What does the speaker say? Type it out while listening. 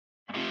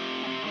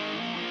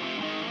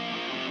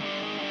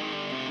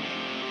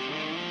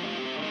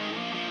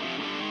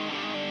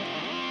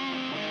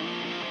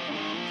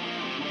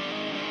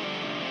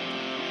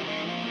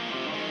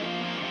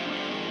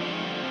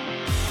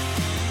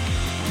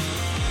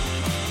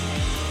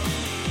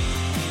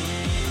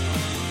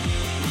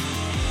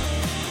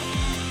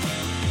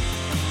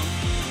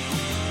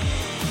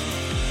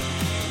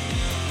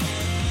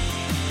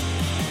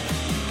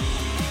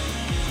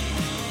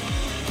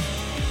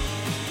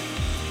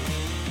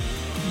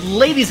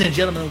Ladies and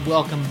gentlemen,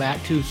 welcome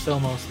back to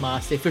Somos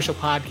Mas, the official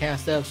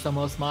podcast of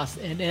Somos Mas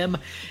NM,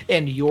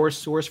 and your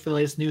source for the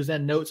latest news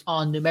and notes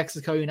on New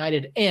Mexico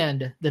United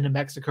and the New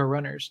Mexico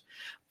Runners.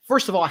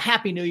 First of all,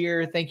 Happy New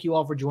Year. Thank you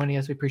all for joining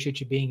us. We appreciate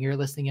you being here,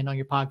 listening in on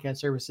your podcast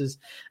services,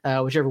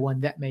 whichever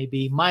one that may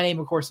be. My name,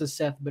 of course, is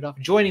Seth Bidoff.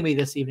 Joining me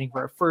this evening for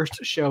our first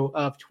show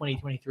of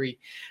 2023,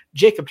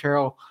 Jacob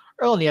Terrell,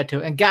 Earl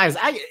Nieto. And guys,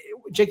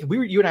 Jacob,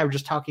 you and I were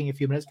just talking a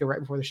few minutes ago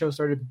right before the show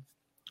started.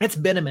 It's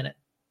been a minute.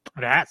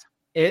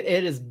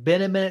 It has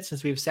been a minute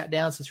since we've sat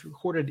down, since we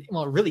recorded,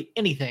 really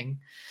anything.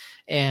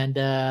 And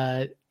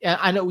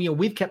I know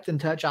we've kept in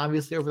touch,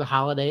 obviously, over the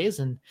holidays.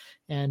 And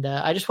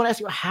I just want to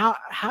ask you,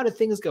 how did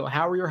things go?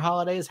 How were your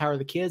holidays? How are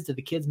the kids? Did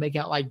the kids make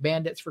out like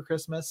bandits for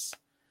Christmas?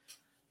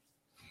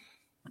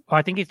 Oh,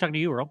 I think he's talking to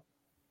you, Earl.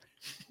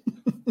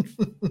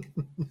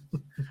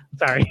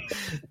 Sorry.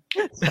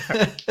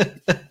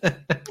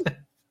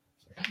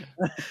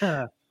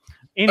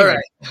 Anyway, all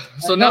right.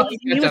 So now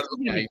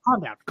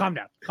calm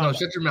down.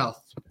 Shut your mouth.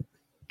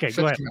 Okay,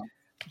 go ahead.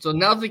 So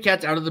now the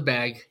cat's out of the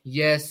bag.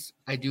 Yes,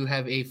 I do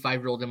have a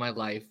 5-year-old in my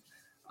life.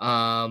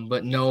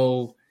 But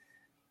no,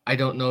 I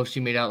don't know if she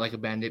made out like a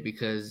bandit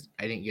because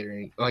I didn't get her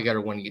any. Oh, I got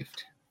her one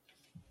gift.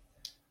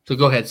 So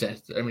go ahead,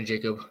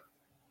 Jacob.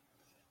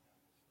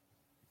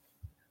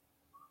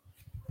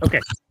 Okay.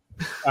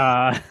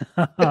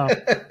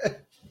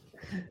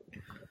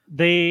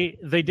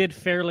 They did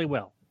fairly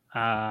well.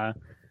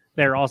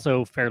 They're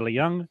also fairly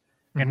young,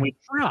 and we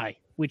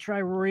try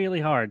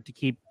really hard to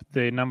keep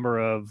the number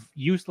of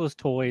useless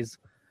toys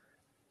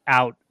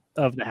out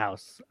of the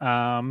house.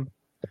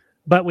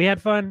 But we had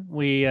fun.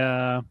 Me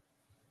and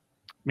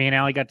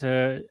Allie got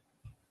to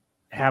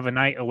have a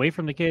night away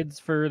from the kids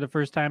for the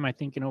first time, I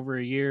think, in over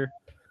a year,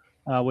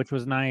 which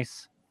was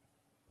nice.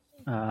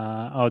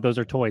 Those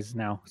are toys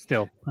now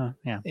still.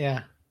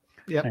 Yeah.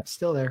 Yep,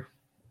 still there.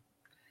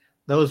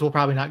 Those will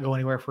probably not go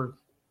anywhere for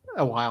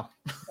a while.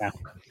 Yeah.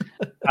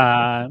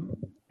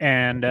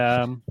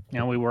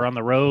 We were on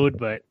the road,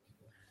 but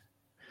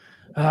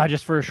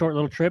just for a short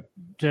little trip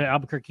to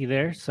Albuquerque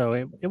there. So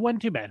it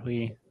wasn't too bad.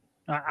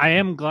 I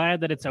am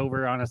glad that it's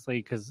over,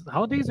 honestly, because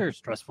holidays are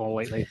stressful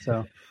lately.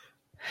 So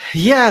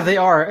yeah, they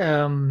are.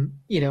 And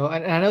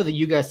I know that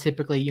you guys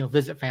typically,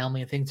 visit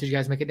family and things. Did you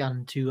guys make it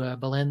down to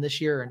Belen this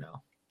year or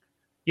no?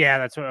 Yeah,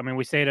 that's what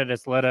we stayed at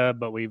Isleta,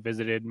 but we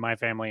visited my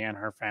family and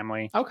her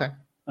family. Okay.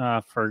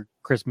 For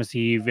Christmas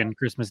Eve and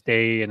Christmas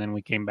Day, and then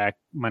we came back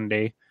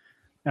Monday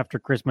after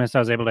Christmas. I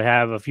was able to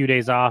have a few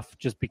days off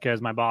just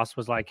because my boss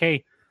was like,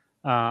 hey,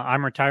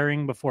 I'm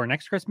retiring before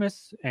next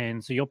Christmas,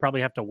 and so you'll probably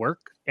have to work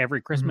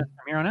every Christmas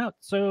from here on out.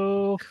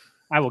 So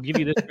I will give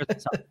you this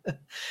Christmas off.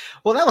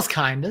 Well, that was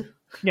kind.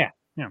 Yeah.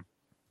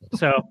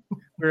 So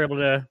we were able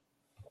to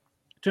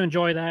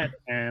enjoy that,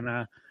 and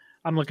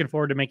I'm looking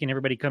forward to making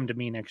everybody come to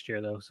me next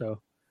year, though. So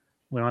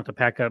we don't have to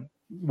pack up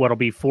what'll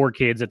be 4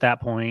 kids at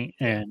that point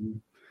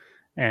and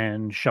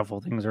shuffle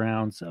things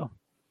around. So,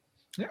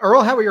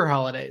 Earl, how were your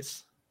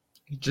holidays?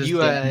 Just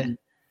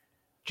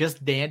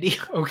dandy.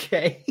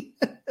 Okay.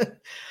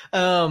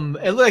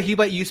 It looked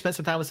like you spent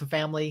some time with some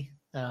family.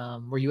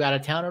 Were you out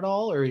of town at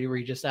all, or were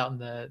you just out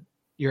in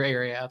your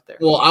area out there?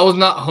 Well, I was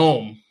not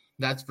home.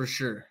 That's for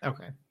sure.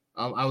 Okay.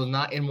 I was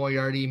not in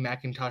Moriarty,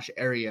 McIntosh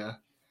area.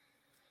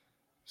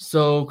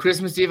 So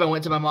Christmas Eve, I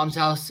went to my mom's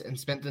house and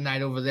spent the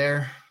night over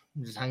there.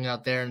 Just hung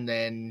out there, and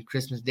then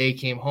Christmas Day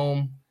came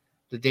home.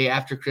 The day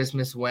after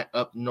Christmas, went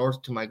up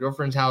north to my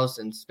girlfriend's house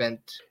and spent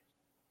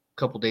a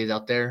couple days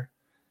out there,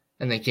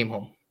 and then came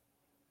home.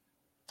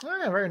 All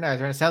right, very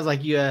nice. It sounds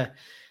like you had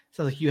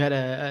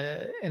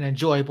an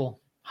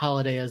enjoyable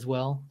holiday as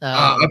well.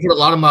 I put a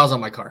lot of miles on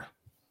my car.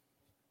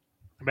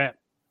 I bet.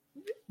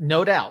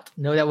 No doubt.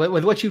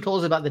 With what you told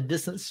us about the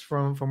distance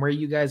from where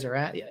you guys are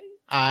at,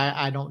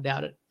 I don't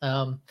doubt it.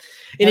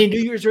 Any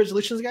New Year's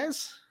resolutions,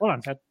 guys? Hold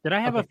on, Seth. Did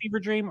I have a fever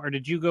dream, or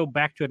did you go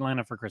back to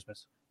Atlanta for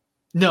Christmas?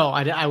 No,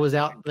 I was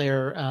out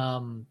there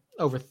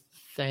over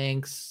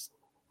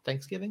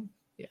Thanksgiving.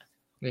 Yeah,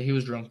 he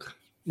was drunk.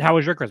 How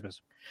was your Christmas?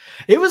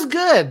 It was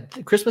good.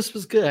 Christmas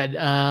was good.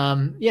 I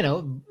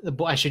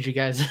showed you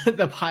guys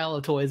the pile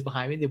of toys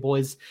behind me. The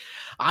boys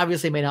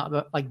obviously made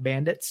out like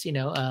bandits.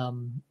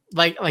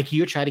 Like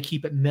you try to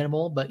keep it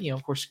minimal, but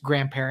of course,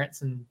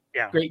 grandparents and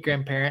great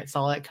grandparents,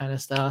 all that kind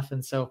of stuff.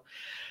 And so,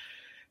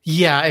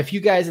 yeah, if you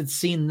guys had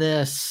seen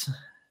this,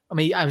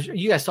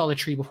 you guys saw the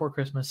tree before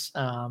Christmas.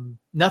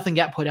 Nothing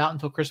got put out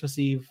until Christmas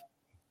Eve.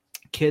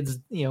 Kids,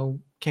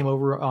 came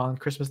over on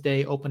Christmas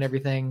Day, opened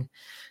everything,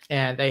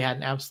 and they had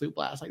an absolute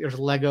blast. Like there's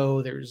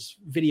Lego, there's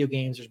video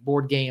games, there's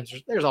board games,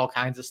 there's all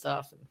kinds of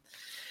stuff. And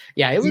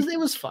yeah, it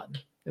was fun.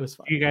 It was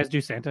fun. You guys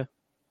do Santa?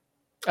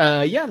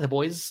 Yeah, the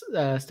boys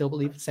still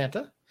believe in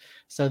Santa,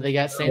 so they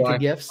got Santa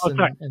gifts and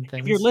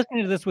things. If you're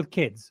listening to this with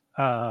kids,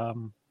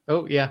 oh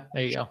yeah,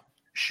 there you go.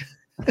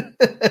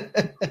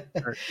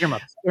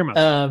 Earmuffs.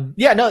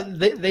 Yeah, no,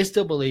 they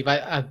still believe.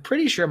 I'm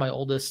pretty sure my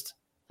oldest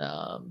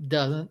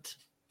doesn't,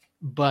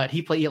 but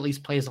he at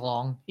least plays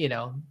along.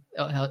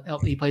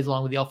 He plays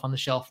along with the Elf on the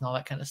Shelf and all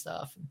that kind of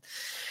stuff.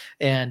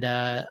 And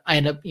I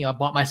ended up, I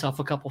bought myself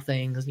a couple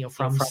things,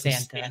 from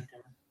Santa.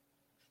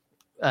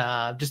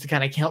 Just to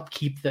kind of help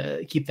keep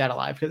that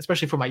alive,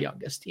 especially for my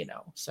youngest,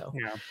 So,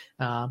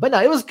 but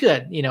no, it was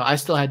good. I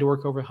still had to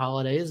work over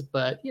holidays,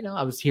 but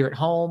I was here at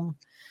home,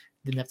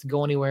 didn't have to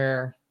go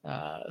anywhere.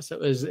 So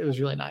it was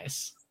really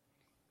nice.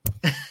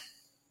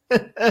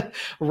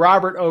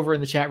 Robert over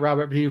in the chat.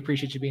 Robert, we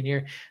appreciate you being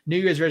here. New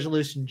Year's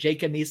resolution: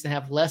 Jacob needs to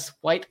have less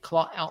White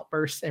Claw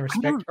outbursts and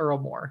respect Earl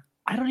more.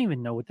 I don't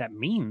even know what that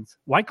means.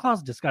 White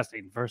Claw's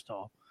disgusting, first of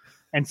all,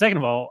 and second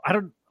of all,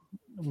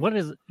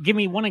 give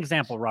me one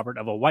example, Robert,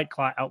 of a White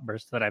Claw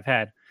outburst that I've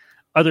had,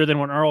 other than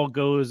when Earl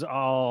goes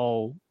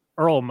all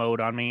Earl mode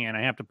on me and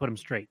I have to put him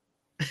straight.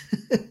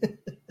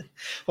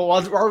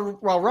 Well,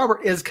 while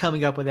Robert is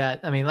coming up with that,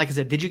 I mean, like I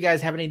said, did you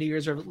guys have any New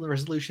Year's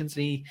resolutions?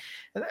 Anything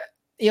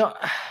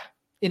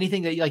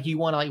that you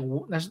want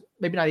to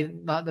maybe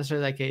not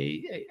necessarily like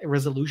a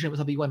resolution, but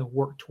something you want to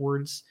work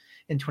towards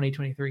in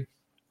 2023?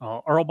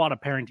 Earl bought a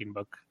parenting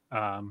book,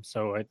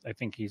 so I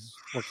think he's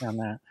working on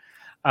that.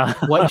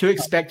 What to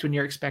expect when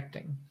you're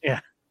expecting?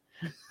 Yeah.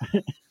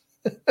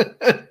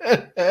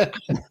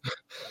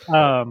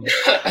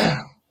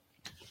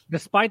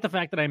 Despite the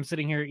fact that I'm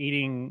sitting here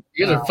eating,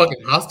 you guys are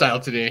fucking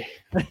hostile today.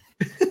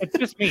 It's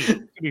just me,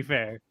 to be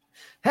fair.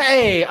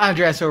 Hey,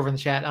 Andres over in the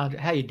chat.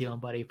 How you doing,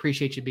 buddy?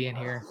 Appreciate you being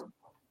here.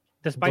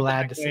 Despite the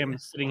fact that I'm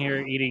sitting here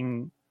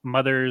eating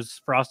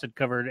Mother's frosted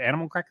covered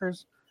animal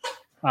crackers,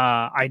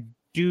 I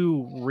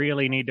do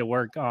really need to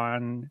work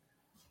on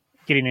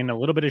getting in a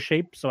little bit of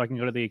shape so I can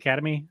go to the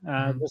academy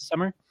this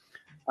summer.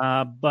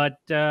 But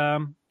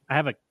I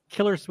have a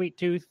killer sweet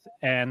tooth,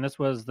 and this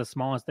was the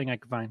smallest thing I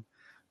could find.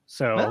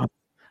 So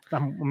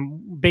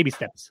baby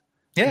steps.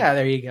 Yeah,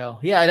 there you go.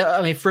 Yeah,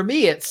 I mean, for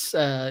me, it's.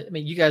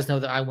 You guys know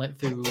that I went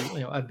through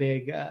a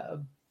big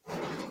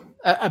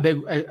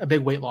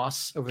weight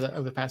loss over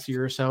the past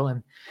year or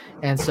so,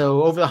 and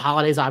so over the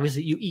holidays,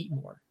 obviously, you eat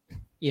more,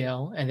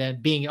 and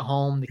then being at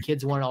home, the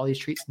kids wanted all these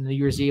treats. And New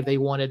Year's Eve, they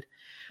wanted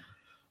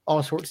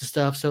all sorts of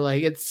stuff. So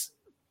it's,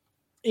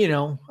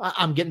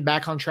 I'm getting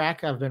back on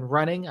track. I've been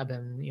running. I've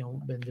been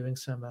doing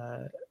some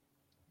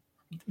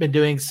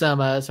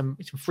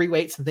free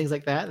weights and things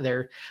like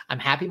that. I'm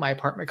happy. My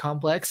apartment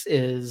complex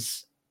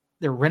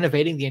they're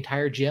renovating the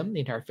entire gym, the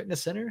entire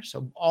fitness center.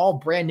 So all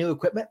brand new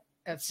equipment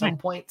at some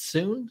point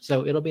soon.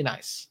 So it'll be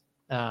nice.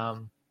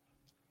 When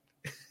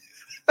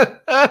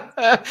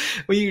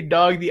you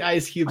dog the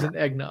ice cubes and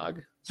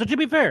eggnog. So to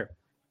be fair,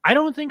 I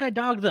don't think I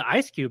dogged the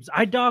ice cubes.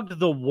 I dogged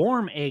the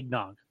warm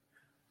eggnog.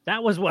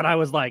 That was what I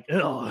was like,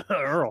 oh,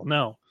 Earl,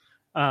 no.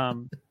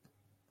 And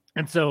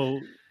so,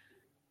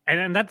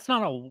 and that's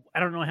not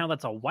I don't know how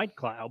that's a White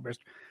Claw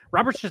outburst.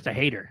 Robert's just a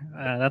hater.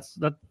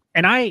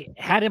 And I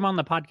had him on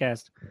the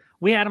podcast.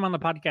 We had him on the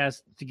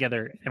podcast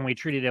together, and we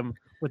treated him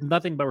with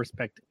nothing but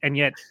respect. And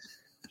yet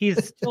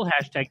he's still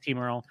hashtag Team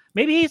Earl.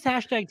 Maybe he's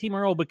hashtag Team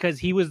Earl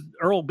because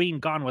Earl being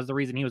gone was the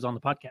reason he was on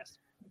the podcast.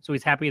 So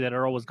he's happy that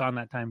Earl was gone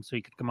that time so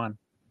he could come on.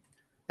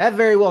 That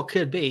very well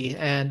could be.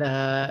 And,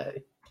 I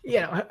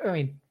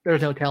mean,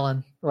 there's no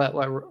telling what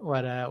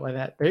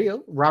that. There you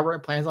go. Robert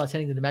plans on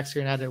attending the New Mexico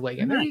United away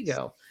game. There you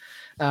go.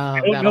 I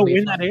don't know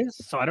when that is,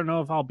 so I don't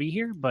know if I'll be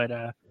here, but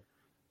I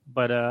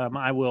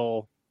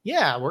will.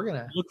 Yeah, we're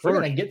gonna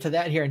get to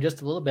that here in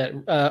just a little bit.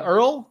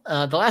 Earl,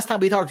 the last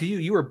time we talked to you,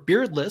 you were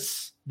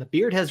beardless. The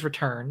beard has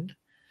returned.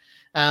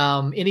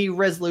 Any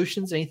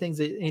resolutions?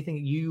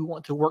 Anything you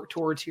want to work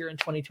towards here in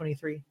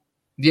 2023?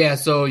 Yeah,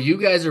 so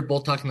you guys are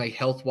both talking like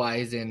health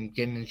wise and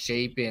getting in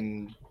shape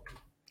and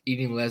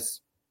eating less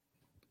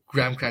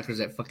graham crackers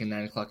at fucking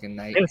 9 o'clock at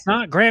night. It's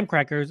not graham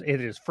crackers. It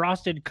is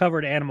frosted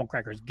covered animal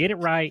crackers. Get it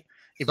right.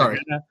 If you're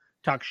gonna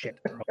talk shit.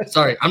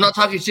 Sorry, I'm not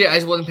talking shit. I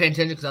just wasn't paying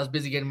attention because I was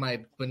busy getting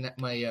my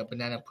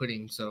banana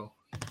pudding. So,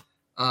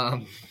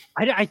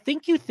 I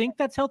think you think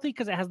that's healthy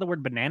because it has the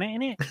word banana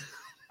in it.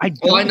 I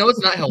know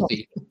it's not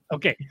healthy.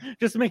 Okay,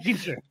 just making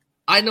sure.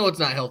 I know it's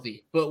not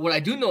healthy, but what I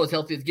do know is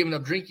healthy is giving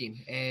up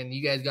drinking. And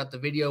you guys got the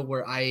video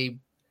where I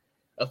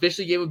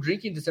officially gave up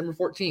drinking December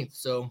 14th.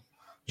 So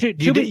you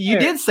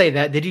did say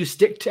that. Did you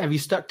have you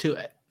stuck to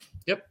it?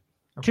 Yep.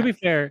 Okay. To be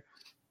fair,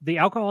 the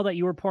alcohol that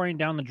you were pouring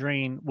down the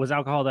drain was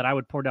alcohol that I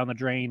would pour down the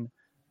drain,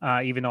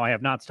 even though I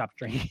have not stopped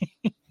drinking.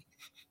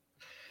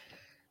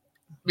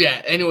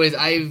 Yeah. Anyways,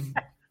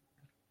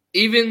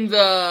 even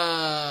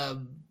the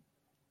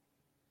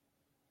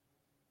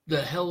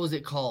hell was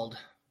it called?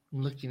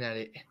 I'm looking at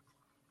it.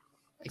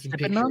 I can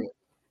picture it.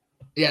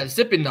 Yeah, the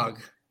sipping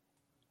nog.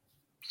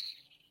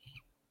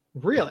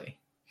 Really?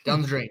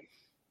 Down the drain.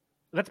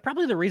 That's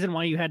probably the reason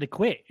why you had to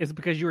quit, is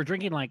because you were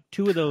drinking like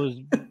 2 of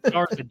those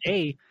jars a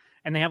day,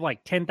 and they have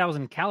like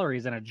 10,000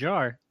 calories in a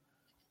jar.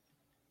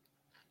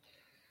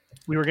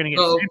 We were going to get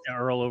Santa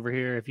Earl over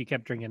here if you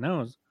kept drinking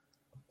those.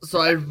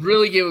 So I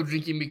really gave up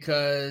drinking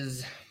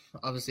because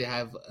obviously I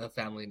have a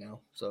family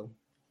now. So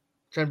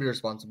trying to be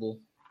responsible.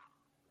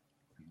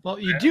 Well,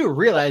 you do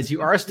realize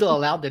you are still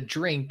allowed to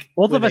drink.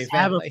 Both of us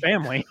have a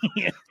family.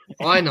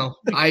 Oh, I know.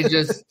 I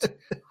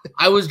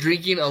was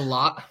drinking a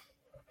lot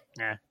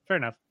Yeah, fair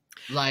enough.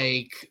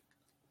 Like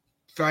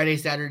Friday,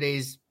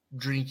 Saturdays,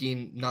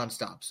 drinking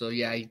nonstop. So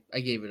yeah, I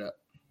gave it up.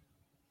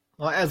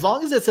 Well, as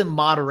long as it's in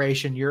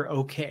moderation, you're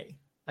okay.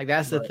 Like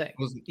that's the But thing. It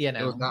was, You know,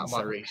 it was not so-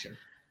 moderation.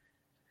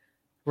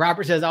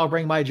 Robert says, "I'll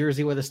bring my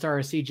jersey with a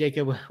star. See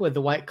Jacob with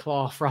the White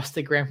Claw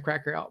frosted graham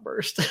cracker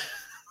outburst."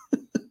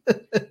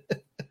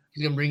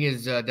 He's gonna bring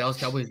his Dallas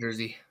Cowboys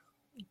jersey.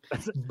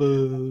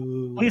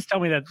 Boo! Please tell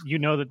me that you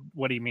know that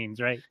what he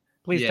means, right?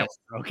 Please tell Yes.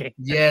 me. Okay.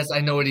 Yes,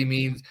 I know what he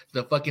means.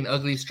 The fucking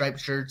ugly striped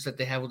shirts that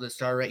they have with the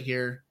star right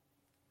here.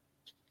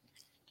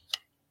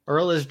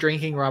 Earl is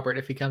drinking Robert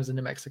if he comes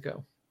into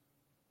Mexico.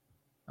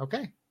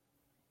 Okay.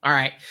 All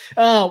right.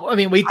 I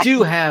mean, we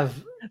do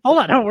have. Hold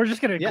on. No, we're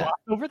just gonna Yeah. gloss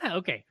over that.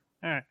 Okay.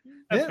 All right.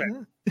 That's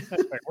fair.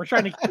 That's fair. We're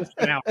trying to keep this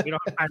one out. We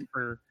don't have time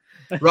for.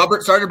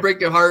 Robert, sorry to break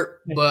your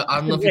heart, but I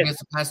don't know if you missed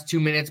the past 2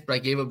 minutes, but I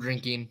gave up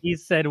drinking. He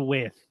said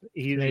with.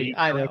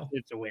 I know.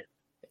 It's a with.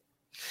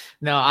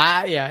 No,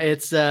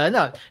 it's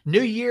no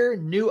new year,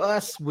 new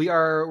us.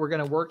 We're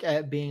gonna work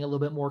at being a little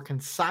bit more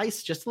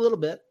concise, just a little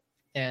bit,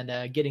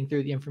 and getting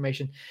through the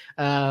information.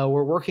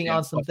 We're working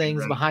on some things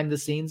right. behind the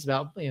scenes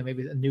about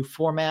maybe a new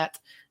format.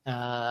 We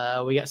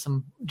got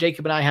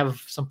Jacob and I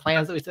have some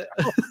plans that we said.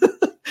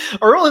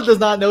 Earl does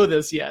not know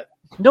this yet.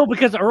 No,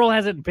 because Earl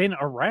hasn't been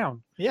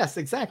around. Yes,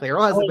 exactly.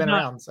 Earl hasn't been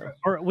around, so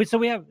So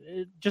we have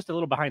just a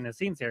little behind the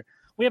scenes here.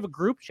 We have a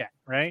group chat,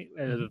 right?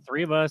 The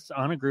three of us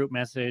on a group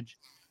message.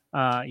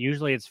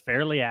 Usually it's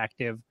fairly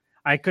active.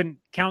 I couldn't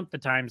count the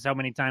times, how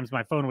many times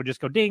my phone would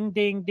just go ding,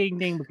 ding, ding,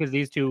 ding, because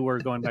these two were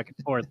going back and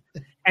forth.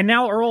 And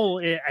now Earl,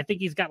 I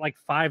think he's got like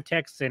 5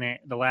 texts in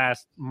it the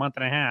last month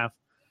and a half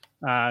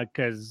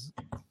because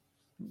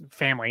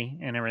family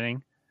and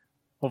everything.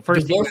 Well,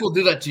 first, Divorce will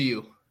do that to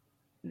you.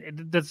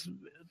 that's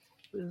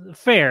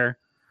fair.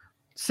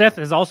 Seth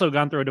has also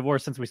gone through a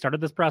divorce since we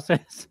started this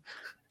process.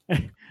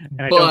 And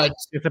I don't But think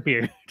it's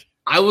disappeared.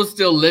 I was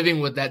still living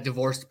with that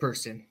divorced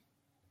person.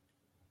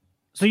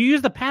 So you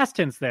use the past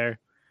tense there.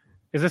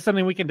 Is this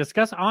something we can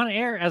discuss on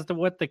air as to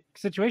what the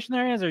situation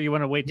there is, or you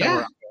want to wait till we're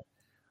Yeah. on?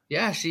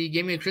 Yeah, she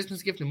gave me a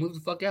Christmas gift and moved the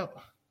fuck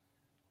out.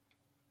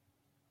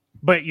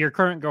 But your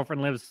current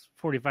girlfriend lives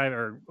 45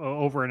 or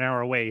over an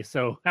hour away.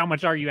 So how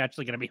much are you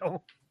actually going to be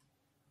home?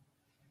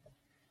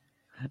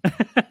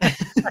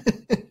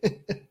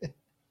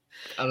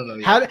 I don't know.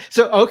 Yet.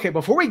 Okay,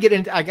 before we get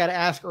into, I got to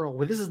ask Earl.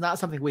 Well, this is not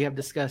something we have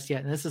discussed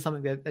yet, and this is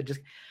something that just.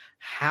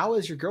 How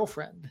is your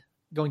girlfriend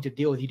going to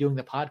deal with you doing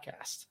the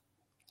podcast?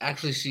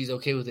 Actually, she's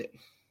okay with it.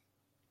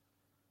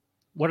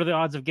 What are the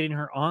odds of getting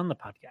her on the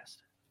podcast?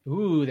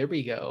 Ooh, there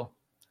we go.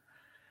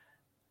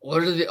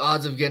 What are the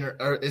odds of getting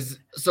her?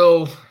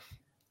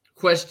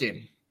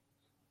 Question.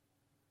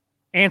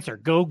 Answer.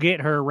 Go get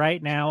her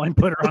right now and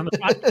put her on the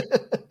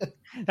podcast.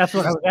 That's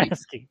what I was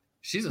asking.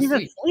 She's She's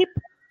asleep. asleep?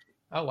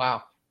 Oh,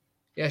 wow.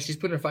 Yeah, she's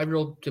putting her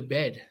 5-year-old to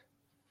bed.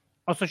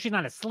 Oh, so she's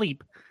not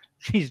asleep.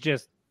 She's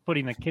just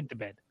putting the kid to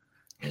bed.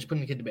 She's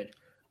putting the kid to bed.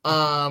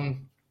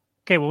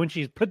 Okay, well, when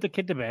she's put the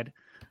kid to bed,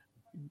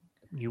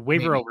 you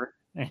wave her Maybe. over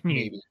and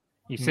Maybe.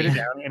 you sit her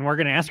down, and we're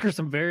going to ask her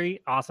some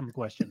very awesome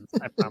questions.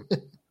 I promise.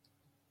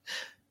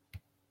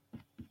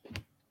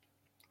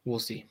 We'll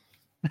see.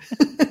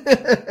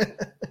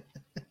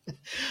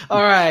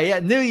 All right, yeah,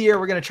 new year.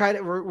 We're gonna try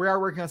to. We are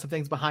working on some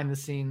things behind the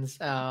scenes,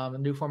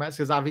 new formats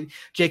because obviously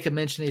Jacob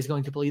mentioned he's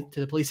going to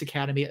the police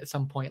academy at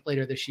some point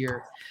later this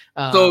year.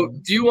 So,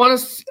 do you want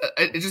us?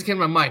 It just came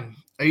to my mind.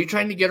 Are you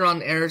trying to get her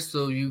on air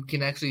so you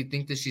can actually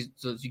think that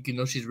so you can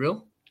know she's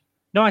real?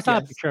 No, I saw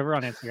Yes. a picture of her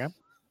on Instagram,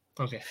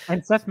 Okay,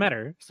 and Seth met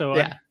her. So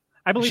yeah,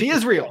 I believe she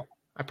is real.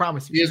 I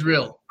promise you, she is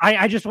real.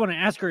 I just want to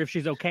ask her if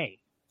she's okay.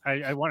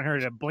 I want her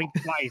to blink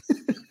twice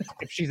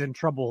if she's in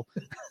trouble.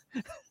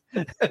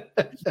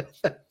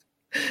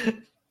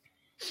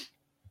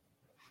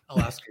 I'll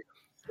ask her.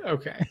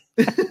 Okay.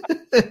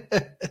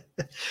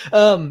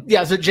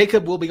 Yeah, so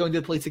Jacob will be going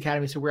to the police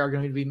academy, so we are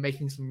going to be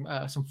making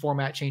some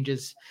format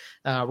changes.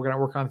 We're going to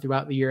work on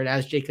throughout the year, and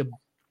as Jacob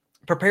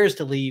prepares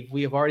to leave,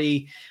 we have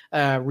already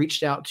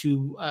reached out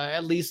to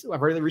I've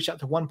already reached out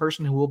to one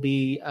person who will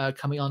be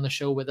coming on the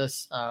show with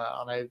us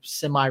on a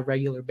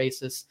semi-regular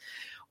basis,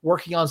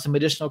 working on some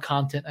additional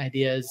content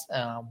ideas,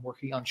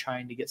 working on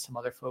trying to get some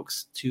other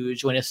folks to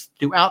join us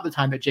throughout the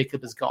time that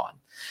Jacob is gone.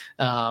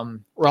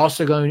 We're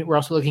also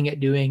looking at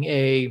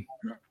doing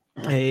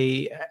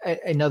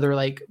another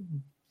like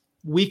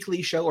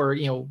weekly show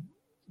or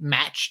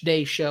match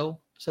day show,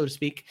 so to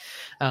speak.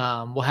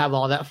 We'll have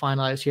all that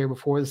finalized here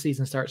before the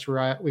season starts.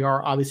 We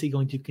are obviously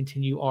going to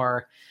continue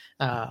our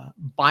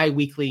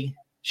bi-weekly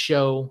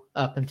show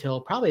up until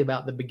probably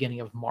about the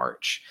beginning of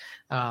March.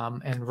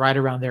 And right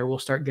around there, we'll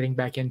start getting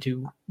back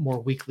into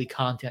more weekly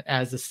content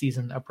as the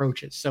season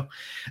approaches. So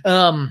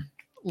a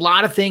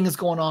lot of things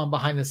going on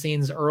behind the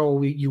scenes.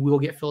 Earl, you will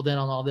get filled in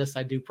on all this.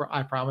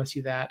 I promise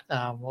you that.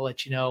 We'll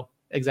let you know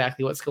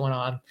exactly what's going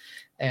on,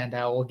 and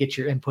we'll get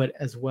your input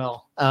as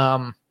well.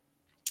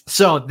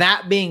 So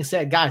that being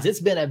said, guys, it's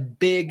been a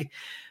big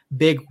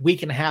big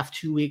week and a half,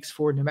 2 weeks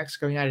for New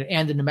Mexico United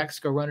and the New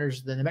Mexico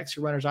Runners. The New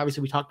Mexico Runners,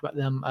 obviously, we talked about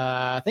them,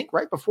 I think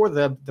right before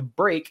the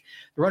break.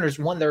 The Runners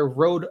won their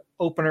road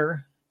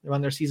opener. They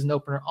won their season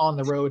opener on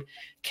the road,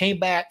 came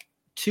back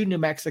to New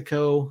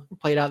Mexico,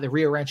 played out the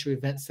Rio Rancho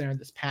Event Center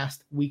this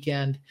past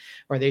weekend,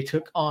 where they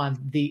took on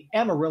the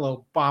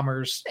Amarillo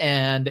Bombers,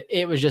 and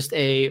it was just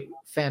a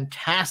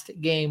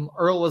fantastic game.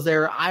 Earl was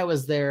there, I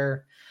was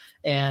there,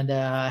 and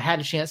had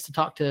a chance to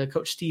talk to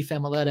Coach Steve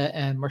Familetta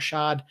and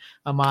Marshad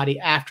Ahmadi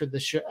after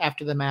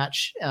the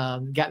match.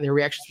 Got their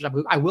reactions.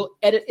 I will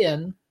edit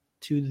in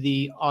to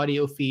the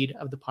audio feed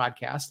of the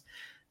podcast,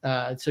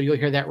 so you'll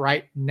hear that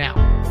right now.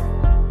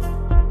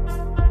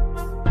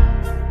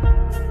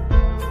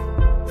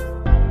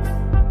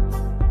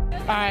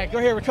 All right, go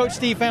here with Coach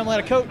Steve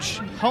Familetta. Coach,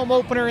 home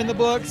opener in the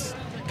books,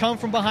 come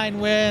from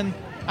behind win.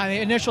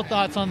 Initial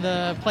thoughts on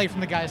the play from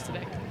the guys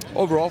today?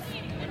 Overall,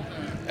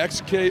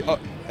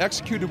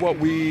 executed what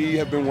we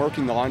have been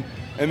working on.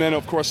 And then,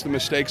 of course, the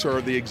mistakes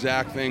are the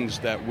exact things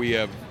that we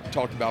have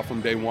talked about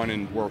from day one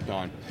and worked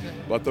on.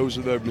 But those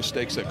are the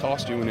mistakes that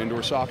cost you in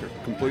indoor soccer.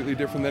 Completely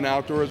different than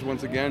outdoors,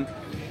 once again.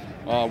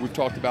 We've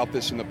talked about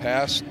this in the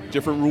past.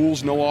 Different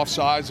rules, no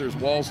offsides, there's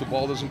walls, the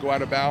ball doesn't go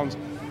out of bounds.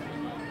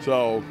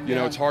 So, you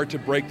know, it's hard to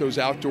break those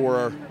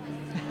outdoor,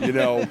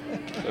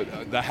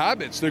 the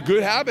habits. They're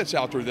good habits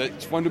outdoor.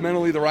 It's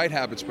fundamentally the right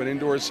habits, but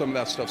indoors, some of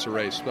that stuff's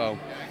erased. So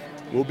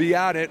we'll be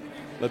at it.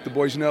 Let the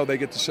boys know they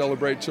get to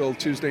celebrate till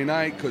Tuesday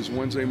night, because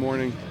Wednesday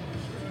morning,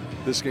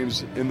 this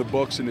game's in the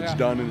books and it's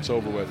done and it's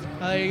over with.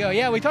 There you go.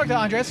 Yeah, we talked to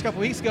Andres a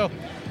couple weeks ago,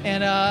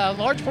 and a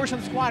large portion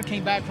of the squad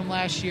came back from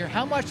last year.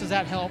 How much does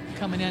that help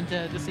coming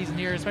into the season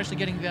here, especially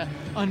getting the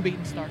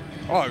unbeaten start?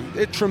 Oh,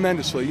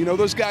 tremendously. You know,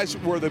 those guys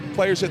were the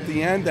players at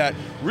the end that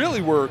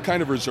really were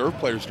kind of reserve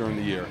players during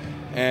the year.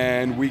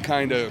 And we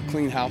kind of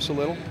cleaned house a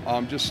little.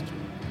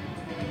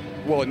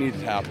 It needed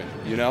to happen,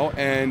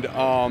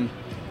 and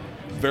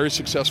very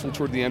successful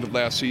toward the end of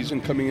last season,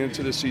 coming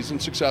into this season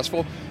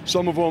successful.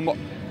 Some of them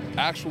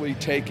actually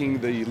taking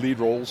the lead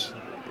roles.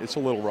 It's a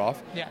little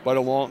rough, but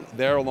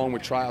along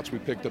with tryouts, we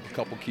picked up a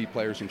couple key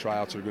players in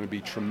tryouts that are going to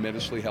be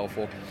tremendously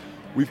helpful.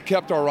 We've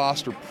kept our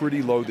roster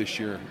pretty low this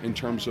year in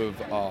terms of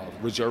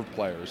reserve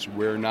players.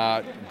 We're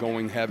not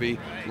going heavy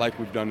like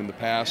we've done in the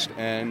past,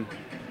 and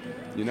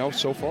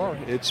so far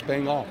it's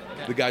paying off.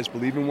 The guys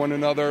believe in one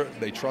another,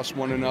 they trust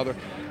one another,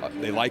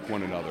 they like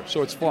one another,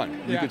 so it's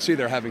fun. You can see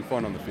they're having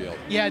fun on the field.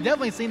 Yeah, it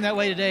definitely seemed that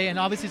way today, and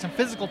obviously some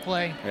physical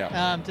play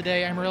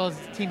today. Amarillo's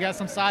team got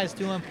some size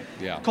to him.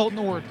 Colton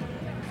Ord,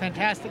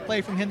 fantastic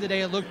play from him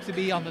today. It looked to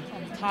be on the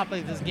top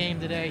of this game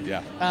today.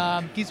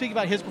 Can you speak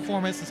about his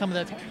performance and some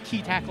of the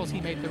key tackles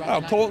he made throughout the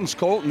night? Colton's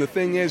Colton. The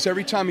thing is,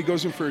 every time he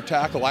goes in for a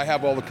tackle, I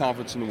have all the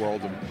confidence in the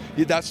world.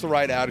 And that's the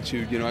right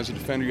attitude. As a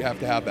defender, you have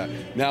to have that.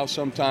 Now,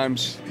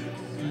 sometimes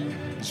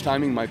his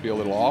timing might be a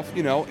little off,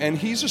 and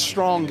he's a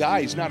strong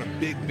guy. He's not a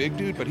big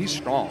dude, but he's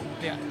strong.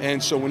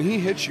 And so when he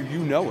hits you, you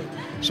know it.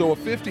 So a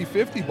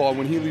 50-50 ball,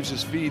 when he leaves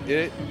his feet,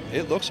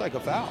 it looks like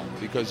a foul,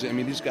 because,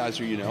 these guys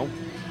are,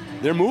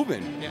 they're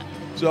moving.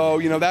 So,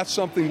 that's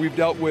something we've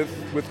dealt with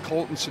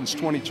Colton since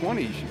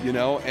 2020,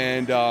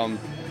 and I'm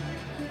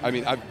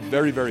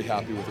very, very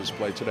happy with his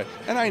play today.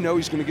 And I know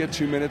he's going to get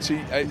 2 minutes.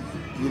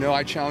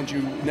 I challenge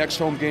you, next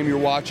home game you're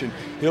watching,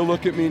 he'll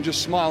look at me and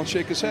just smile and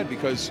shake his head,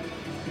 because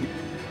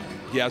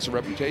he has a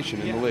reputation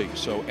in the league.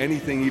 So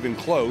anything even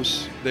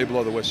close, they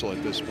blow the whistle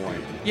at this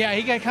point. Yeah,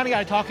 he kind of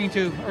got a talking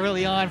to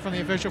early on from the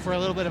official for a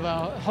little bit of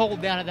a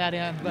hold down at that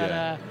end.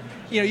 But,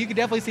 you could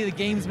definitely see the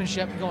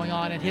gamesmanship going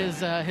on and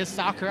his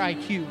soccer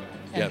IQ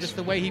and just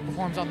the way he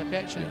performs on the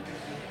pitch. And,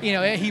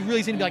 he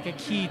really seemed to be like a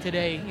key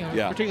today,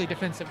 particularly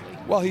defensively.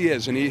 Well, he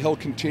is, and he'll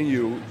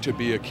continue to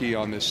be a key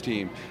on this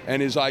team.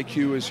 And his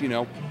IQ is,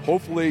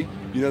 hopefully,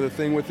 the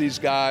thing with these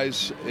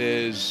guys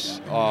is,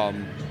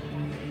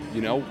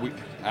 we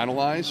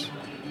analyze.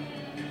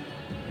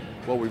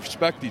 Well, we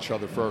respect each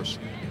other first.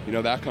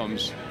 That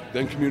comes,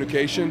 then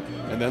communication,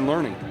 and then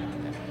learning.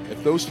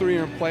 If those three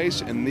are in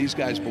place and these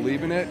guys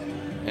believe in it,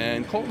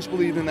 and Colton's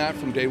believed in that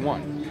from day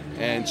one.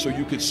 And so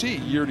you could see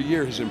year to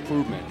year his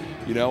improvement,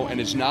 and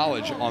his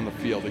knowledge on the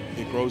field.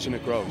 It grows and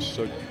it grows.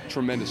 So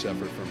tremendous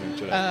effort from him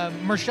today.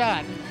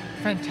 Marshad,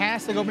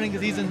 fantastic opening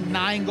season,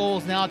 9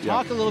 goals now.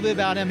 Talk a little bit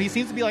about him. He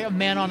seems to be like a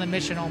man on a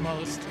mission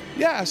almost.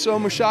 Yeah, so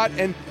Marshad,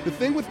 and the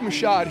thing with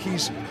Marshad,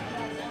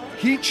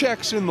 he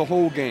checks in the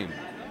whole game,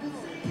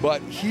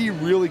 but he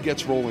really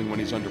gets rolling when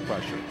he's under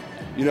pressure.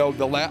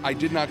 I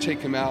did not take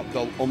him out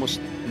the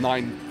almost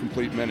 9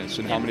 complete minutes,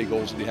 and how many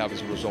goals did he have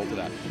as a result of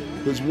that?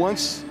 Because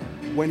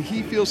when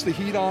he feels the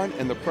heat on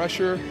and the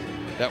pressure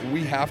that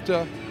we have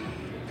to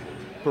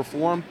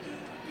perform,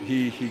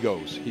 he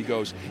goes.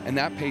 And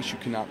that pace you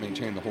cannot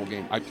maintain the whole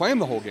game. I play him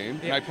the whole game,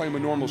 and I play him a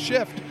normal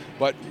shift,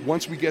 but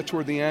once we get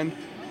toward the end,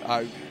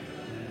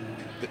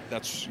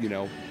 that's,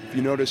 if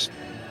you notice,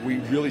 we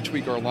really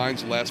tweak our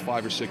lines the last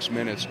 5 or 6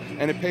 minutes,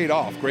 and it paid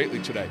off greatly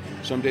today.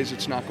 Some days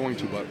it's not going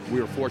to, but we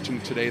were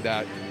fortunate today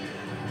that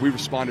we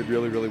responded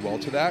really, really well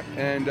to that,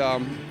 and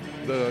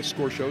the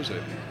score shows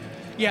it.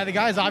 Yeah, the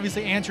guys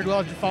obviously answered well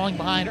after falling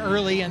behind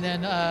early, and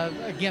then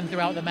again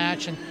throughout the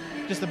match, and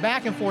just the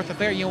back and forth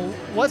affair.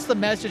 What's the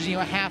message?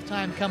 At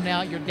halftime, coming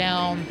out, you're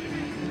down,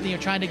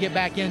 trying to get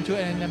back into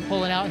it, and then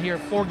pulling out here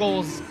 4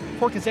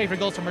 consecutive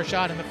goals from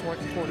Rashad in the fourth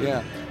quarter.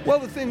 Yeah. Well,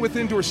 the thing with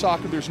indoor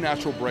soccer, there's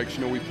natural breaks.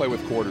 We play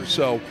with quarters,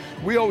 so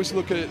we always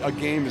look at a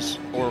game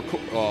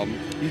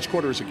each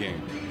quarter is a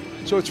game.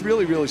 So it's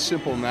really, really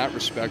simple in that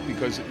respect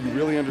because you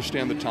really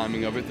understand the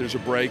timing of it. There's a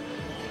break.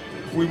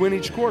 If we win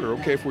each quarter,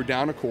 okay, if we're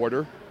down a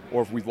quarter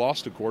or if we've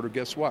lost a quarter,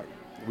 guess what?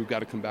 We've got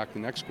to come back the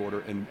next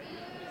quarter and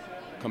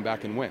come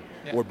back and win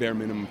or bare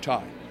minimum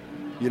tie.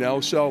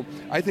 So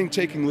I think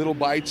taking little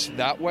bites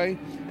that way,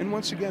 and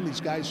once again, these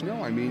guys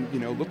know.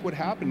 Look what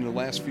happened in the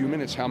last few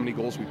minutes, how many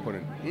goals we put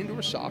in.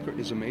 Indoor soccer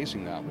is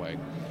amazing that way.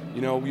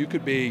 You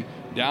could be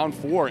down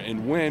 4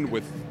 and win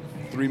with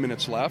 3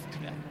 minutes left,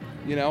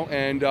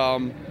 and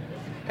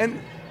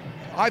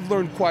I've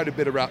learned quite a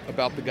bit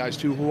about the guys,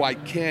 too, who I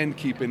can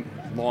keep in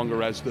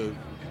longer as the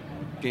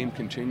game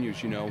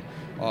continues,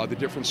 the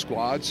different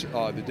squads,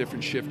 the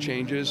different shift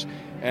changes.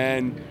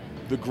 And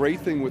the great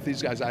thing with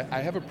these guys,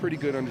 I have a pretty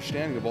good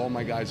understanding of all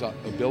my guys'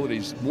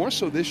 abilities, more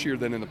so this year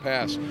than in the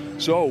past.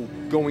 So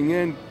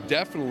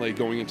definitely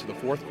going into the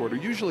fourth quarter,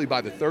 usually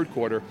by the third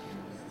quarter,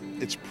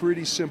 it's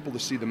pretty simple to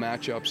see the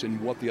matchups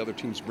and what the other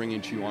team's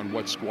bringing to you on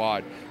what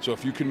squad. So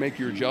if you can make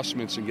your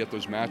adjustments and get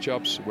those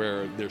matchups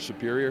where they're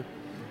superior,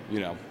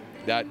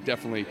 that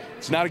definitely,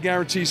 it's not a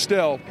guarantee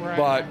still,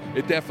 but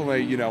it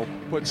definitely,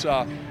 puts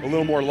a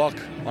little more luck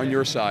on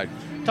your side.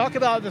 Talk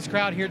about this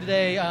crowd here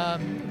today.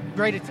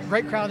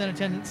 Great crowd in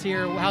attendance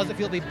here. How does it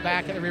feel to be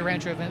back at the Rio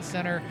Rancho Event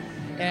Center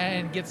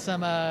and get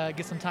some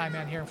time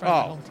out here in front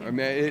of the home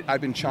team?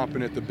 I've been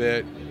chomping at the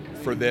bit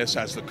for this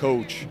as the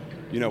coach,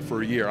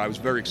 for a year. I was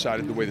very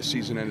excited the way the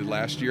season ended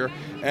last year,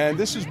 and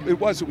it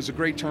was a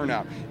great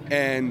turnout.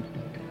 And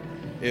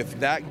if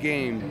that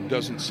game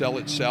doesn't sell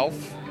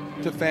itself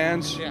to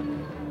fans,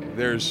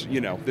 there's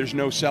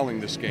no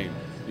selling this game.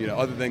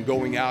 Other than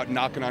going out,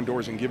 knocking on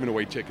doors and giving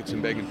away tickets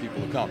and begging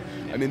people to come.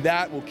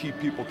 That will keep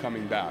people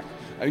coming back.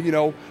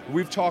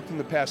 We've talked in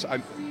the past,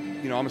 I'm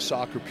a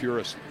soccer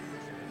purist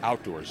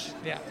outdoors.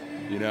 Yeah.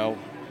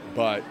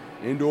 But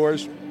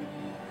indoors,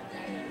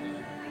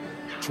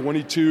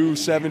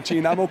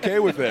 22-17, I'm okay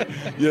with it.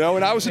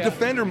 And I was a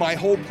defender my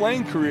whole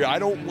playing career. I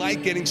don't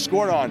like getting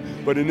scored on.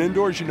 But in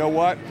indoors, you know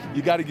what?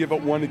 You got to give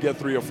up 1 to get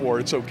 3 or 4.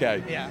 It's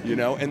okay. Yeah.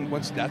 And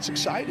that's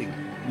exciting.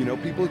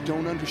 People that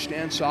don't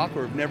understand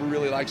soccer, have never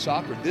really liked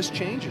soccer, this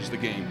changes the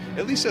game,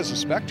 at least as a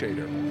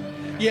spectator.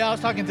 Yeah, I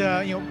was talking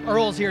to,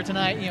 Earl's here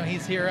tonight.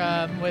 He's here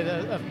with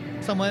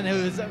someone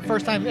who's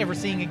first time ever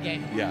seeing a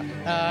game.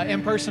 Yeah.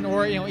 In person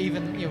or,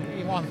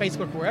 even on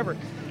Facebook or wherever.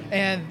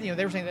 And,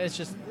 they were saying that it's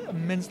just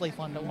immensely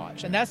fun to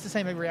watch. And that's the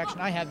same reaction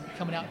I had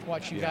coming out to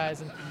watch you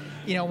guys. And,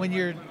 when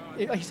you're,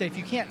 like you said, if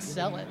you can't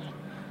sell it,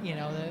 then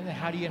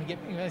how are you going to get,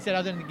 I said,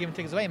 other than giving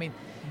tickets away,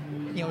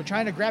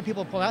 trying to grab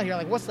people to pull out here,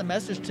 like, what's the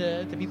message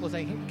to people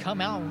saying,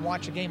 come out and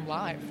watch a game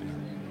live?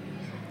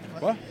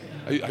 Well,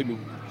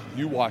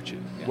 you watch it.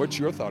 Yeah. What's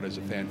your thought as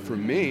a fan? For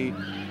me,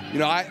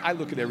 I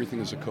look at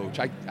everything as a coach.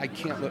 I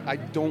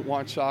don't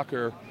watch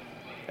soccer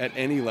at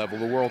any level.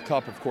 The World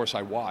Cup, of course,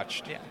 I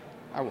watched. Yeah.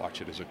 I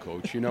watch it as a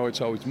coach.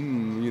 It's always,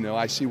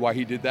 I see why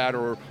he did that,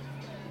 or,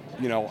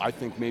 I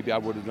think maybe I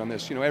would have done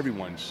this.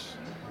 Everyone's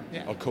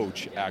a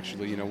coach,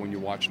 actually, when you're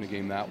watching a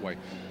game that way.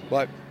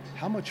 But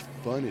how much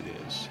fun it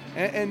is.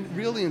 And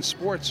really in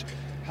sports,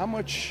 how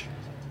much,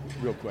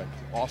 real quick,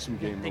 awesome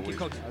game. Thank you,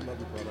 Coach. I love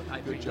you,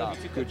 brother. Good job.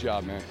 Good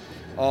job,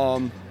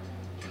 man.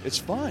 It's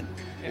fun.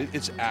 Yeah.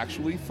 It's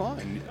actually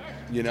fun,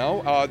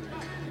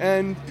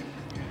 and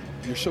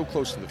you're so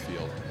close to the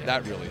field.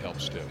 That really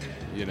helps too,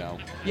 Yeah,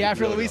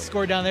 after really Luis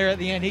scored down there at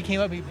the end, he came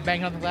up, he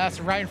banged on the glass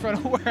right in front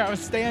of where I was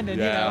standing,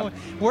 Yeah.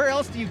 Where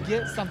else do you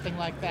get something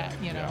like that,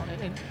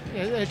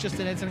 It's just,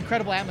 it's an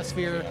incredible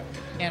atmosphere,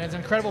 and it's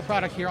an incredible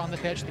product here on the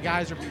pitch. The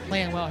guys are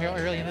playing well here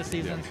early in the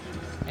season,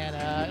 and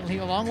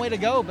a long way to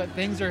go, but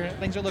things are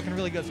looking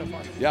really good so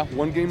far. Yeah,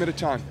 one game at a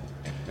time.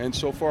 And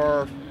so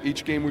far,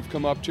 each game we've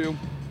come up to,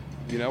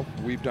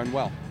 we've done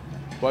well.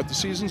 But the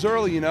season's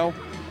early,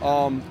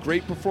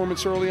 great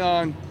performance early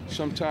on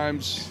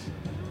sometimes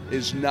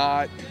is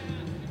not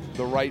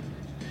the right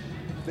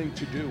thing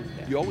to do.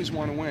 You always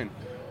want to win.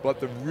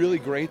 But the really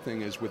great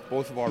thing is with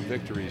both of our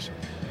victories,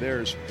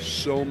 there's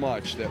so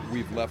much that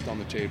we've left on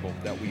the table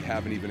that we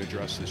haven't even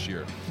addressed this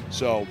year.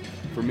 So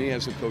for me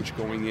as a coach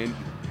going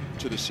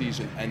into the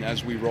season and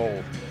as we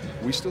roll,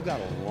 we still got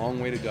a long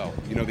way to go.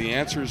 The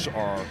answers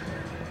are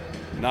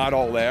not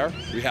all there.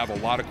 We have a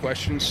lot of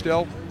questions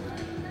still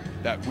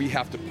that we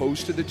have to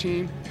pose to the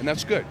team, and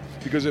that's good.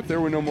 Because if there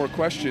were no more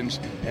questions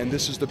and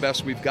this is the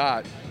best we've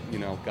got,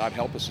 God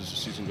help us as the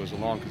season goes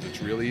along, because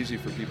it's really easy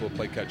for people to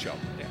play catch up.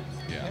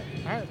 Yeah.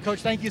 All right, Coach,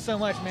 thank you so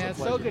much, man. It's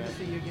so good to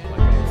see you again.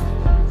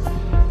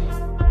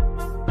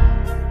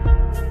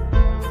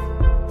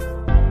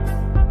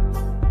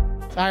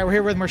 All right, we're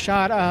here with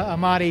Murshad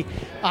Ahmadi,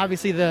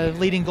 obviously the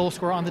leading goal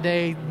scorer on the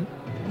day,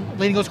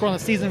 leading goal scorer on the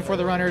season for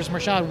the Runners.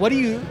 Murshad, what do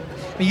you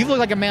I mean, you've looked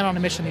like a man on a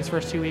mission these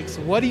first 2 weeks.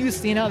 What are you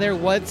seeing out there?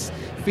 What's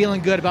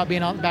feeling good about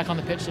being back on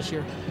the pitch this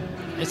year?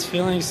 It's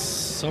feeling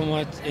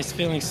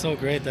so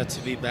great that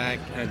to be back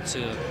and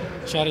to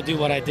try to do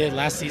what I did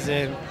last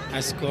season.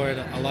 I scored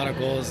a lot of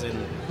goals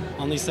in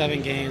only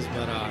 7 games,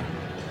 but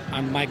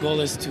my goal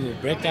is to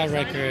break that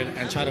record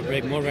and try to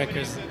break more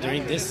records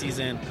during this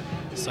season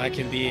so I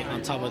can be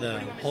on top of the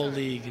whole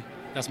league.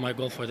 That's my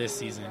goal for this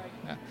season.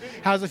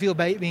 How does it feel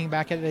being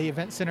back at the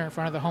event center in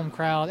front of the home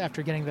crowd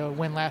after getting the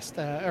win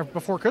or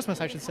before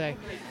Christmas, I should say?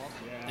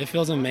 It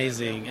feels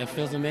amazing. It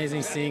feels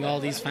amazing seeing all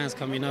these fans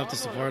coming up to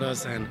support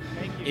us, and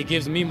it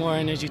gives me more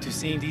energy to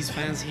seeing these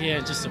fans here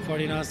and just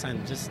supporting us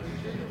and just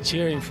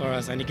cheering for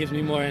us, and it gives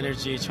me more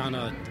energy trying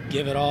to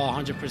give it all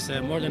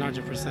 100%, more than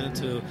 100%,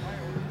 to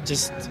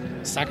just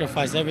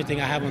sacrifice everything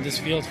I have on this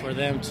field for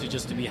them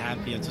to be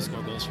happy and to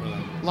score goals for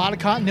them. A lot of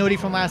continuity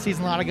from last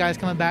season, a lot of guys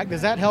coming back.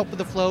 Does that help with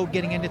the flow,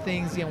 getting into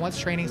things, once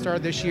training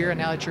started this year and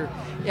now that you're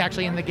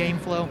actually in the game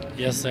flow?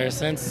 Yes, sir.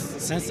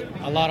 Since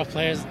a lot of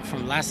players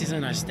from last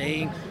season are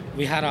staying,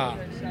 we had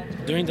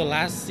during the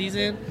last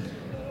season,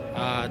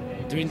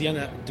 during the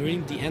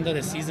end of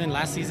the season,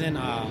 last season,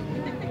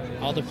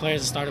 all the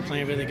players started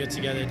playing really good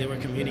together. They were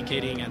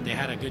communicating and they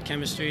had a good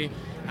chemistry.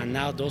 And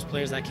now those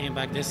players that came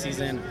back this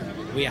season,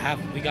 we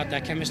got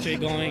that chemistry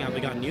going, and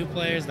we got new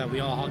players that we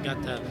all got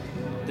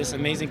this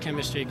amazing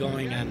chemistry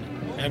going, and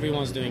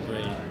everyone's doing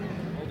great.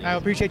 I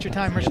appreciate your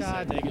time,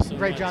 Rashad. Thank you so much.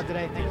 Great job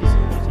today. Thank you so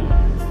much.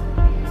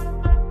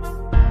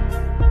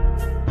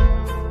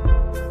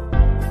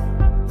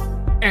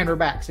 And we're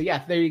back. So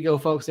yeah, there you go,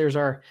 folks. There's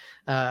our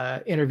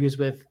interviews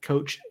with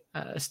Coach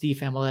Steve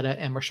Familetta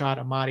and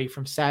Rashad Ahmadi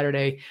from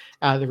Saturday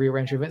at the Rio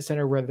Rancho Event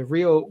Center, where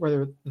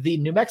the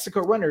New Mexico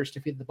Runners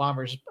defeated the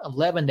Bombers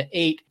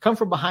 11-8. Come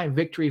from behind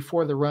victory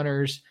for the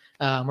Runners.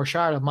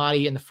 Rashad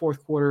Ahmadi in the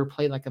fourth quarter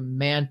played like a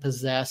man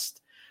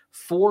possessed,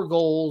 4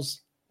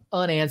 goals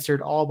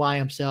unanswered all by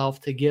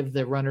himself to give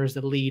the Runners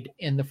the lead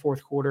in the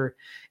fourth quarter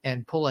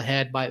and pull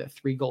ahead by the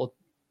 3-goal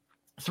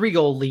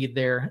lead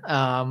there.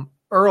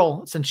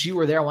 Earl, since you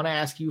were there, I want to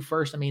ask you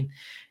first. I mean,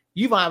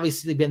 you've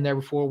obviously been there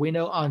before. We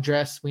know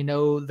Andres, we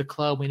know the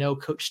club, we know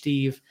Coach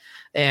Steve,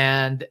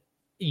 and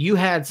you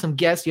had some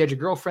guests. You had your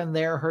girlfriend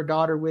there, her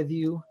daughter with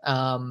you.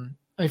 I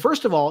mean,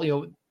 first of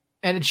all,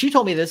 and she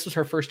told me this was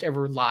her first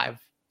ever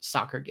live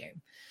soccer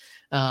game.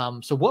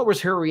 So what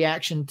was her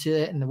reaction to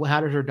it, and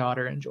how did her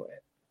daughter enjoy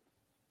it?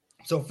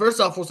 So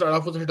first off, we'll start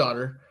off with her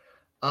daughter.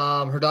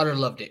 Her daughter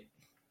loved it.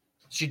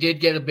 She did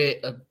get a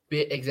bit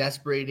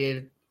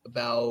exasperated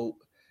about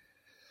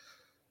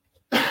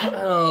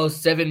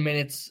 7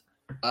 minutes.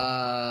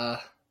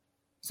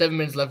 7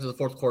 minutes left of the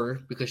fourth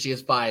quarter because she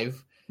is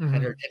 5,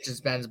 and her attention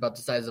span is about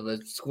the size of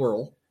a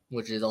squirrel,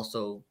 which is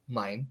also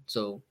mine.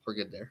 So we're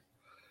good there.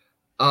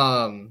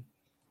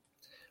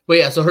 But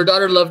yeah, so her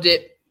daughter loved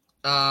it.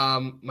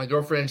 My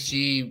girlfriend,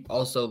 she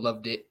also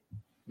loved it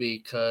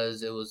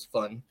because it was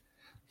fun.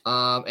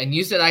 And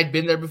you said I'd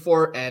been there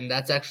before, and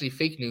that's actually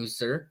fake news,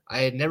 sir. I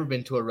had never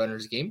been to a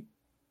Runners game.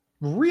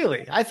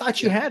 Really? I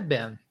thought you had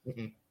been.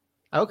 Mm-hmm.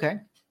 Okay.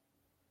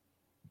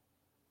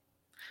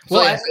 So,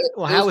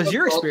 well, how was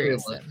your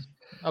experience then?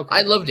 Okay.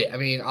 I loved it. I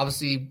mean,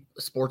 obviously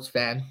a sports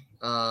fan.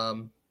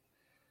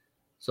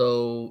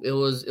 So it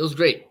was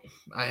great.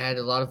 I had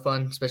a lot of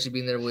fun, especially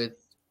being there with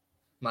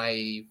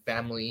my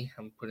family.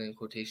 I'm putting in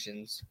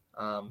quotations.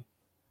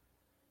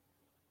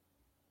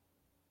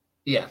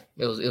 Yeah,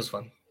 it was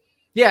fun.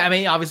 Yeah, I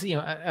mean, obviously,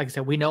 like I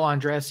said, we know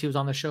Andres. He was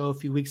on the show a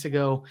few weeks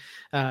ago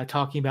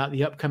talking about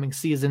the upcoming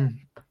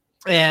season.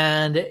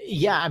 And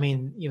yeah, I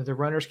mean, the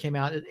Runners came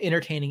out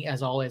entertaining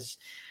as always.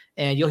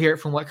 And you'll hear it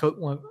from what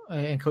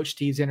Coach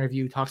Steve's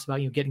interview talks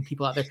about, getting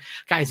people out there.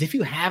 Guys, if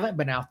you haven't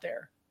been out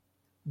there,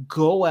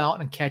 go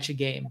out and catch a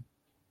game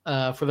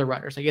for the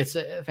Runners. Like, it's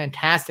a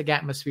fantastic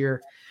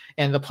atmosphere.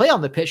 And the play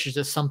on the pitch is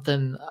just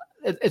something,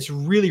 it's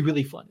really,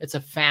 really fun. It's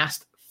a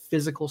fast,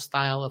 physical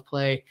style of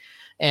play.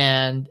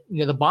 And,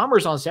 the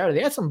Bombers on Saturday,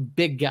 they had some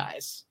big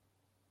guys.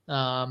 They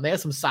had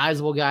some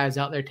sizable guys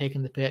out there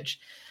taking the pitch.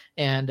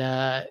 And,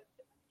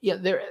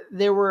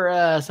 there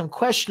were some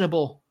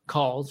questionable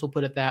calls, we'll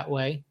put it that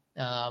way.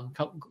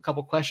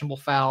 Couple questionable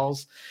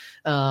fouls.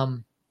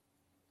 Earl,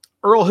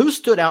 who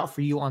stood out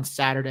for you on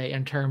Saturday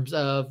in terms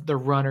of the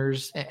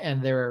Runners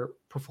and their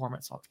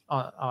performance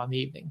on the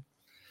evening?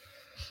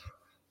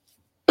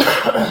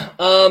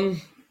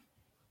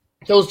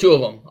 Those two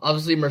of them.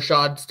 Obviously,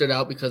 Rashad stood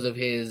out because of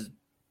his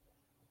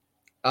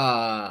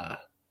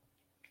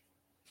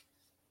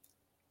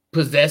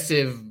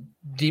possessive,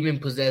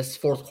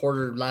 demon-possessed fourth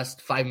quarter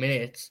last 5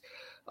 minutes.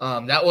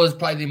 That was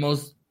probably the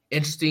most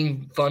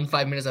interesting, fun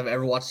 5 minutes I've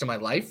ever watched in my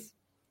life.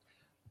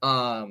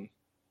 But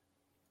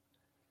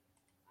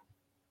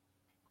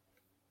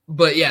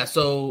yeah,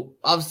 so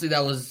obviously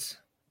that was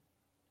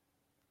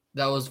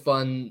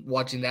fun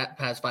watching that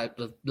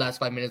the last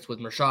 5 minutes with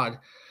Rashad.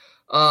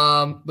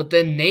 But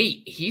then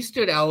Nate, he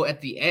stood out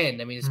at the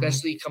end. I mean,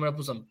 especially coming up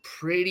with some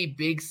pretty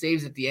big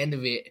saves at the end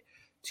of it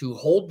to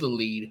hold the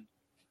lead.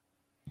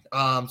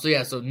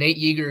 So Nate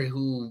Yeager,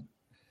 who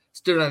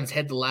stood on his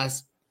head the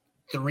last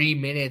 3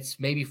 minutes,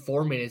 maybe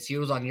 4 minutes. He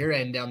was on your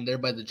end down there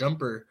by the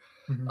jumper.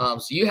 Mm-hmm.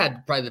 So you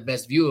had probably the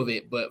best view of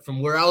it. But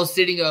from where I was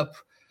sitting up,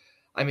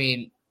 I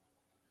mean,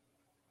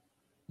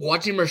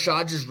 watching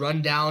Rashad just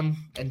run down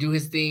and do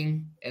his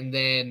thing, and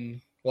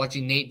then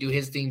watching Nate do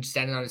his thing,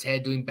 standing on his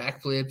head, doing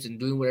backflips and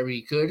doing whatever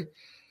he could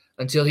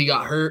until he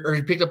got hurt or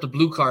he picked up the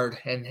blue card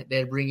and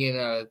they'd bring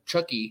in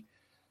Chucky.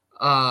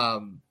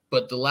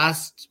 But the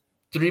last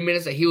 3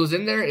 minutes that he was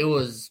in there, it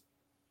was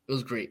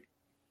great.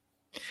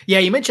 Yeah,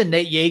 you mentioned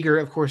Nate Yeager,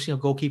 of course,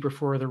 goalkeeper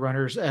for the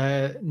Runners.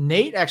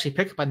 Nate actually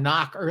picked up a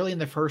knock early in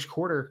the first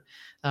quarter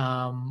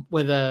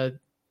with a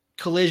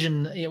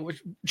collision,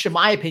 which in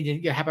my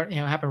opinion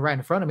happened right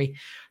in front of me.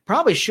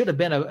 Probably should have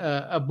been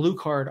a blue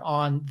card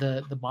on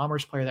the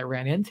Bombers player that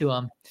ran into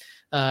him.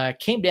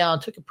 Came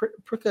down, took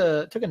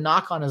a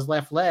knock on his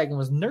left leg, and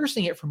was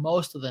nursing it for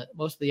most of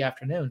the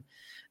afternoon.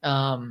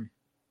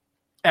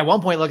 At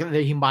one point, looking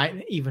at he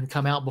might even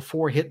come out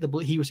before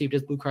he received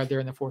his blue card there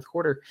in the fourth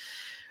quarter.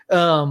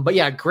 But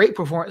yeah, great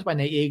performance by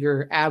Nate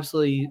Yeager.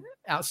 Absolutely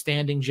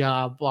outstanding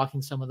job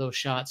blocking some of those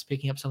shots,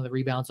 picking up some of the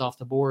rebounds off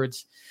the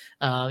boards.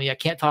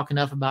 Can't talk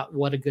enough about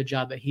what a good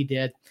job that he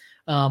did.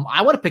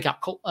 I want to pick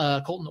out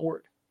Colton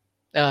Ord.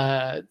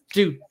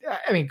 Dude,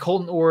 I mean,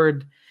 Colton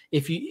Ord,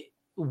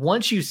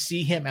 once you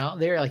see him out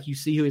there, like you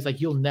see who he's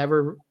like, you'll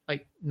never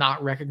like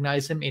not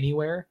recognize him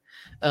anywhere.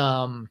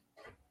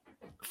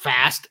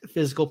 Fast,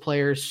 physical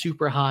player,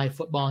 super high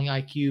footballing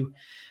IQ.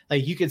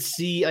 Like you could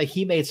see, like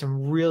he made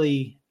some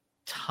really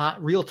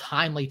real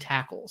timely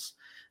tackles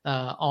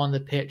on the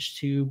pitch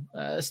to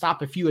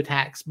stop a few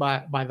attacks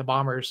by the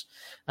Bombers.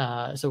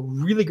 So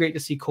really great to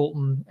see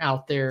Colton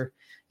out there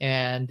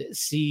and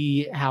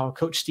see how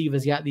Coach Steve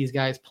has got these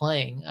guys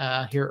playing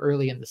here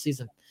early in the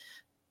season.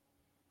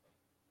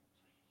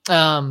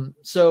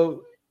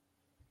 So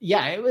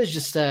yeah, it was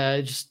just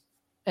a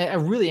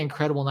really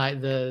incredible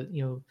night.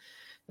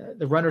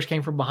 The Runners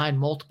came from behind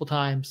multiple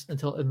times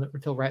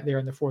until right there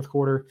in the fourth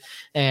quarter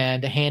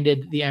and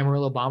handed the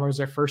Amarillo Bombers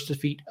their first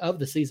defeat of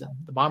the season.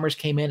 The Bombers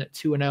came in at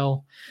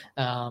 2-0.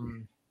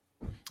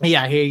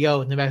 Here you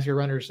go. New Mexico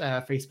Runners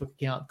Facebook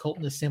account.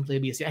 Colton is simply a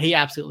beast. He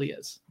absolutely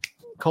is.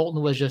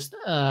 Colton was just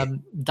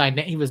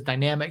he was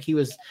dynamic. He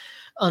was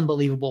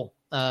unbelievable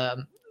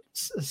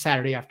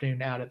Saturday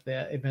afternoon out at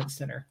the event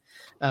center.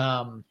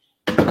 But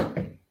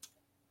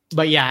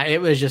yeah,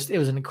 it was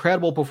an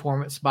incredible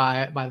performance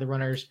by the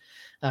Runners.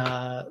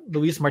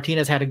 Luis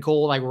Martinez had a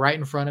goal like right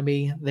in front of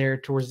me there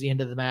towards the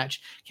end of the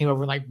match. Came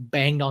over and like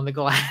banged on the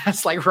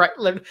glass, like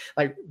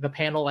the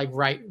panel, like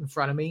right in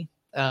front of me.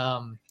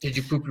 Did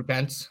you poop your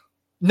pants?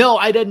 No,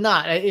 I did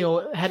not.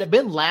 Had it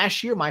been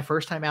last year, my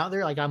first time out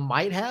there, like I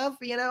might have,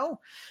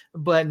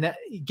 but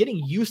getting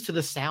used to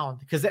the sound,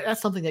 because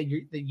that's something that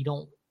you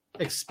don't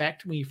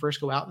expect when you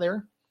first go out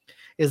there,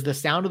 is the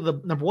sound of the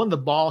number one, the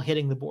ball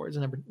hitting the boards,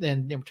 and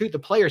number two, the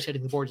players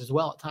hitting the boards as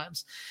well at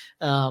times.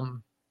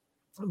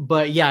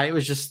 But yeah, it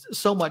was just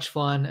so much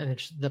fun, and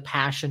it's the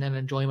passion and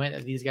enjoyment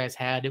that these guys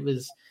had. It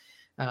was,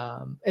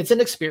 it's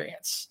an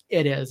experience.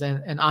 It is.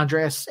 And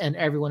Andres and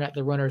everyone at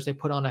the Runners, they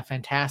put on a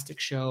fantastic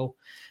show,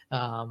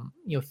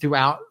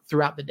 throughout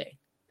the day.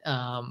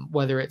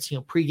 Whether it's,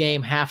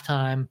 pregame,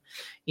 halftime,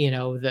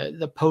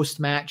 the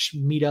post-match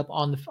meetup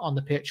on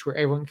the pitch where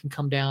everyone can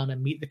come down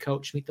and meet the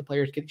coach, meet the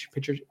players, get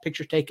your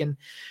pictures taken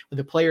with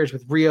the players,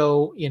 with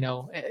Rio.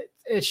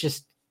 It's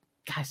just,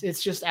 guys,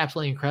 it's just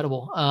absolutely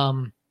incredible.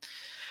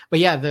 But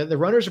yeah, the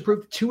Runners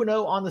improved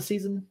 2-0 on the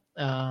season.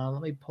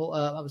 Let me pull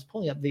up. I was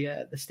pulling up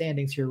the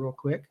standings here real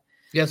quick.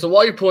 Yeah, so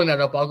while you're pulling that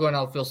up, I'll go and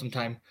I'll fill some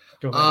time.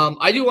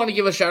 I do want to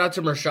give a shout out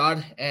to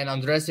Mershad and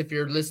Andres if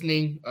you're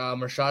listening.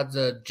 Mershad's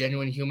a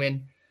genuine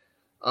human.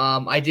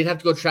 I did have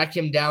to go track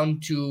him down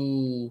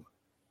to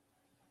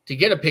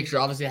get a picture.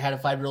 Obviously, I had a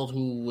 5-year-old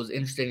who was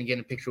interested in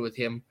getting a picture with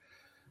him.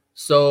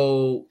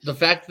 So the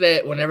fact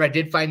that whenever I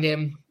did find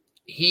him,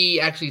 he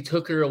actually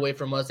took her away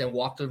from us and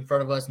walked in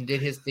front of us and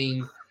did his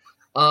thing.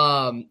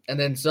 And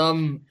then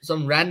some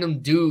random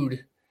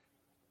dude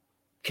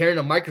carrying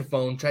a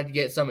microphone tried to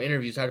get some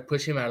interviews. So I had to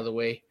push him out of the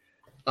way.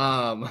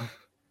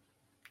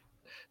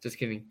 Just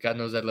kidding. God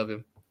knows I love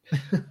him.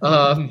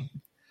 But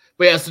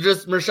yeah, so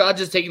just Mershad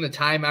just taking the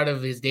time out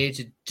of his day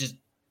to just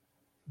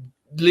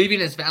leaving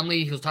his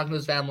family. He was talking to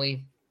his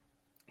family,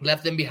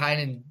 left them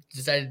behind, and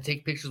decided to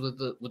take pictures with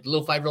the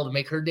little 5-year-old to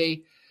make her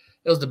day.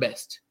 It was the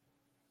best.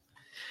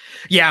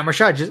 Yeah,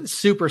 Mershad, just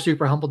super,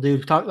 super humble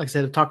dude. Like I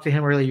said, I talked to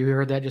him earlier. You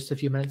heard that just a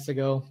few minutes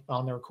ago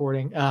on the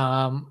recording.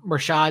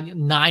 Mershad,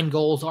 9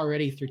 goals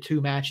already through 2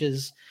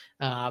 matches.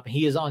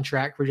 He is on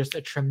track for just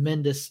a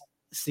tremendous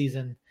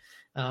season.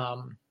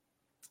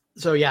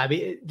 So yeah,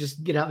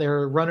 just get out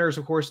there. Runners,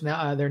 of course,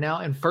 now they're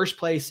now in first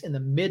place in the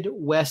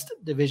Midwest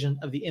division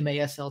of the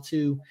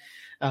MASL2.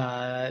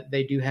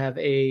 They do have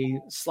a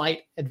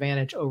slight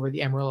advantage over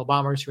the Amarillo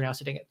Bombers, who are now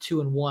sitting at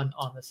 2-1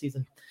 on the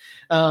season.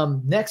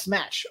 Next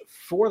match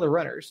for the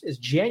Runners is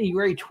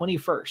January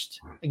 21st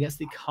against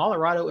the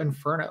Colorado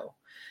Inferno.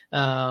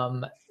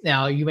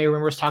 Now, you may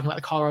remember us talking about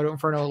the Colorado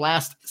Inferno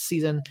last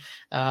season,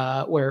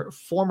 where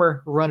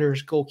former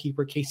Runners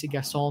goalkeeper Casey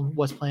Gasson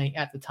was playing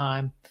at the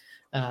time.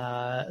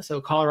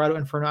 So Colorado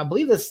Inferno, I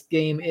believe this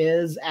game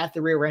is at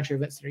the Rio Rancho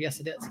Event Center. Yes,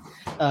 it is.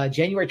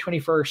 January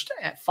 21st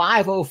at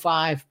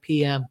 5:05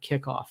 p.m.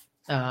 kickoff.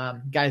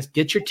 Guys,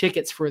 get your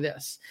tickets for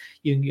this.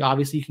 You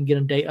can get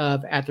them day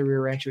of at the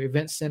Rio Rancho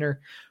Event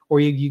Center, or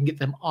you can get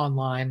them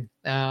online.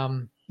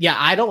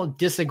 I don't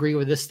disagree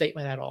with this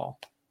statement at all.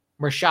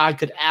 Rashad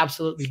could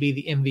absolutely be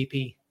the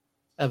MVP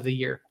of the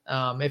year.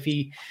 If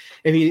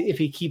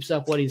he keeps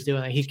up what he's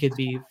doing, he could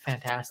be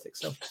fantastic.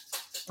 So,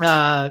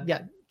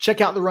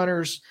 check out the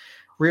Runners,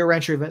 Rio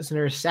Rancho Event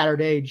Center,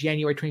 Saturday,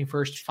 January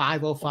 21st,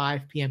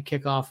 5:05 p.m.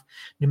 kickoff.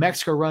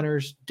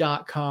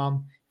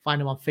 NewMexicoRunners.com.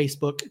 Find them on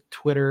Facebook,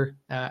 Twitter,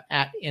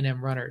 at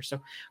NM Runners.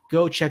 So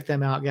go check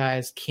them out,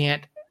 guys.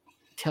 Can't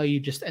tell you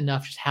just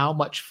enough just how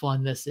much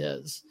fun this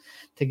is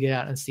to get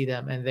out and see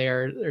them. And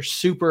they're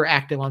super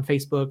active on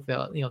Facebook.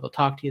 They'll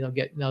talk to you.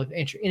 They'll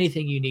answer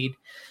anything you need.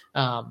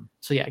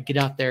 Get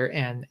out there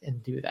and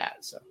do that.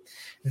 So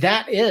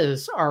that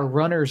is our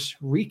Runners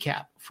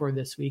recap for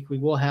this week. We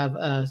will have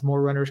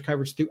more Runners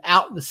coverage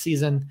throughout the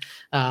season,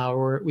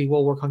 where we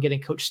will work on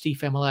getting Coach Steve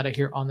Familetta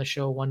here on the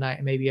show one night,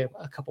 and maybe a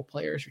couple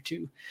players or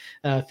two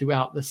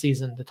throughout the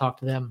season to talk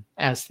to them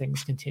as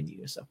things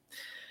continue. So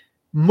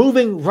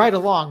moving right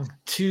along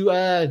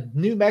to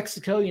New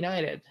Mexico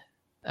United.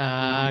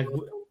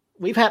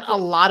 We've had a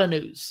lot of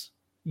news,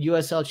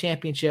 USL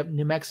Championship,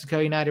 New Mexico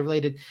United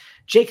related.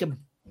 Jacob,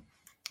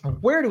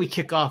 where do we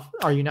kick off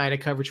our United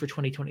coverage for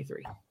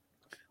 2023?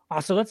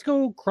 So let's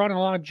go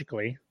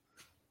chronologically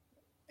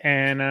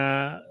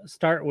and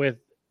start with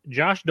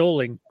Josh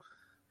Doling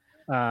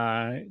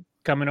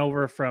coming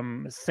over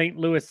from St.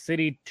 Louis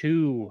City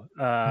 2.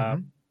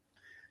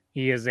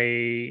 He is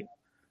a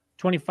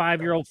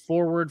 25-year-old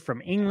forward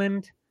from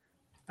England,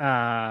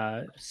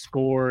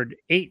 scored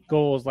 8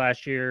 goals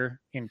last year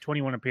in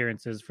 21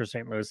 appearances for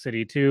St. Louis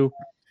City 2.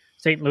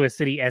 St. Louis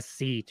City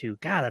SC 2.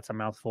 God, that's a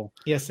mouthful.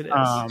 Yes, it is.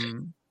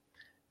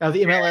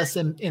 The MLS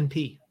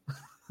NP.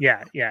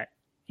 Yeah.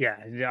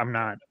 I'm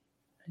not.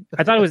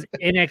 I thought it was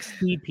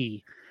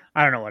NXTP.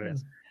 I don't know what it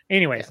is.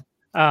 Anyways,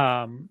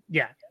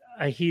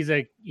 he's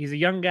a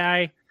young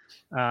guy.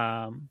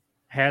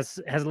 Has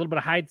a little bit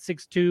of height,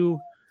 6'2".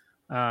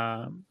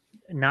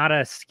 Not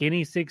a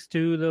skinny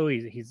 6'2", though.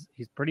 He's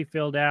pretty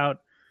filled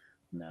out.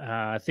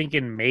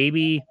 Thinking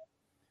maybe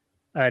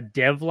a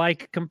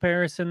Dev-like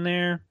comparison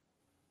there,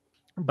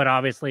 but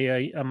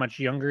obviously a much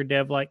younger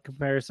Dev-like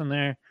comparison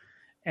there.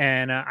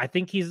 And I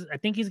think he's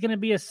going to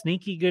be a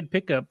sneaky good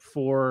pickup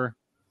for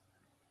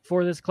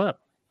this club.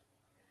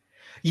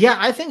 Yeah,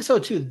 I think so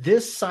too.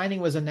 This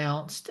signing was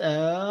announced.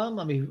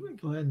 Let me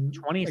go ahead and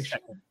 23rd.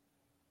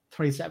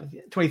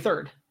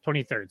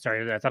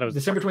 Sorry, I thought it was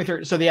December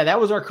 23rd. So that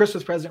was our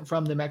Christmas present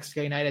from the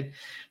Mexico United,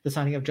 the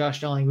signing of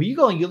Josh Doling. When you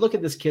go and you look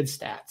at this kid's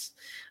stats,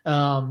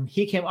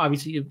 he came,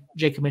 obviously,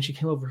 Jacob mentioned,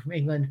 came over from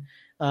England.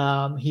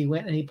 He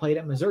went and he played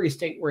at Missouri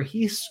State, where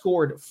he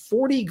scored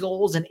 40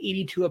 goals in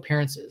 82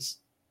 appearances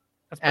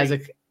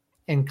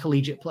in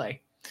collegiate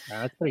play.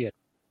 That's pretty good.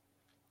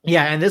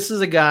 Yeah, and this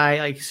is a guy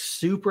like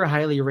super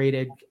highly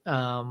rated.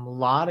 A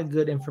lot of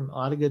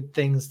good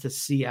things to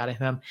see out of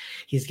him.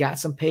 He's got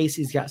some pace.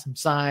 He's got some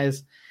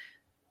size.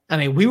 I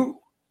mean,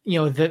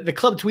 the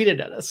club tweeted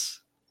at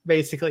us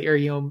basically,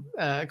 or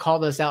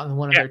called us out in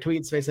one of their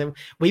tweets. They said,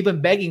 "We've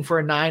been begging for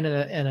a 9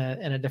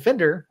 and a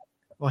defender.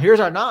 Well, here's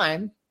our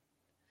 9."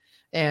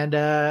 And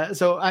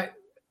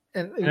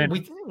we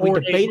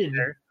debated.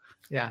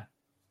 Yeah.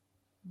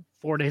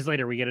 4 days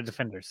later, we get a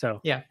defender.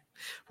 So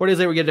 4 days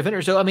later, we get a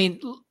defender. So I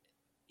mean,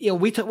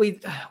 we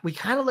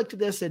kind of looked at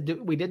this and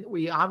we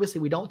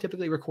don't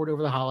typically record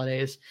over the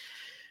holidays.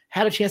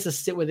 Had a chance to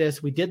sit with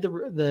this. We did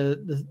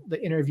the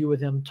interview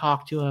with him,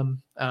 talk to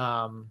him.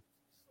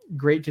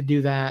 Great to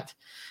do that.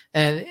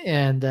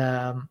 And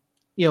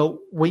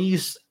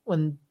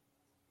when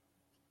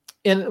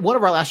in one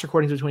of our last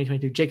recordings of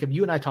 2022, Jacob,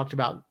 you and I talked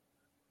about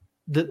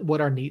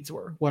what our needs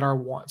were, what our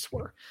wants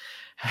were.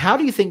 How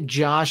do you think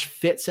Josh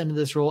fits into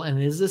this role?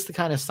 And is this the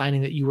kind of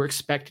signing that you were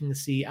expecting to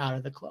see out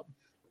of the club?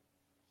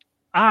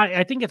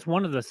 I think it's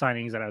one of the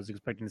signings that I was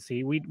expecting to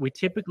see. We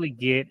typically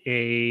get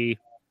a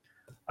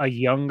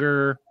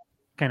younger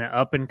kind of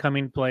up and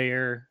coming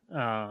player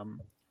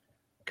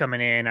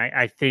coming in.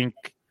 I think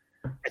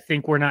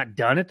we're not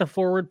done at the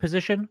forward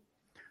position.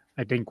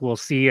 I think we'll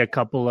see a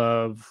couple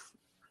of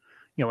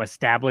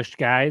established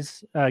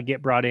guys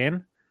get brought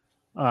in.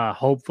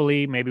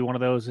 Hopefully, maybe one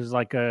of those is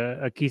like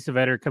a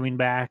Kiesewetter coming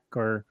back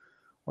or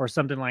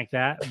something like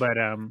that. But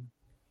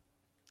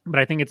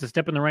I think it's a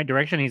step in the right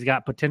direction. He's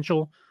got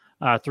potential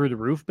through the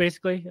roof,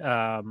 basically.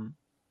 And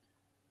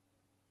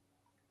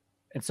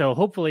so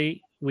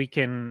hopefully we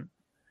can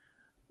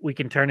we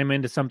can turn him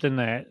into something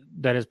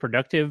that is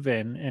productive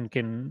and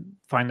can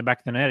find the back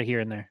of the net here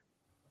and there.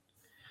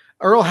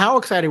 Earl, how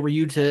excited were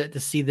you to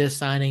see this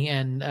signing,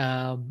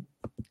 and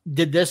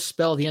did this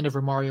spell the end of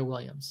Romario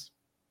Williams?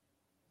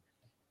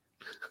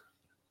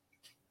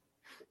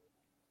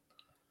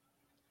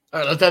 All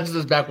right, let's answer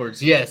this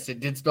backwards. Yes, it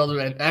did spell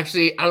the end.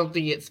 Actually, I don't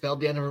think it spelled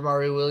the end of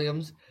Romario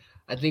Williams.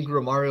 I think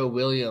Romario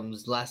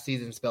Williams last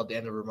season spelled the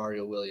end of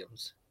Romario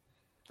Williams.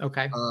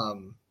 Okay.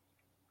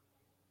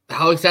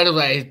 How excited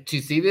was I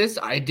to see this?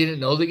 I didn't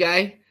know the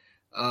guy.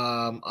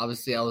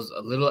 Obviously, I was a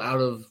little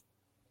out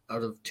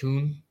of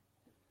tune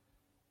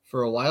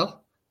for a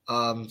while.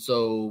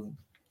 So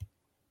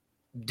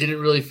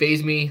didn't really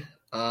faze me.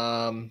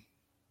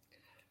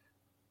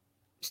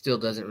 Still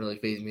doesn't really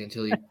faze me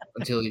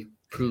until he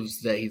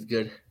proves that he's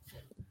good.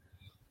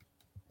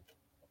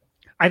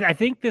 I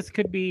think this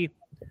could be,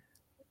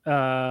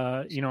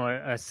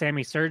 a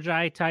Sammy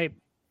Sergei type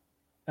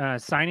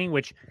signing,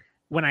 which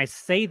when I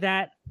say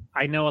that,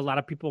 I know a lot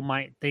of people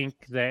might think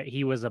that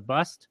he was a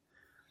bust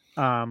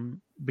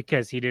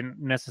because he didn't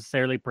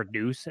necessarily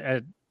produce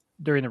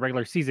during the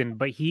regular season,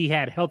 but he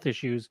had health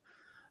issues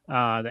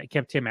that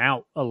kept him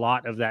out a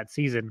lot of that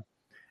season.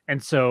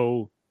 And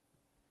so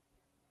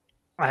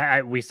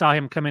we saw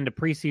him come into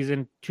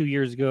preseason 2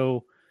 years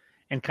ago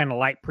and kind of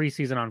light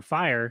preseason on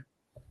fire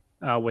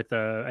with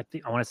I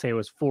want to say it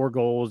was 4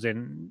 goals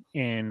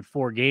in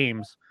 4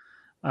 games.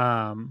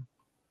 And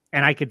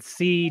I could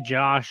see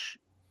Josh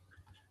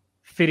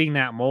fitting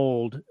that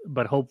mold,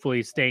 but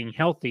hopefully staying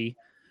healthy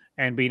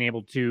and being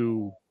able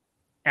to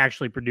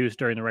actually produce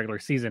during the regular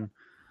season.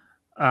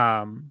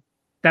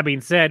 That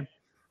being said,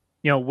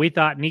 we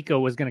thought Nico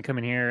was going to come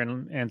in here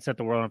and set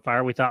the world on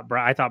fire.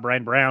 I thought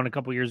Brian Brown a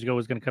couple of years ago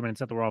was going to come in and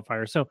set the world on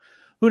fire. So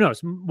who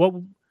knows? What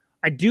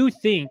I do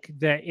think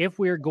that if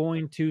we're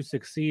going to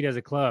succeed as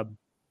a club,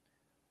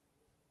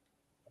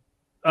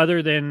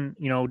 other than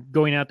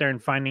going out there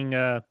and finding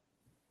a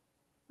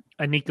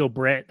Nico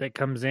Brett that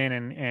comes in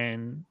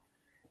and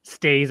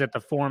stays at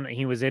the form that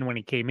he was in when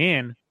he came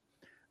in,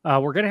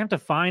 we're going to have to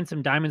find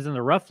some diamonds in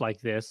the rough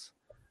like this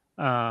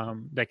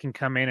that can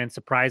come in and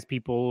surprise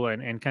people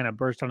and kind of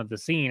burst onto the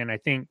scene. And I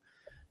think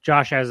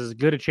Josh has as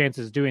good a chance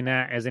as doing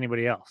that as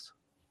anybody else.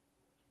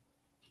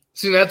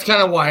 See, that's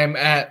kind of why I'm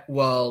at,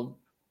 well,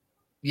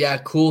 yeah,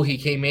 cool, he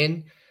came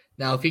in.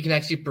 Now, if he can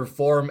actually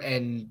perform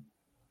on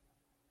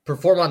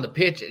the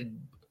pitch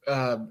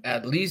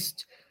at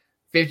least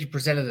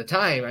 50% of the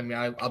time, I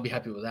mean, I'll be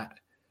happy with that.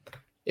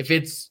 If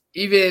it's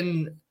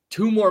even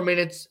 2 more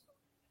minutes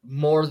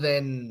more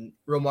than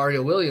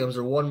Romario Williams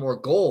or 1 more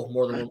goal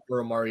more than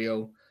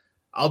Romario,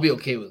 I'll be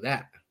okay with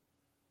that.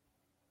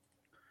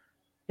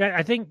 Yeah,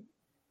 I think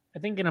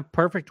in a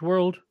perfect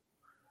world,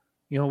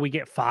 we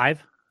get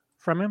 5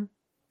 from him,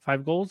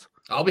 5 goals.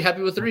 I'll be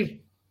happy with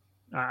 3.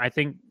 I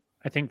think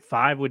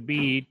 5 would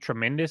be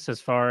tremendous as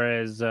far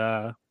as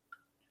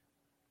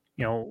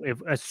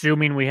if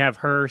assuming we have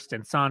Hurst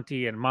and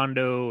Santi and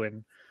Mondo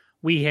and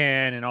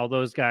Weehan and all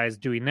those guys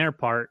doing their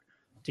part,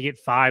 to get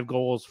 5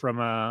 goals from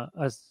a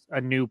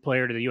new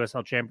player to the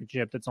USL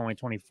Championship that's only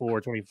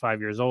 24, 25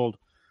 years old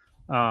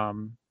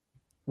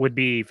would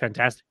be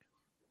fantastic.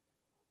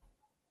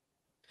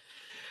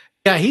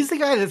 Yeah, he's the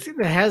guy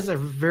that has a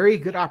very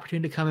good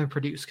opportunity to come and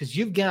produce, because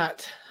you've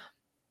got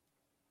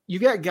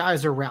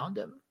guys around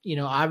him.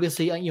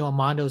 Obviously,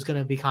 Mondo is going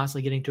to be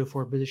constantly getting to a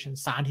forward position.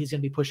 Santi's going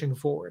to be pushing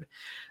forward.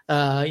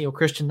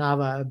 Christian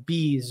Nava,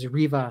 Bees,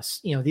 Rivas,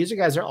 these are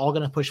guys that are all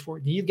going to push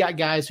forward. You've got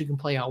guys who can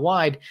play out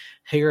wide,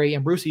 Harry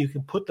and Brucey, who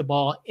can put the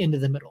ball into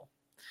the middle.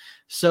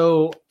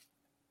 So,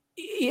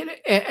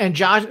 and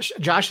Josh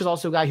is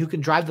also a guy who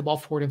can drive the ball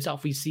forward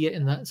himself. We see it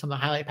in some of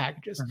the highlight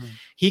packages. Mm-hmm.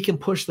 He can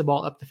push the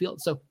ball up the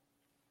field. So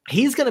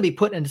he's going to be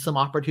put into some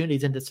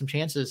opportunities, into some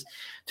chances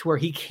to where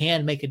he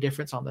can make a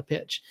difference on the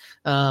pitch.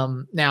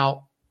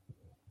 Now,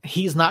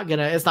 it's not going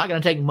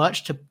to take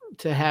much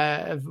to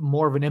have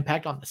more of an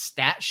impact on the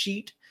stat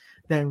sheet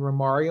than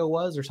Romario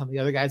was, or some of the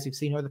other guys we've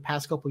seen over the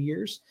past couple of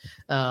years.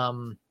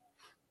 Robert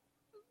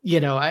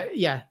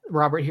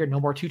here, no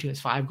more 2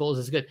 teams, 5 goals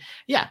is good.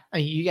 Yeah. I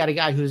mean, you got a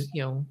guy who's,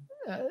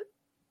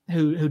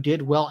 who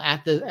did well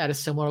at a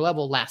similar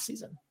level last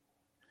season,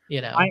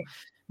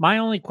 My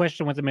only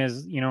question with him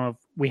is, if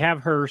we have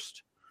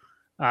Hurst,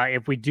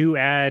 if we do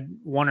add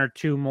 1 or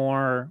 2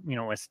 more,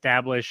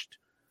 established,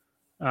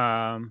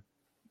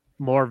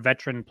 more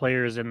veteran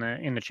players in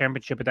the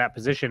championship at that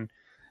position,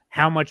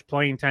 how much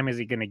playing time is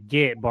he going to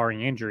get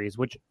barring injuries?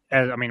 Which,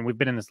 we've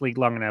been in this league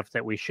long enough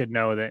that we should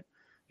know that,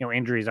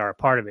 injuries are a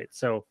part of it.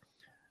 So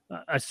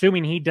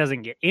assuming he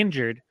doesn't get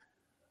injured,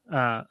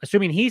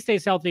 assuming he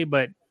stays healthy,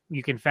 but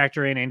you can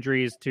factor in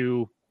injuries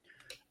to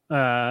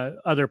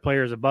other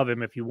players above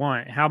him if you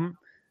want,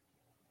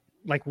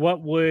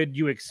 what would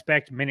you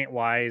expect minute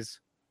wise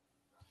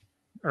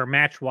or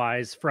match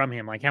wise from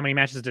him? Like, how many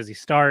matches does he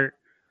start?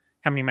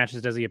 How many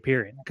matches does he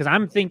appear in? Because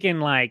I'm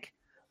thinking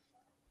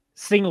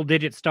single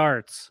digit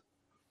starts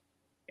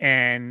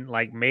and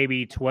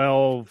maybe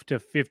 12 to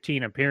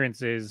 15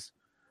 appearances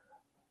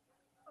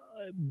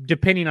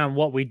depending on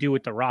what we do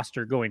with the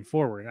roster going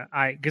forward.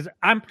 Because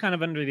I'm kind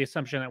of under the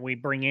assumption that we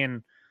bring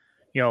in,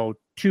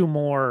 two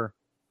more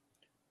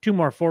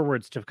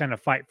forwards to kind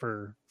of fight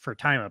for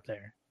time up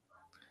there.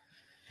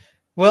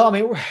 Well, I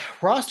mean,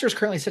 roster is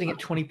currently sitting at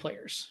 20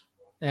 players,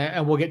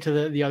 and we'll get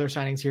to the other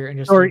signings here in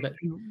just a little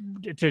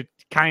bit. To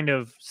kind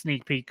of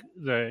sneak peek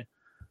I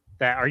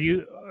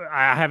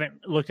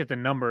haven't looked at the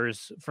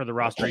numbers for the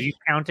roster. Are you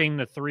counting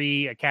the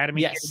 3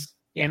 academy kids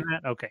in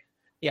that? Okay.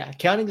 Yeah,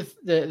 counting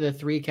the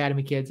 3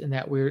 academy kids in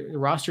that the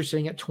roster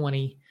sitting at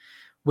 20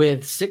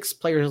 with 6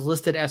 players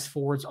listed as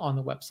forwards on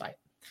the website.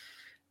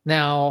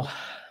 Now,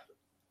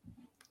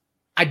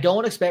 I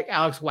don't expect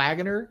Alex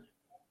Wagner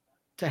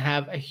to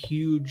have a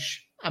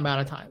huge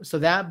amount of time. So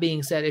that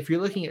being said, if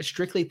you're looking at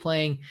strictly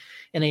playing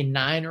in a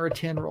 9 or a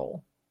 10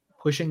 role,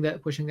 pushing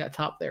that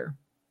top there,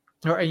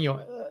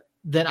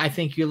 then I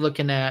think you're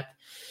looking at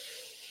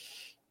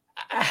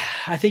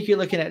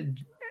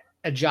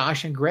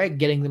Josh and Greg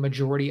getting the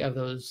majority of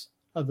those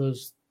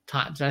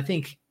times. And I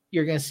think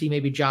you're going to see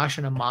maybe Josh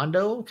and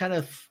Amando kind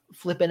of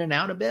flip in and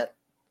out a bit.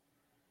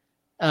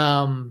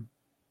 I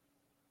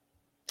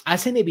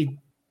say maybe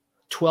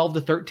 12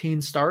 to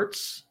 13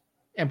 starts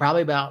and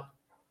probably about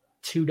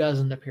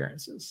 24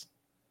 appearances.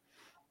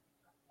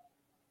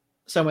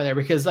 Somewhere there,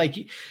 because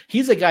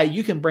he's a guy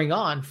you can bring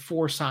on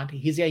for Santi.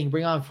 He's a guy you can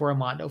bring on for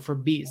Amando, for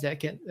Bees that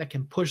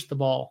can push the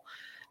ball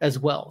as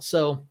well.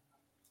 So,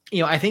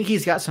 I think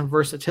he's got some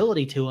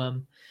versatility to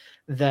him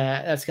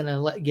that's going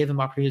to give him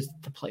opportunities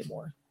to play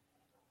more.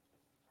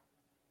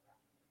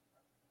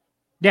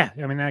 Yeah,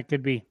 I mean, that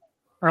could be.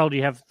 Earl, do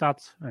you have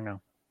thoughts or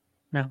no?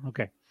 No?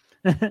 Okay.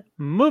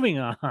 Moving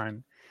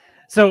on.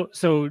 So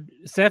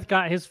Seth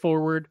got his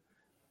forward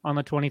on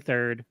the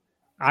 23rd.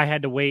 I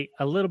had to wait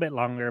a little bit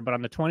longer, but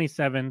on the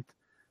 27th,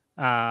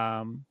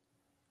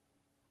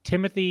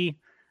 Timothy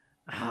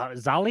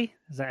Zali,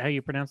 is that how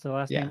you pronounce the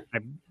last name?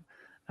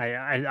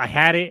 I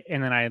had it,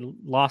 and then I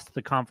lost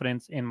the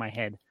confidence in my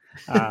head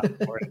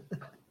for it.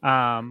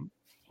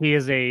 He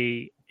is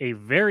a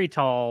very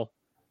tall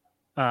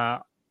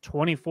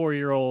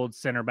 24-year-old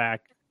center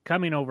back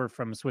coming over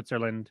from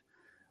Switzerland.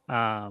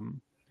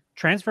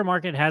 Transfer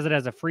Market has it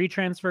as a free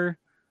transfer,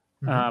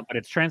 but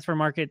it's Transfer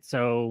Market,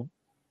 so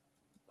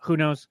who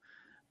knows?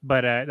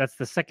 But that's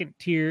the second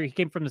tier. He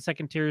came from the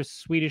second tier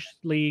Swedish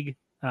league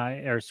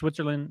or Swiss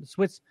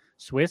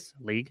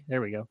league. There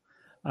we go.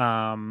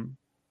 And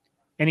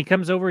he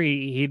comes over.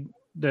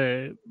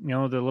 The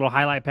little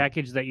highlight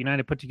package that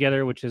United put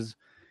together, which is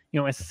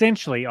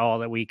essentially all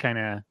that we kind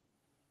of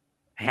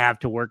have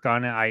to work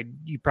on.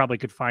 You probably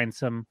could find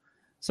some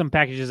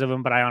packages of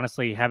them, but I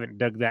honestly haven't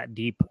dug that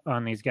deep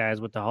on these guys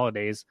with the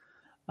holidays.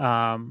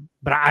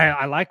 But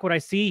I like what I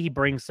see. He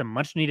brings some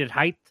much needed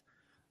height.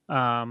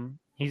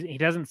 He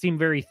doesn't seem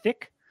very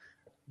thick,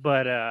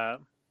 but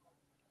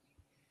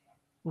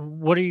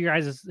what are you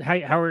guys?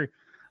 How are?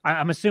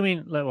 I'm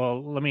assuming.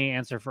 Well, let me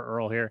answer for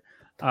Earl here.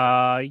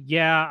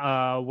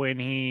 When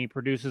he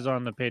produces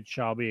on the pitch,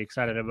 I'll be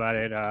excited about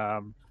it.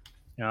 I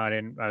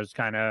was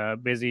kind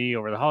of busy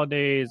over the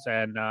holidays,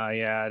 and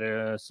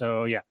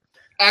so yeah.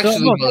 Actually,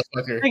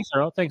 motherfucker.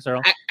 Thanks,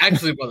 Earl.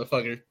 Actually,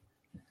 motherfucker.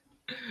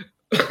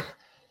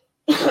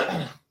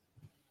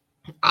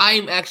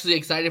 I'm actually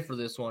excited for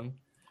this one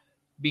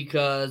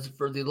because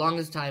for the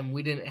longest time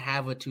we didn't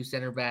have a true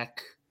center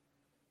back.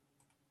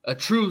 I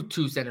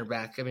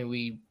mean,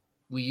 we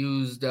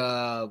used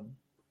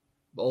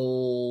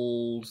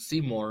old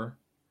Seymour.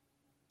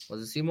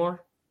 Was it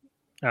Seymour?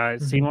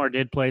 Seymour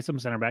did play some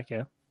center back,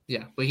 yeah.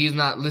 Yeah, but he's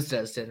not listed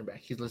as center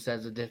back. He's listed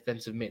as a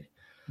defensive mid.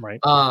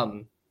 Right.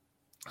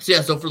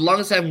 So for the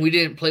longest time we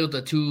didn't play with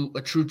a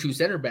true two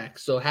center back.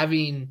 So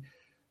having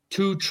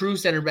 2 true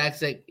center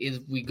backs that if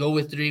we go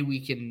with 3, we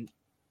can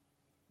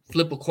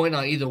flip a coin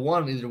on either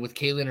one, either with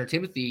Kalen or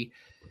Timothy,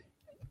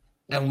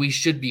 and we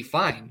should be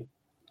fine.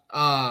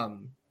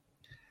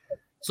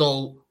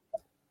 So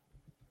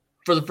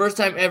for the first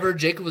time ever,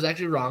 Jacob was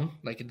actually wrong,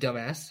 like a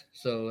dumbass.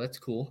 So that's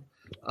cool.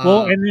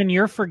 Well, and then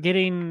you're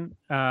forgetting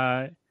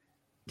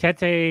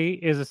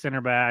Tete is a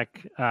center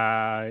back.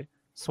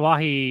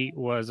 Swahi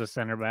was a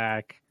center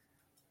back.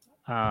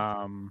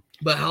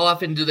 But how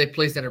often do they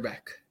play center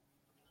back?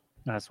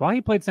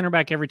 Swahi played center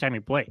back every time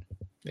he played.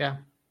 Yeah.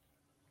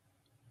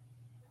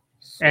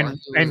 And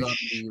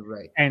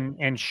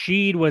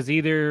Sheed was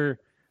either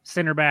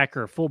center back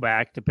or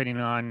fullback, depending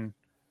on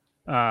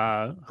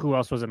who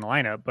else was in the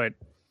lineup. But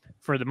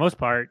for the most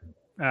part,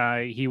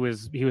 he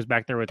was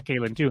back there with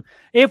Kalen too.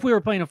 If we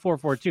were playing a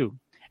 4-4-2,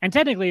 and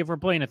technically, if we're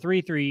playing a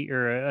 3-3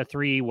 or a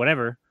 3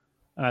 whatever,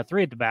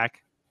 3 at the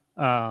back,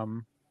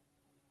 Kalen,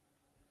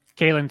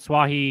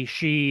 Swahi,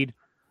 Sheed,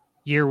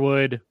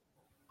 Yearwood,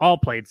 all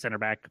played center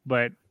back.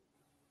 But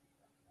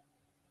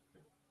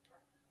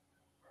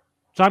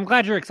so I'm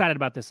glad you're excited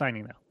about this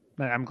signing,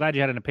 though. I'm glad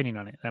you had an opinion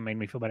on it. That made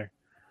me feel better.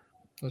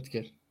 That's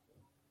good.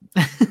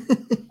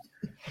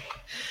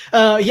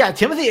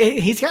 Timothy,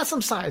 he's got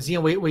some size.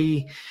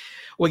 We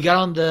We got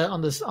on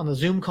the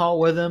Zoom call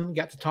with him,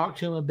 got to talk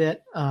to him a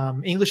bit.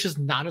 English is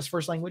not his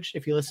first language.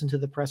 If you listen to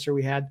the presser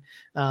we had,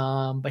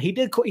 but he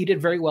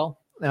did very well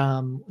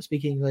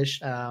speaking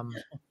English.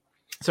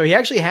 So he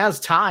actually has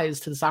ties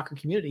to the soccer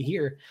community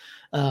here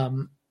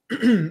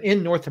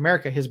in North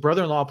America. His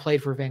brother-in-law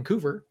played for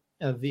Vancouver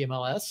of the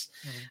MLS,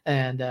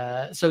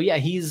 and so yeah,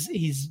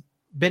 he's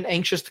been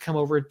anxious to come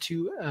over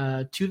to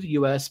the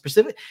U.S.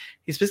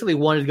 He specifically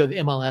wanted to go to the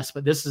MLS,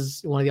 but this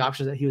is one of the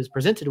options that he was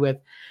presented with,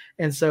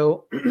 and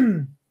so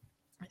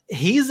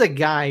he's a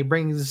guy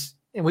brings,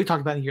 and we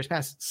talked about in years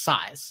past,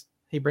 size.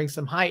 He brings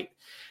some height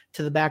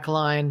to the back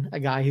line, a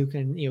guy who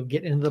can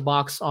get into the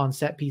box on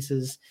set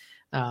pieces.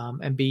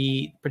 And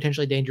be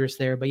potentially dangerous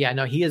there. But yeah,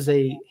 no, he is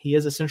a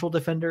central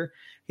defender.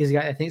 He's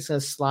got, I think it's a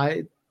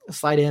slide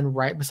in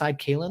right beside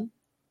Kalen.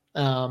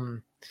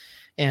 And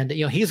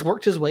he's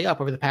worked his way up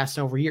over the past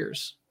several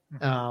years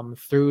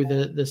through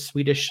the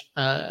Swedish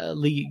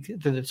league,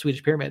 through the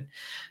Swedish pyramid.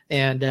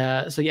 And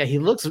so yeah, he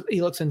looks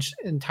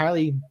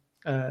entirely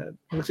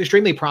looks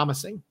extremely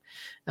promising.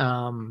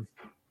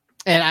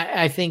 And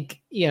I think,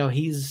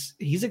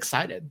 he's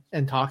excited,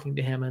 and talking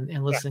to him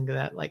and listening to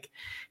that, like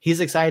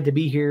he's excited to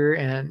be here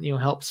and,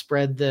 help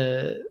spread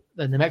the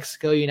New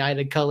Mexico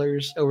United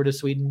colors over to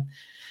Sweden.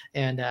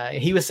 And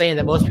he was saying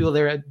that most people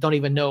there don't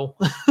even know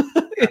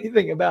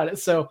anything about it.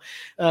 So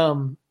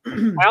I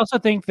also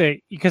think that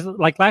because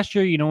like last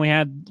year, we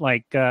had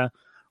like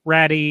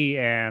Ratty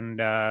and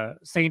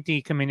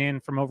Sainty coming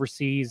in from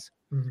overseas.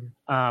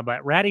 Mm-hmm.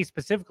 But Ratty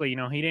specifically,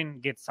 he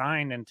didn't get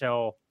signed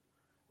until,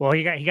 well,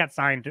 he got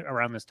signed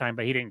around this time,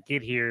 but he didn't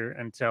get here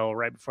until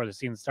right before the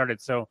season started.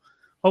 So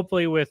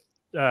hopefully with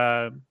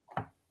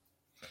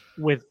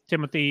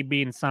Timothy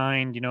being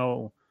signed,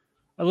 a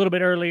little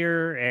bit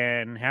earlier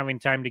and having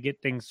time to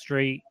get things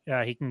straight,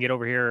 he can get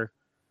over here,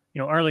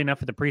 early enough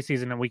for the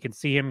preseason, and we can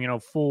see him,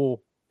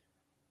 full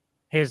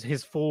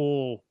his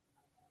full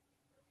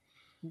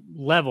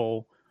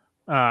level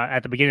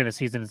at the beginning of the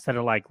season, instead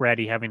of like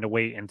Ratty having to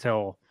wait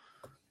until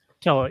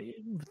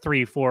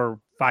 3, 4,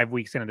 5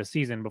 weeks into the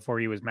season before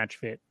he was match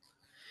fit.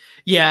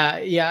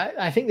 Yeah.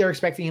 I think they're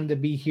expecting him to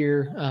be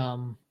here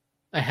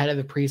ahead of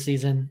the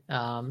preseason.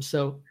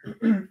 So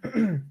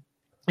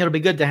it'll be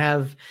good to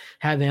have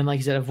him, like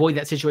you said, avoid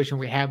that situation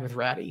we had with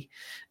Ratty.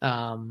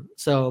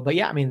 But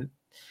yeah, I mean,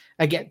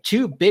 again,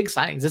 2 big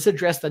signings. This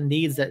addressed the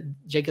needs that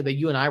Jacob, that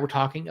you and I were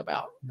talking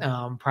about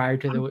prior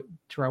to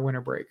our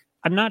winter break.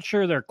 I'm not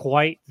sure they're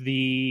quite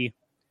the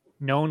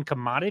known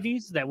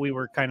commodities that we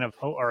were kind of,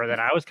 or that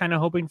I was kind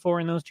of hoping for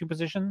in those 2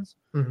 positions.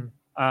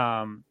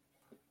 Mm-hmm.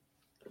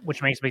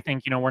 Which makes me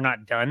think, we're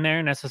not done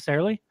there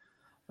necessarily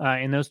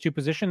in those 2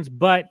 positions,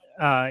 but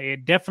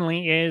it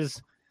definitely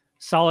is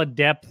solid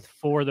depth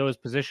for those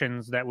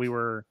positions that we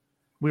were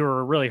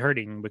really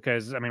hurting,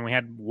 because I mean, we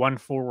had 1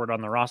 forward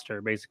on the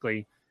roster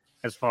basically,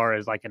 as far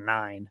as like a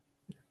 9.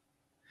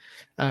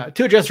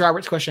 To address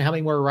Robert's question, how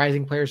many more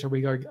rising players are we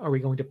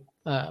going to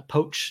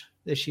poach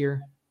this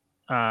year?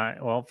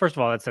 Well, first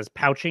of all, it says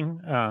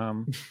pouching.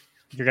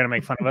 You're going to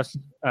make fun of us.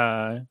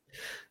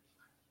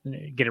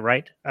 Get it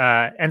right.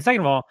 And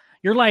second of all,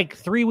 you're like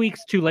 3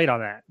 weeks too late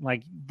on that.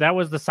 Like, that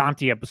was the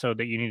Santi episode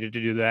that you needed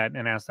to do that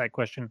and ask that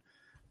question.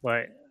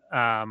 But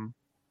I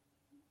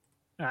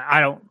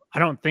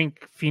don't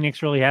think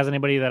Phoenix really has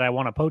anybody that I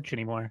want to poach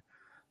anymore.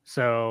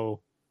 So,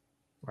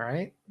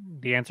 right,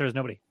 the answer is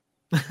nobody.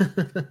 Between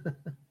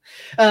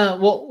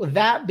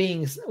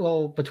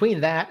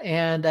that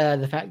and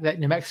the fact that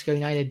New Mexico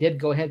United did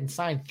go ahead and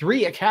sign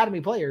 3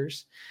 academy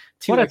players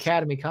to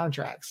academy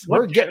contracts.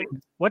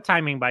 What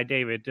timing by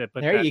David to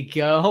put there that? You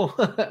go.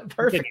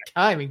 Perfect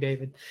timing,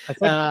 David. I said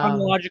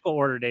chronological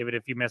order, David,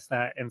 if you missed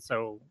that. And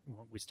so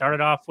we started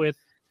off with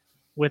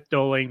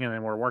Doling, and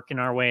then we're working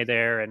our way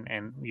there,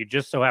 and you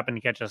just so happened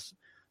to catch us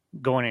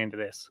going into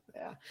this.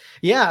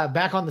 Yeah.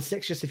 Back on the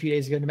 6th, just a few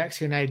days ago, New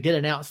Mexico United did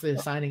announce the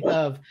signing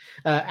of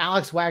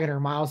Alex Wagner,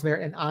 Miles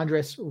Merritt, and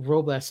Andres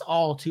Robles,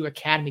 all to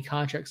academy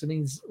contracts.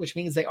 Which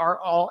means they are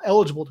all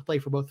eligible to play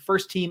for both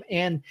first team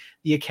and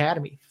the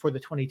academy for the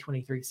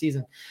 2023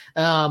 season.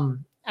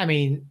 I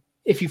mean,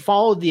 if you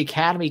followed the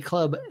academy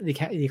club,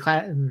 if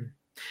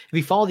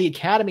you follow the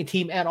academy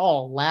team at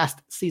all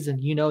last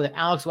season, you know that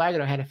Alex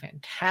Wagner had a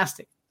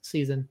fantastic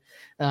season.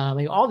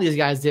 All these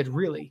guys did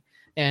really.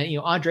 And,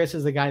 Andres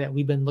is the guy that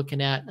we've been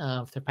looking at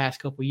for the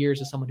past couple of years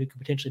as someone who could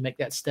potentially make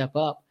that step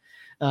up.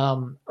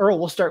 Earl,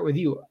 we'll start with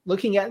you.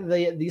 Looking at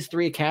these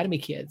 3 academy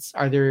kids,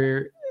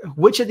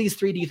 which of these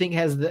 3 do you think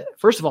has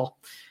first of all,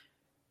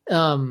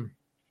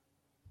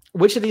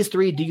 which of these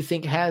 3 do you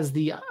think has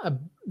the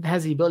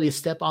ability to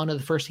step onto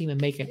the first team and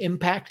make an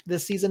impact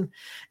this season?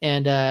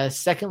 And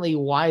secondly,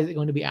 why is it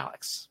going to be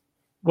Alex?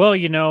 Well,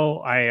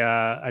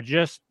 I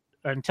just,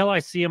 until I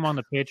see him on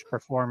the pitch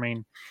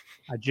performing,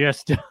 I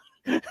just...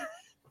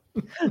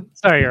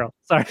 Sorry, Earl.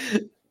 Sorry.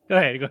 Go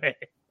ahead.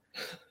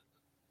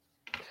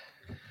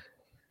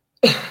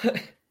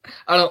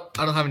 I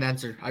don't have an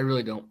answer. I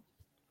really don't.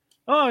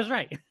 Oh, I was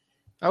right.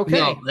 Okay.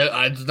 No,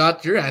 it's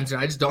not your answer.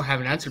 I just don't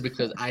have an answer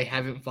because I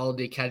haven't followed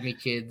the academy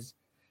kids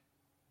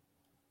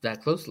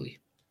that closely.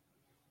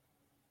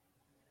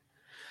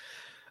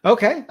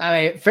 Okay.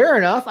 I mean, fair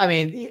enough. I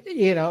mean,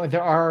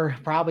 there are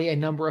probably a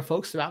number of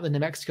folks throughout the New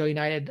Mexico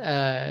United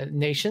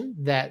nation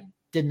that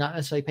did not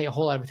necessarily pay a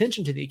whole lot of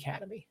attention to the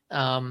academy.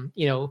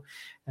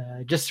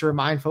 Just to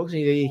remind folks,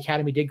 the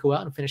academy did go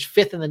out and finish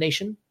 5th in the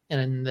nation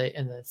in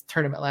the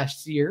tournament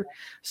last year.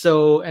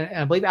 So, and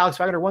I believe Alex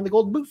Wagner won the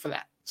Golden Boot for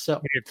that.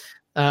 So,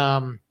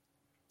 it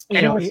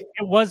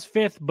was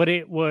 5th, but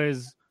it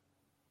was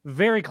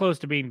very close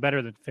to being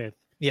better than 5th.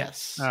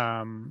 Yes.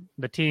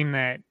 The team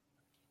that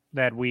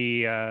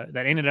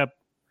ended up,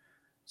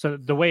 so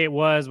the way it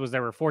was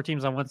there were 4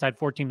 teams on one side,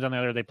 4 teams on the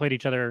other. They played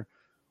each other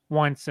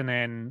once, and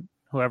then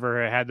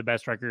whoever had the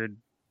best record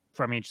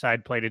from each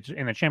side played it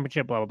in the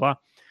championship, blah, blah,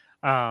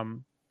 blah.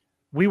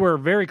 We were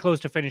very close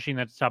to finishing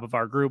at the top of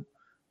our group.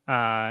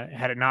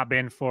 Had it not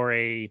been for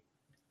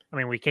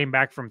we came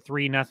back from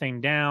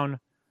 3-0 down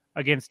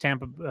against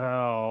Tampa.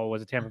 Oh,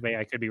 was it Tampa Bay?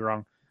 I could be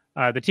wrong.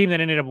 The team that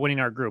ended up winning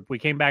our group, we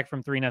came back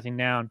from 3-0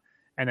 down,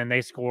 and then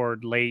they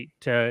scored late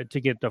to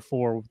get the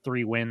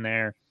 4-3 win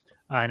there.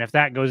 And if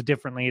that goes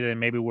differently, then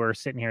maybe we're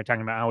sitting here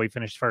talking about how we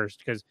finished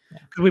first, because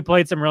we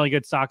played some really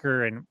good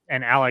soccer,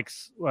 and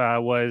Alex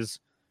was,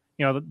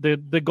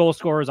 the goal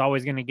scorer is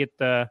always going to get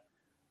the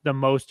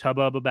most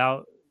hubbub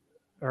about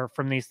or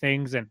from these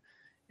things,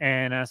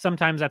 and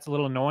sometimes that's a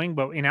little annoying.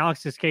 But in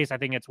Alex's case, I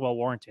think it's well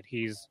warranted.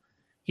 He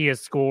has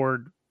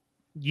scored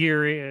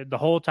the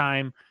whole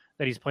time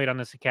that he's played on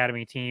this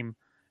academy team,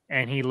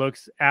 and he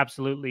looks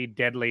absolutely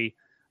deadly.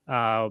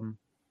 Some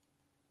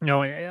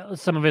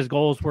of his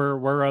goals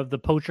were of the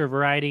poacher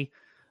variety,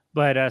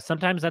 but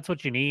sometimes that's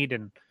what you need.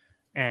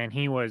 And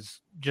he was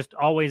just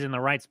always in the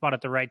right spot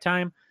at the right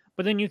time.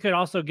 But then you could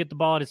also get the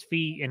ball at his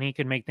feet, and he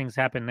could make things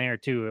happen there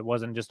too. It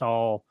wasn't just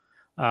all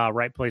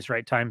right place,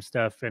 right time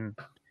stuff. And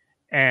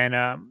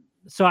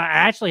so I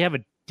actually have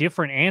a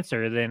different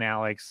answer than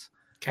Alex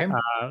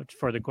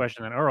for the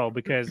question than Earl,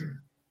 because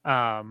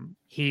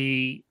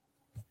he's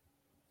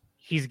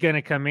going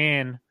to come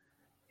in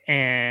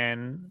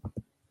and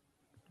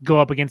go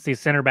up against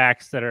these center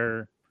backs that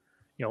are,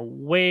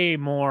 way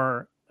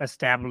more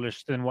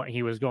established than what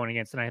he was going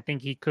against. And I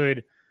think he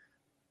could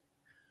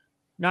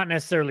not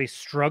necessarily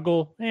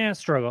struggle.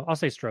 I'll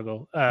say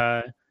struggle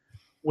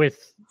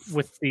with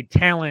the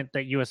talent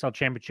that USL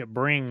Championship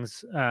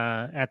brings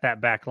at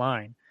that back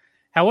line.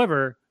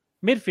 However,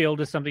 midfield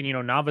is something,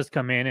 Nava's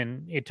come in,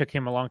 and it took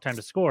him a long time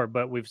to score,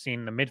 but we've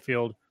seen the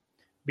midfield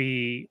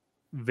be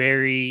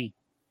very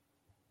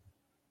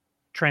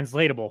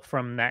translatable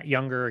from that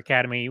younger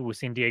academy. We've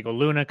seen Diego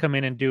Luna come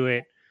in and do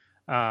it,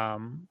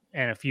 and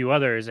a few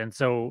others. And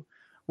so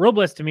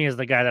Robles to me is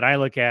the guy that I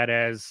look at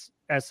as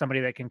somebody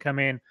that can come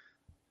in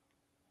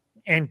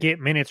and get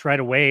minutes right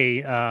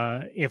away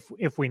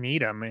if we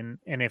need him,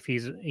 and if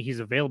he's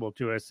available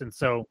to us. And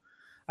so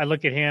I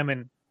look at him,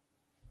 and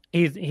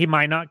he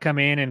might not come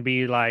in and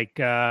be like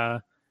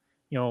 4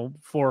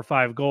 or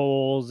 5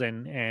 goals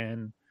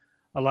and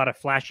a lot of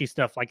flashy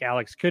stuff like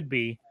Alex could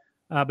be.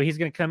 But he's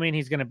going to come in.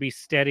 He's going to be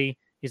steady.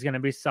 He's going to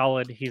be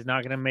solid. He's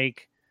not going to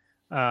make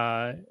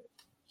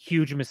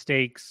huge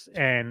mistakes.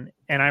 And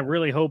I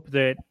really hope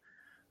that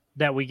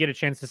we get a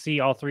chance to see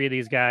all 3 of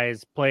these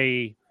guys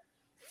play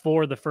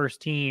for the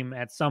first team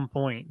at some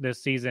point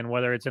this season,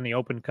 whether it's in the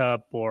Open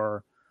Cup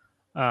or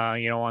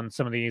on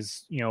some of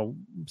these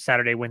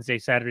Saturday, Wednesday,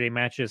 Saturday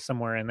matches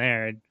somewhere in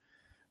there.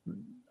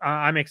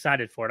 I'm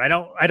excited for it.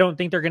 I don't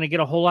think they're going to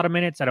get a whole lot of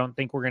minutes. I don't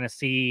think we're going to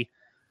see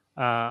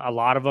a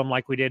lot of them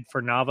like we did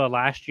for Nava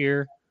last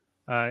year.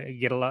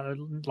 Get a lot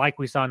like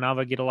we saw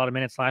Nava get a lot of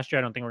minutes last year.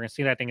 I don't think we're going to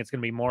see that. I think it's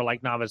going to be more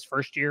like Nava's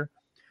first year,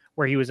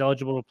 where he was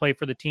eligible to play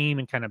for the team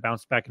and kind of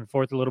bounce back and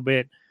forth a little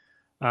bit.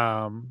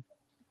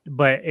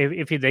 But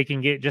if they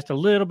can get just a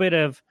little bit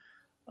of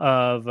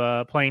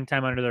playing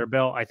time under their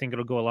belt, I think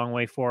it'll go a long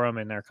way for them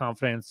and their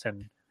confidence.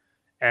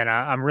 And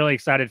I'm really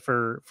excited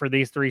for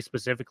these 3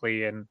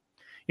 specifically. And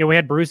we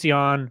had Brucey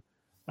on,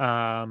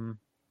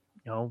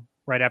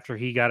 right after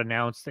he got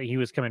announced that he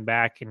was coming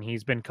back, and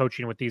he's been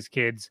coaching with these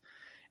kids,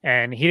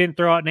 and he didn't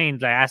throw out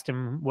names. I asked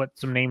him what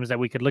some names that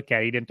we could look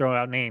at. He didn't throw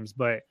out names,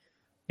 but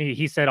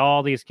he said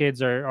all these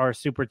kids are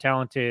super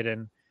talented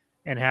and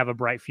have a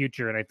bright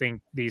future. And I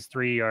think these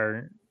 3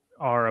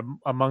 are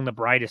among the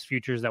brightest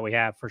futures that we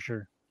have for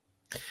sure.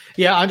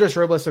 Yeah, Andres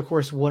Robles, of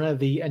course, one of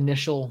the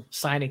initial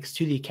signings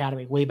to the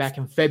academy way back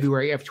in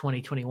February of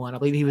 2021. I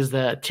believe he was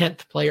the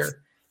 10th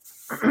player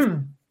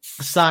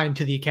signed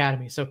to the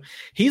academy. So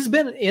he's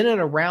been in and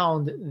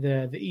around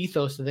the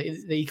ethos of the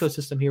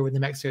ecosystem here with New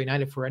Mexico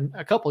United for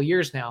a couple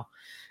years now.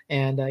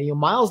 And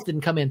Miles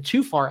didn't come in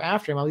too far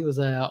after him. I believe it was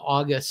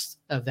August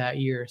of that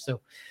year.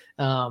 So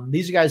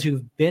these are guys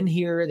who've been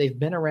here, they've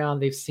been around,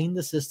 they've seen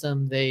the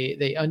system,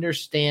 they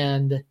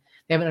understand,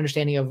 they have an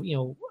understanding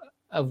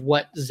of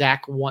what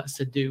Zach wants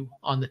to do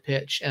on the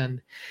pitch.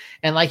 And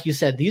like you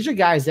said, these are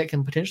guys that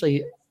can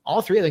potentially,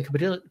 all 3 of them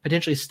could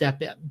potentially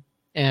step in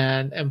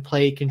and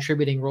play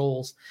contributing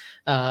roles.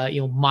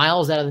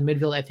 Miles out of the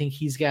midfield, I think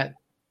he's got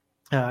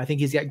I think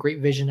he's got great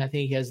vision. I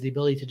think he has the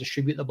ability to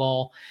distribute the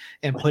ball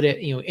and put it,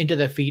 into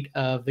the feet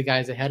of the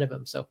guys ahead of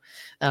him. So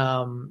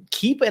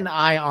keep an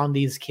eye on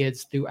these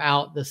kids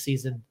throughout the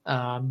season.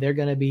 They're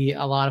going to be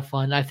a lot of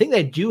fun. I think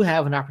they do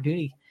have an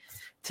opportunity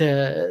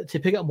to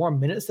pick up more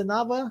minutes than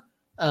Nava,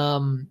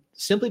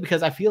 simply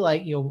because I feel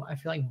like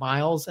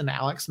Miles and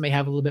Alex may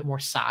have a little bit more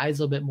size,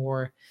 a little bit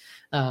more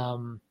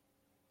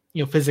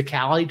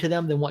physicality to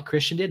them than what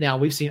Christian did. Now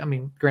we've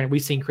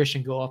seen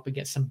Christian go up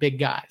against some big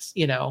guys,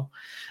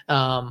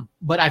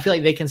 but I feel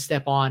like they can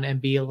step on and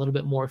be a little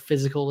bit more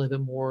physical, a little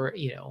bit more,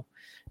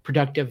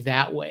 productive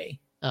that way.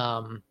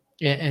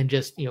 And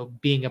just,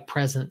 being a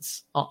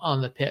presence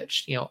on the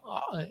pitch,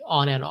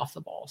 on and off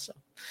the ball. So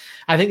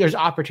I think there's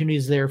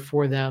opportunities there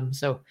for them.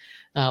 So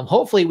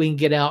hopefully we can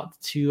get out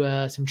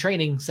to some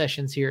training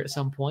sessions here at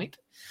some point,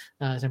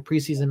 some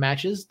preseason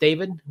matches.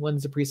 David,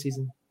 when's the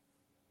preseason?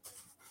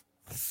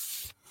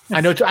 I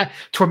know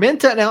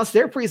Tormenta announced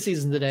their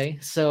preseason today,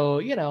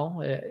 so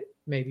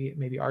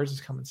maybe ours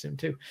is coming soon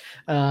too,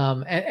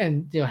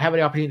 and have an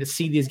opportunity to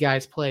see these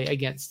guys play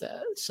against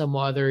some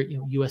other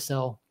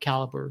USL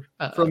caliber.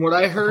 From what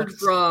I heard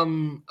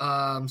from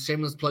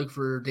shameless plug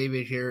for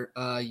David here,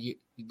 the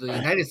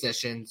United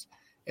sessions,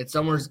 it's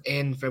somewhere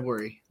in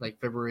February, like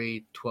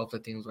February 12th, I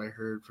think is what I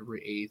heard,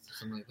 February 8th, or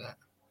something like that.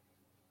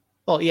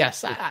 Well,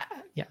 yes,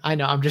 I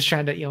know. I'm just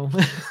trying to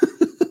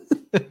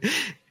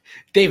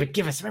David,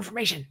 give us some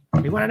information.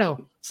 We want to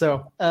know.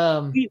 So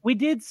we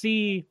did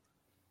see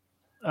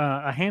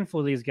a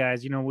handful of these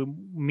guys.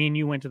 Me and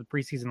you went to the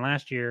preseason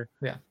last year.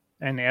 Yeah.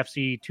 And the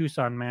FC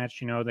Tucson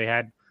match, they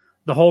had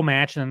the whole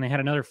match, and then they had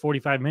another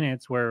 45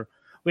 minutes where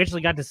we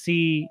actually got to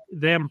see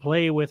them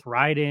play with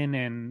Ryden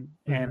and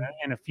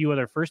a few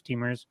other first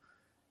teamers,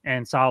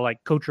 and saw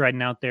like Coach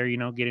Ryden out there,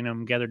 getting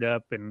them gathered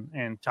up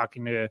and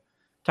talking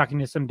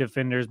to some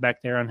defenders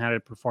back there on how to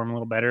perform a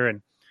little better.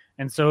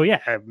 And so, yeah,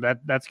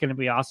 that's going to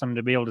be awesome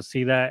to be able to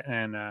see that,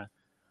 and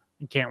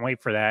can't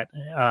wait for that.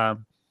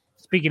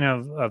 Speaking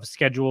of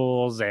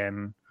schedules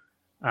and,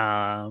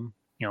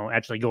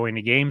 actually going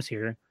to games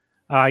here,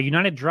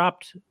 United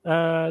dropped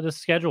the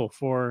schedule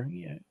for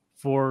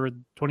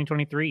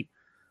 2023.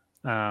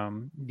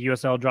 The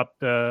USL dropped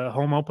the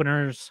home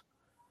openers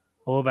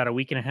about a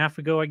week and a half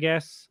ago, I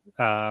guess.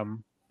 Our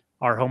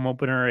home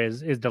opener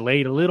is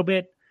delayed a little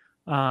bit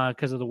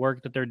because of the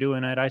work that they're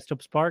doing at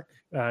Isotopes Park,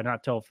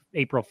 not till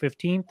April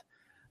 15th.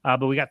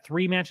 But we got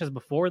 3 matches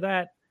before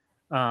that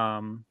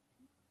on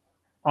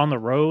the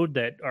road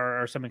that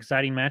are some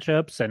exciting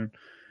matchups. And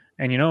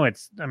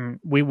it's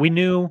we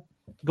knew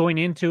going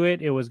into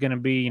it was going to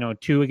be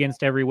 2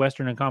 against every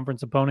Western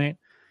Conference opponent,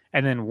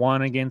 and then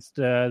 1 against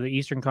the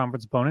Eastern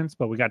Conference opponents.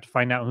 But we got to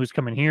find out who's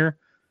coming here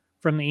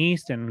from the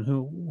East and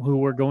who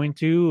we're going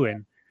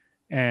to,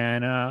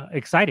 and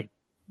excited,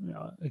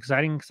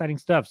 exciting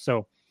stuff.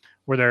 So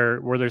were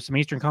there some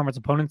Eastern Conference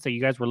opponents that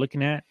you guys were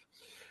looking at?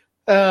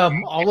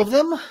 All of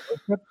them.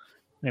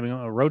 Maybe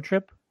a road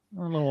trip.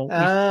 A little.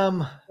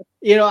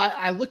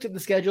 I looked at the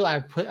schedule.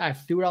 I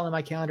threw it all in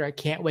my calendar. I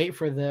can't wait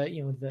for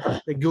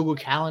the Google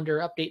Calendar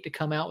update to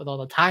come out with all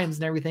the times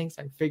and everything,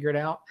 so I can figure it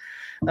out.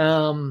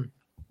 I'm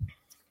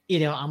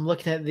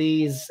looking at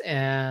these,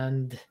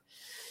 and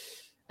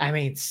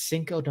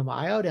Cinco de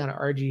Mayo down at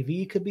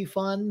RGV could be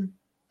fun.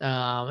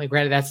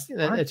 Granted, that's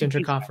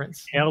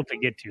interconference. Hell to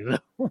get to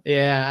though.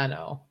 Yeah, I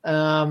know.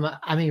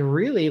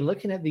 Really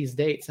looking at these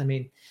dates,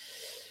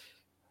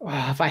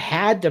 if I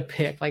had to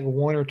pick like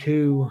 1 or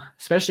 2,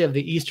 especially of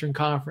the Eastern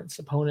Conference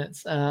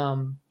opponents,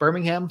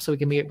 Birmingham, so we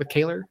can meet with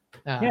Kaler.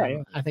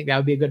 Yeah. I think that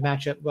would be a good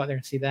matchup. Go out there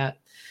and see that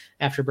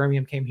after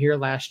Birmingham came here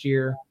last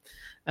year.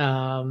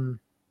 I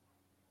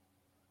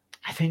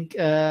think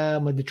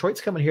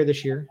Detroit's coming here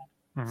this year,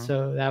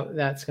 so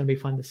that's going to be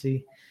fun to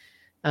see.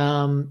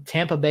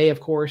 Tampa Bay, of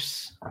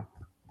course.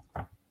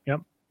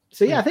 Yep.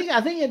 So yeah, I think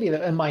it'd be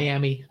in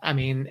Miami.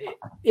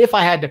 If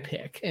I had to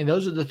pick, and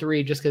those are the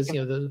 3, just because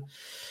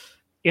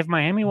if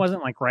Miami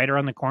wasn't like right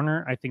around the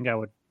corner, I think I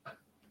would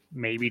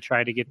maybe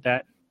try to get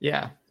that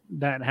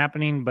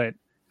happening. But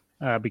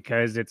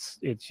because it's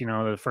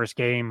the first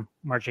game,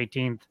 March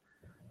 18th,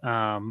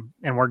 and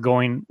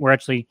we're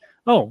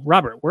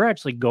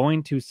actually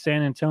going to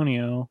San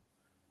Antonio.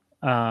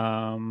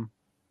 I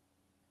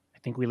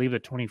think we leave the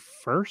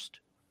 21st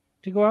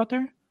to go out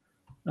there.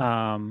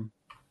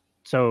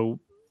 So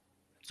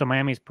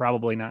Miami's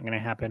probably not going to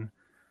happen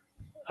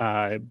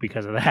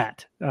because of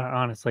that,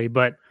 honestly.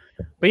 But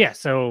yeah,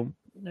 so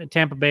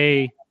Tampa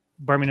Bay,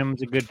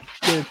 Birmingham's a good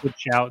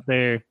shout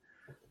there.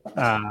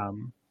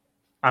 I'm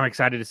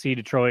excited to see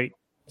Detroit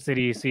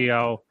City.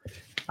 I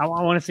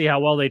want to see how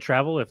well they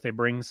travel if they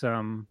bring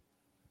some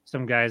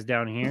guys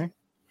down here.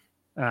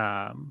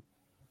 And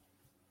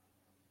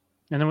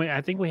then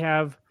I think we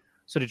have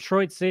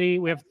Detroit City.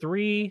 We have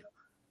 3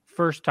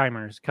 first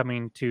timers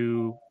coming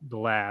to the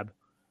lab.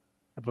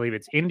 I believe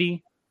it's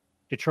Indy,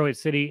 Detroit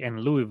City, and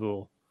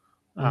Louisville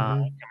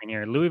coming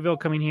here. Louisville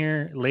coming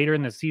here later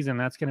in the season.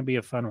 That's going to be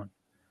a fun one.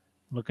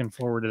 Looking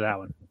forward to that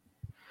one.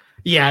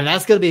 Yeah,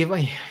 that's going to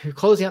be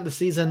closing out the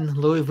season.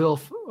 Louisville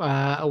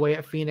away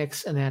at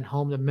Phoenix, and then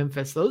home to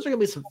Memphis. Those are going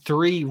to be some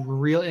 3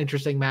 real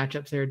interesting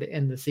matchups there to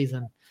end the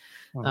season.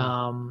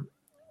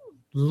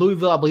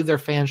 Louisville, I believe their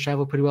fans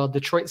travel pretty well.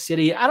 Detroit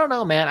City, I don't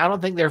know, man. I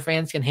don't think their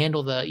fans can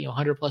handle the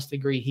 100+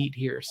 degree heat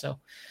here. So,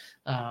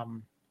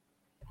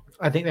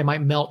 I think they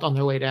might melt on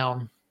their way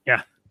down.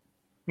 Yeah.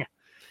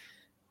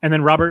 And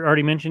then Robert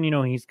already mentioned,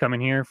 he's coming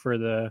here for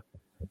the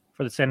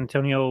San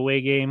Antonio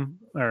away game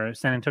or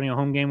San Antonio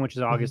home game, which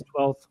is August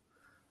 12th.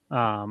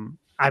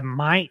 I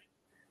might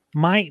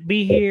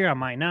be here. I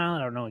might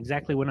not. I don't know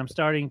exactly when I'm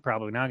starting.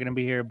 Probably not going to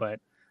be here, but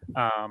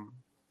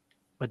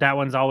that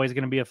one's always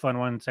going to be a fun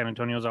one. San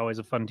Antonio is always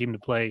a fun team to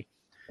play.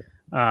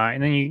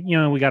 And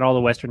then we got all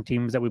the Western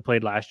teams that we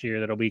played last year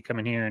that'll be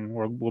coming here, and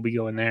we'll be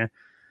going there.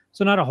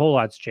 So not a whole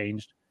lot's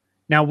changed.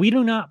 Now we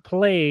do not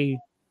play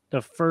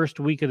the first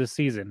week of the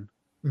season.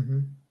 Mm-hmm.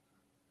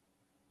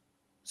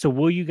 So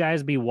will you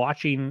guys be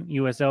watching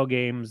USL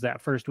games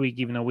that first week,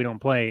 even though we don't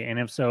play? And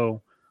if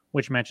so,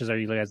 which matches are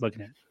you guys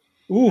looking at?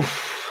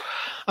 Oof.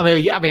 I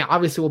mean,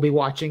 obviously we'll be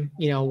watching.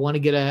 Want to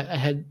get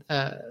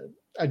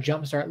a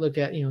jump start look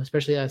at.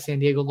 Especially San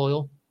Diego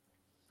Loyal.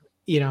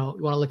 You want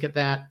to look at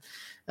that.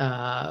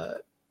 And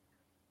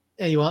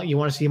you want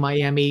to see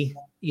Miami.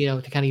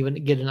 To kind of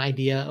even get an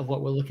idea of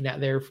what we're looking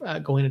at there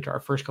going into our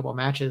first couple of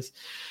matches.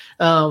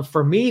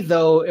 For me,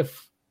 though,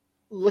 if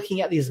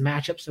looking at these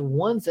matchups, the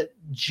ones that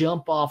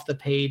jump off the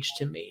page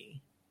to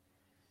me,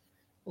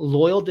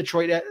 Loyal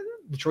Detroit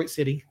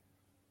City,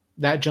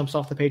 that jumps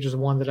off the page as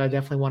one that I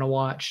definitely want to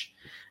watch.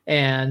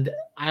 And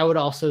I would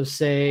also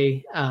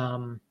say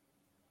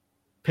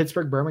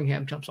Pittsburgh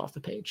Birmingham jumps off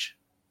the page.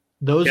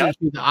 Those are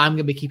 2 that I'm going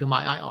to be keeping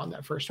my eye on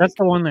that first That's week.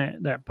 the one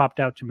that popped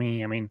out to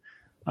me. I mean,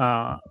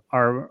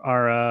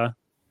 our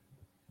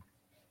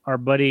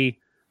buddy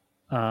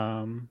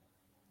John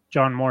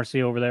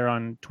Morrissey over there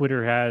on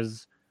Twitter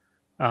has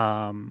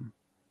I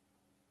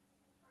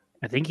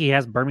think he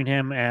has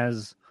Birmingham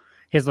as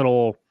his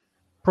little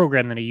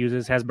program that he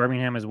uses, has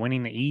Birmingham as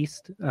winning the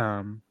East.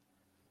 And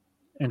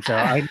so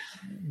I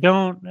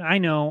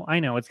know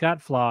it's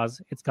got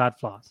flaws.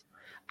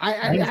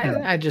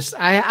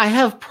 I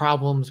have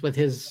problems with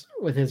his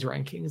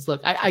rankings.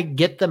 Look, I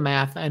get the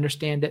math. I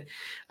understand it.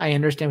 I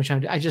understand what you're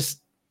trying to do.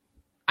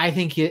 I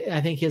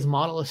think his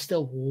model is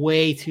still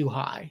way too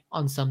high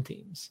on some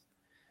teams.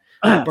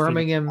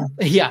 Birmingham,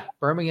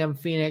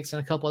 Phoenix,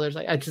 and a couple others.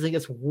 I just think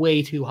it's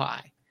way too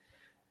high,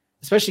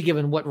 especially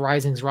given what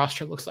Rising's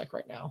roster looks like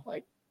right now.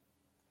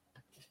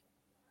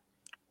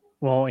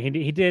 Well,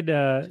 he did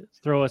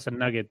throw us a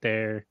nugget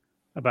there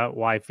about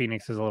why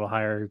Phoenix is a little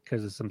higher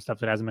because of some stuff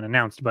that hasn't been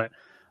announced, but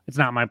it's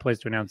not my place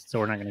to announce it, so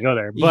we're not going to go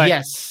there. But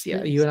yes,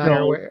 yeah, you and I are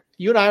aware.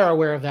 You and I are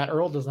aware of that.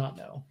 Earl does not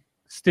know.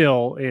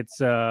 Still,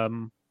 it's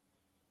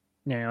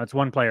it's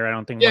one player. I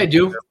don't think. Yeah, I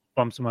do.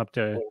 Bumps him up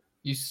to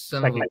you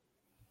son of a.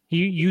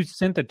 You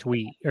sent the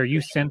tweet or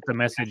you sent the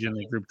message in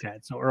the group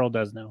chat, so Earl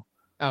does know.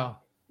 Oh,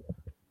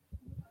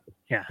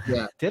 yeah.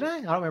 Did I?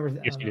 I don't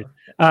remember. Yes, you did.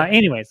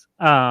 Anyways,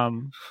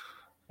 and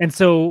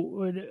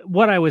so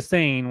what I was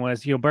saying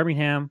was,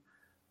 Birmingham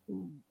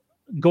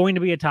going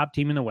to be a top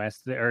team in the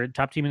West or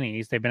top team in the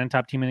East. They've been a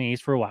top team in the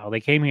East for a while. They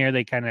came here.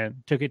 They kind of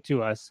took it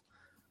to us,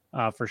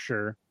 for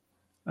sure.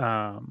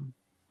 And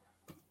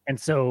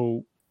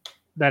so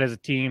that is a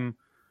team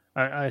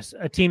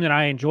that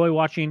I enjoy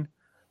watching.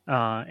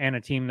 And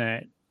a team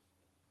that,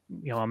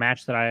 a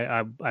match that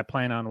I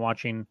plan on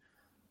watching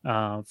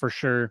for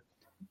sure.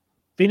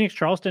 Phoenix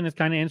Charleston is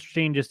kind of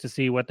interesting just to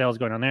see what the hell's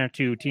going on there.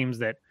 2 teams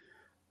that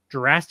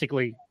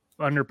drastically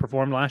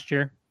underperformed last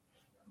year.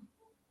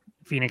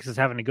 Phoenix is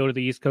having to go to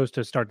the East Coast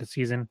to start the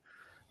season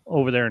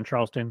over there in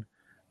Charleston.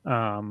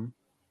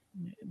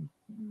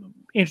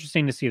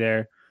 Interesting to see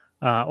there.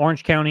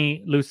 Orange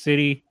County, Luz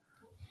City.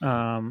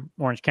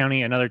 Orange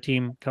County, another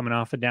team coming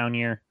off a down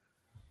year.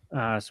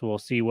 So we'll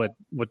see what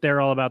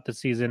they're all about this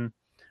season.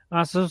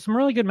 So some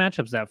really good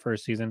matchups that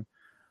first season.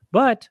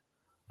 But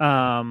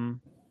I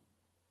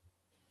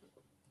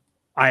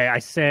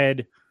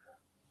said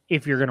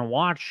if you're going to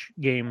watch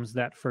games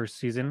that first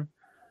season,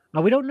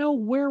 we don't know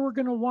where we're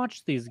going to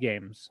watch these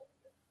games.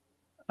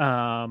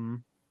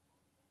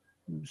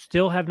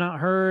 Still have not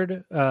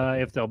heard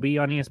if they'll be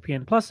on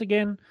ESPN Plus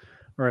again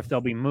or if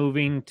they'll be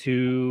moving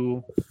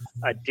to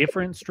a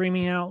different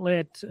streaming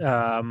outlet.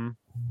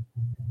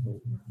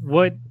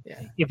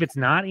 If it's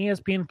not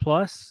ESPN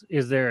Plus,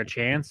 is there a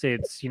chance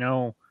it's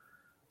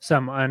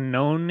some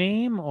unknown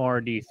name, or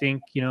do you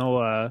think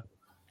a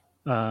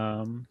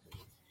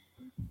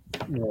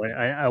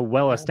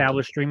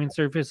well-established streaming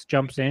service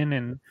jumps in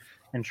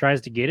and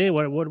tries to get it?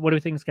 What do you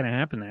think is going to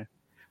happen there?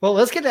 Well,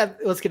 let's get that.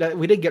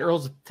 We did get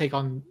Earl's take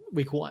on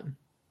week 1,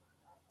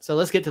 so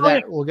let's get to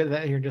that. We'll get to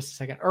that here in just a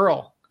second.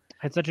 Earl,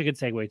 that's such a good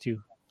segue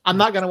too. I'm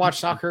not going to watch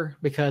soccer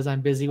because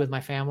I'm busy with my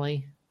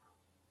family.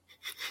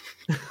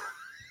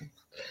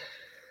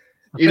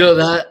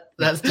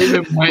 That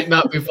statement might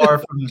not be far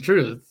from the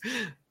truth.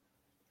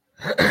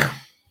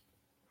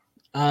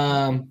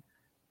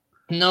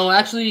 No,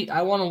 actually,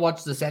 I want to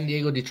watch the San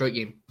Diego Detroit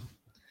game.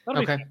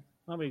 Okay.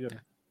 That'll be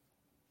good.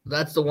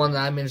 That's the one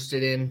that I'm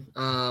interested in,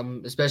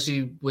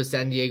 especially with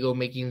San Diego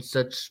making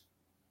such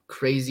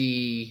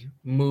crazy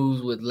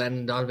moves with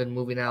Landon Donovan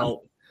moving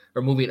out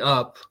or moving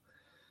up.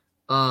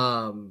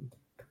 I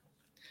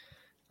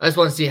just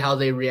want to see how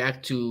they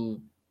react to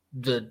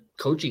the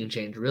coaching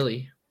change,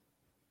 really.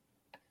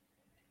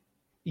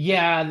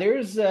 Yeah,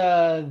 there's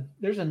a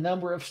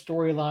number of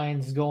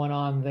storylines going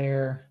on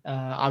there.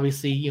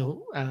 Obviously,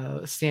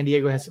 San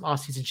Diego has some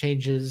offseason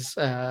changes.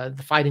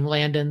 The Fighting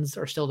Landons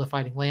are still the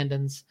Fighting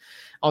Landons,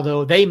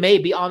 although they may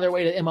be on their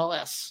way to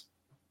MLS.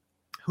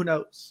 Who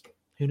knows?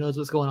 Who knows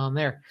what's going on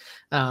there?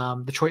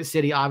 Detroit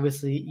City,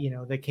 obviously,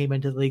 they came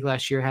into the league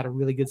last year, had a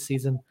really good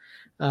season.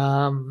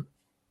 There's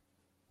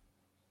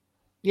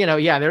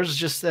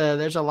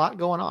a lot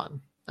going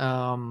on.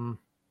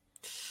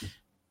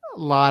 A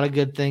lot of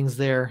good things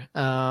there.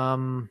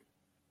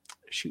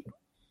 Shoot,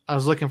 I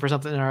was looking for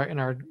something in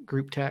our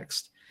group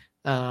text.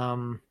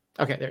 Okay,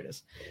 there it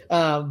is.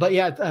 But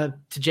yeah,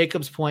 to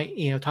Jacob's point,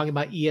 talking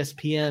about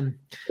ESPN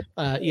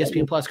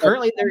Plus.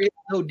 Currently, there is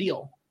no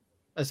deal,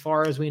 as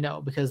far as we know,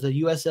 because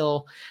the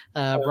USL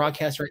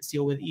broadcast rights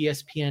deal with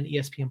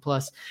ESPN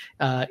Plus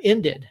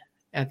ended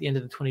at the end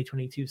of the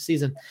 2022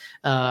 season.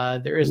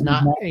 There is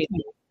not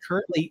anything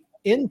currently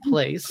in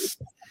place.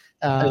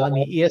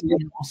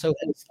 ESPN also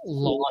has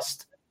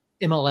lost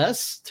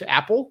MLS to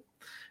Apple.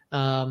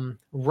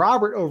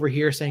 Robert over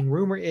here saying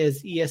rumor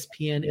is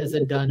ESPN is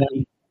a done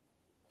deal.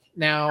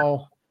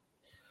 Now,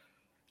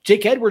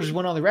 Jake Edwards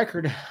went on the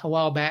record a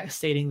while back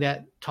stating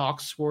that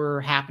talks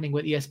were happening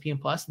with ESPN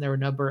Plus, and there were a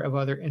number of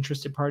other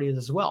interested parties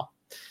as well.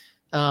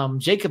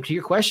 Jacob, to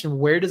your question,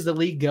 where does the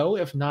league go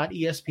if not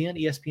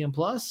ESPN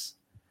Plus?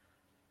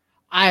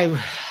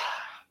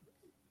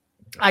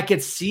 I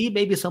could see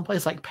maybe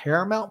someplace like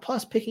Paramount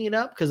Plus picking it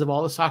up because of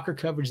all the soccer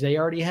coverage they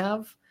already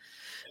have.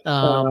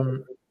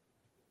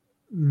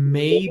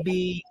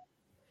 Maybe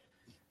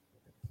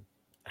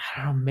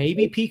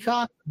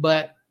Peacock,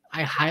 but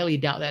I highly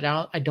doubt that.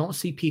 I don't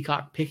see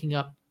Peacock picking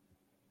up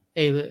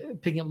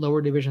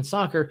lower division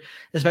soccer,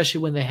 especially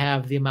when they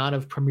have the amount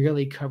of Premier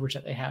League coverage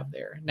that they have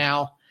there.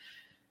 Now,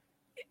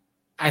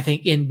 I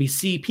think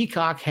NBC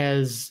Peacock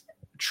has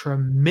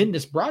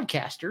tremendous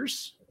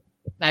broadcasters.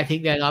 I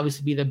think that'd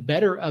obviously be the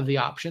better of the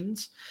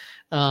options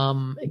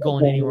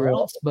going anywhere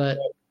else. But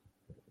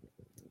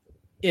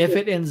if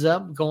it ends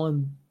up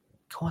going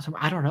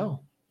somewhere, I don't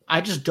know.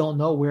 I just don't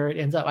know where it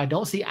ends up. I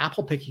don't see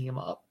Apple picking him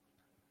up.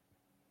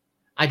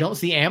 I don't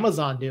see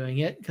Amazon doing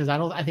it because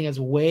I think it's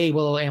way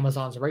below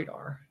Amazon's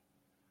radar.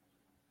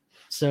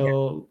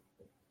 So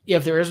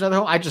if there is another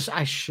home,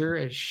 I sure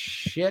as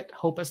shit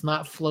hope it's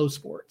not Flow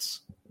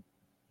Sports.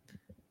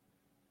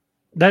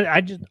 That I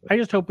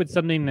just hope it's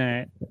something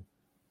that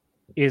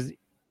is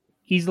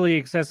easily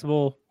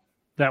accessible,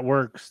 that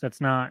works, that's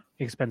not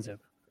expensive.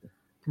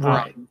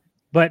 Right.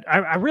 But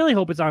I really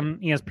hope it's on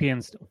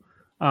ESPN still.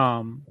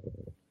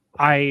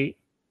 I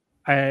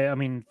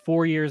mean,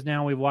 4 years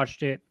now we've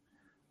watched it.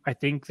 I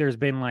think there's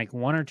been like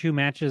 1 or 2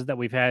 matches that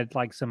we've had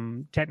like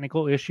some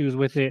technical issues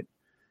with it.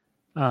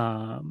 We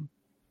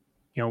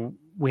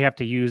have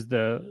to use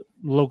the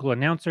local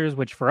announcers,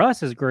 which for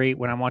us is great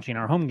when I'm watching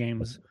our home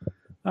games.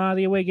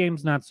 The away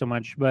games, not so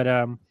much, but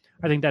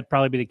I think that'd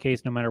probably be the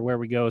case no matter where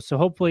we go. So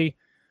hopefully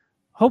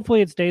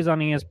it stays on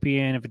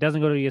ESPN. If it doesn't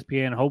go to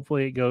ESPN,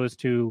 hopefully it goes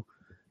to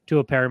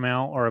a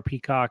Paramount or a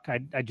Peacock.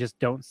 I just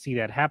don't see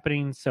that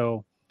happening.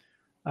 So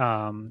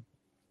ESPN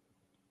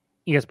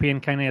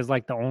kind of is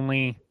like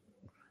the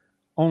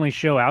only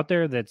show out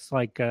there that's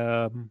like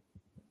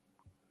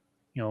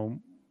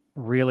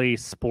really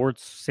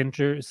sports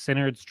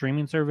centered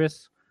streaming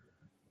service.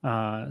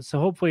 So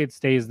hopefully it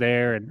stays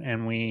there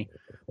and we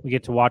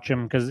get to watch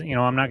them because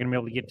I'm not going to be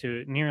able to get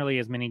to nearly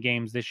as many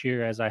games this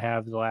year as I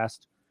have the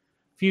last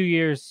few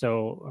years.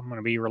 So I'm going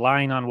to be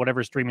relying on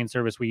whatever streaming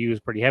service we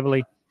use pretty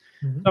heavily.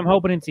 Mm-hmm. So I'm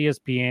hoping it's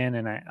ESPN,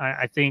 and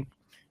I think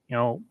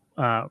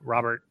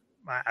Robert,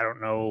 I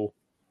don't know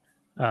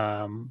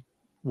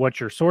what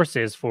your source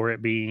is for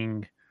it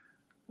being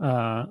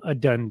a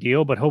done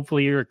deal, but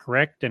hopefully you're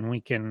correct and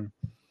we can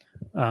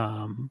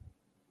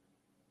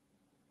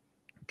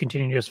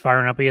continue just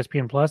firing up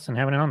ESPN Plus and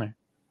having it on there.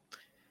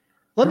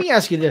 Let me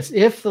ask you this.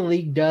 If the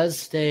league does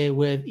stay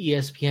with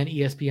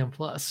ESPN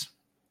Plus,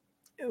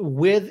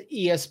 with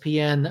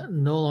ESPN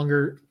no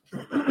longer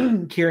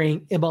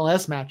carrying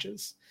MLS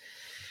matches,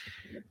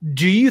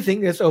 do you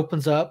think this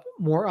opens up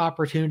more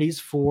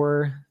opportunities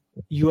for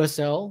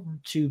USL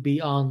to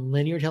be on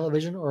linear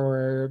television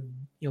or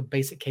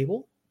basic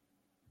cable?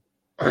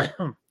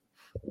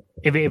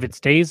 If it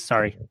stays,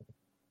 sorry.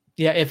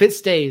 Yeah, if it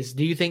stays,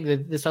 do you think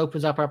that this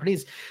opens up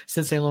opportunities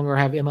since they no longer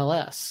have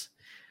MLS?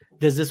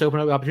 Does this open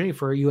up the opportunity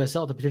for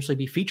USL to potentially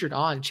be featured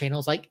on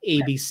channels like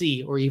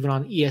ABC or even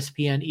on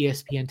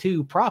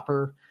ESPN2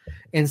 proper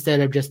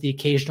instead of just the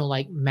occasional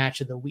like match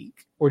of the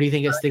week? Or do you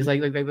think it's things like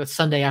the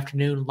Sunday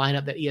afternoon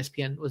lineup that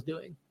ESPN was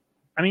doing?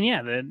 I mean,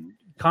 yeah, the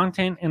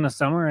content in the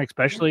summer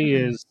especially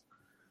is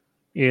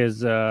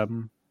needed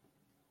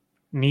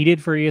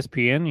for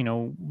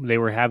ESPN. They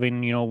were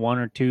having 1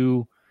 or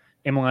 2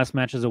 MLS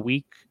matches a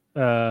week.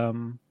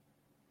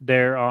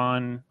 They're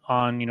on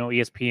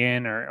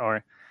ESPN or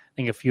I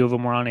think a few of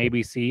them were on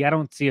ABC. I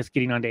don't see us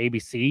getting onto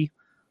ABC,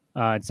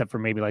 except for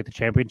maybe like the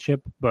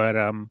championship. But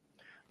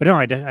no,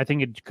 I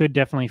think it could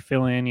definitely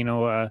fill in,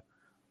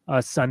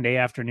 a Sunday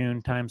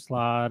afternoon time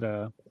slot,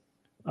 a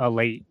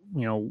late,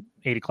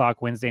 8:00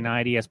 Wednesday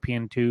night,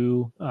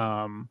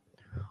 ESPN2.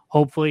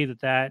 Hopefully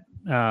that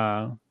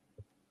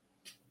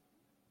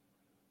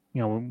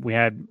we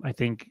had, I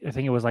think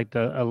it was like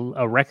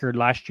a record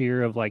last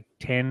year of like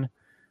 10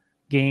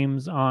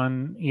 games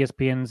on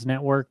ESPN's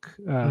network.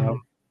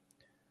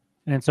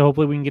 And so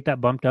hopefully we can get that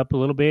bumped up a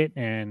little bit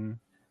and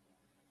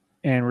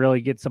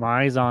really get some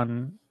eyes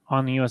on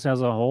the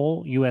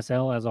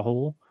USL as a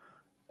whole.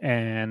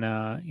 And,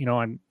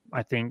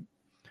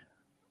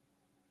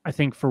 I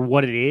think for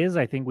what it is,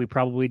 I think we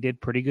probably did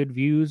pretty good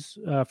views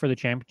for the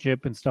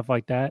championship and stuff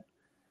like that.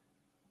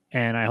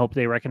 And I hope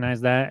they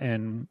recognize that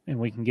and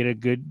we can get a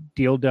good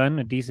deal done,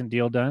 a decent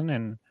deal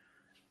done,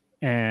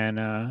 and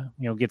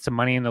get some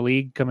money in the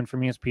league coming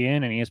from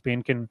ESPN, and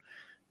ESPN can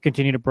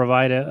continue to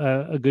provide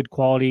a good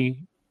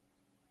quality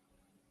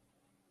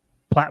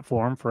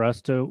platform for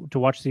us to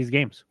watch these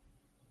games.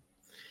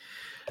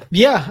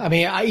 Yeah, I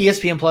mean,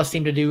 ESPN Plus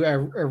seemed to do a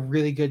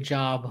really good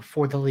job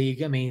for the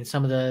league. I mean,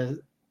 some of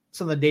the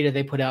data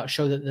they put out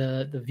show that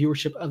the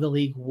viewership of the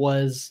league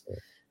was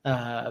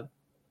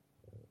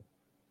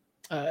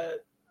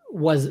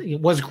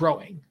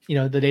growing.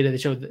 The data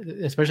that showed,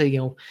 especially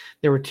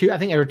there were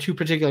two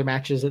particular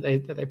matches that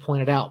they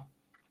pointed out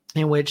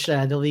in which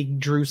the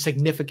league drew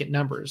significant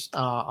numbers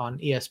on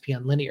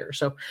ESPN linear.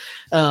 So,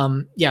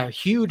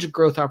 huge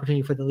growth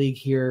opportunity for the league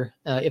here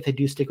if they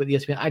do stick with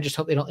ESPN. I just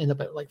hope they don't end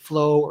up at like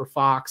Flow or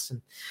Fox.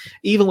 And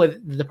even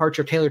with the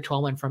departure of Taylor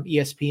Twellman from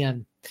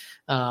ESPN,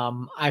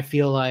 I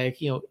feel like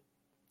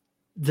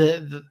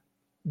the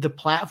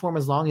platform,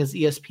 as long as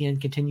ESPN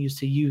continues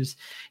to use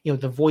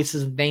the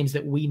voices and names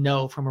that we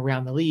know from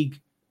around the league,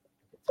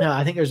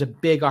 I think there's a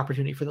big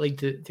opportunity for the league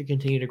to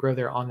continue to grow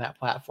there on that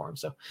platform.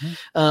 So,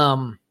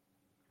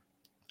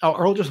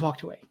 Earl just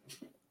walked away.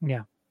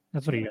 Yeah,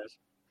 that's what he does.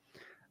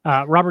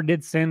 Robert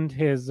did send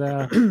his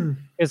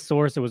his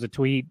source. It was a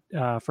tweet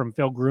from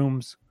Phil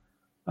Grooms.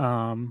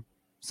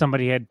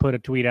 Somebody had put a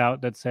tweet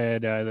out that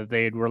said that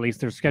they had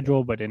released their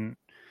schedule, but didn't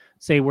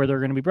say where they're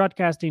going to be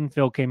broadcasting.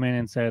 Phil came in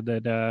and said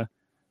that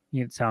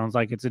it sounds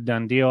like it's a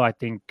done deal. I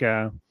think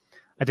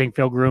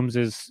Phil Grooms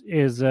is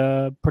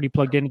pretty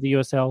plugged into the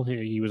USL.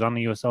 He was on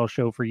the USL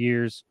show for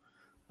years.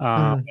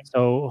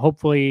 So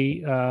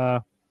hopefully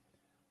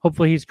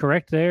he's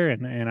correct there,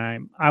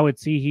 and I would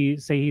say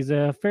he's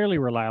a fairly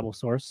reliable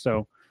source.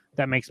 So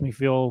that makes me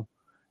feel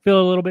a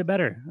little bit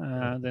better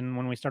than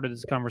when we started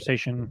this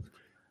conversation.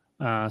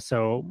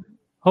 So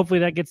hopefully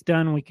that gets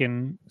done. We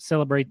can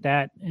celebrate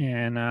that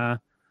and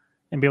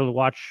be able to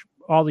watch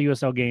all the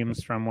USL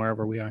games from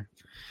wherever we are.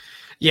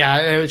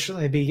 Yeah, it would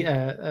certainly be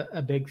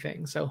a big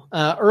thing. So,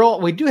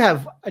 Earl, I do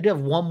have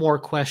one more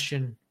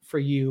question for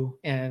you,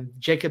 and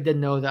Jacob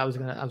didn't know that I was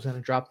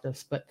gonna drop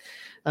this, but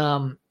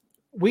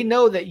we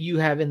know that you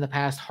have in the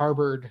past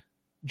harbored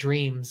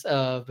dreams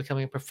of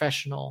becoming a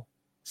professional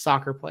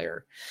soccer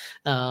player.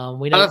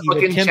 We know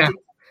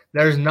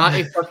there's not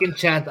a fucking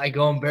chance I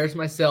go embarrass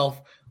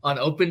myself on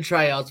open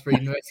tryouts for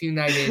University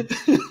United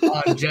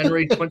on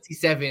January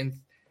 27th.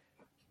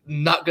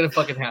 Not gonna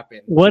fucking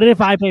happen. What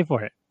if I pay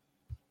for it?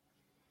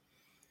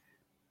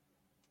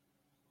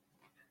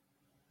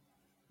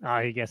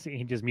 I guess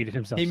he just muted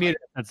himself. He muted.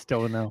 That's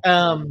still a no.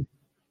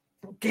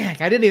 Dang,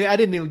 I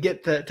didn't even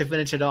get to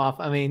finish it off.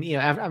 I mean,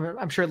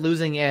 I'm sure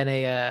losing at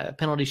a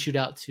penalty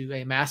shootout to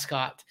a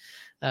mascot,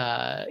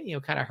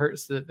 kind of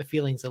hurts the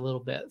feelings a little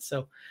bit.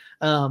 So,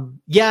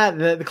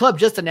 the club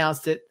just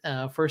announced it.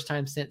 First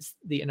time since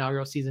the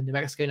inaugural season, New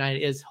Mexico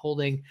United is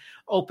holding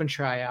open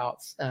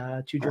tryouts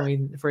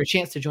for a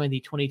chance to join the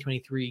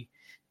 2023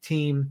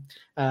 team.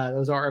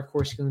 Those are, of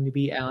course, going to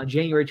be on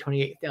January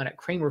 28th down at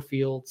Kramer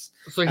Fields.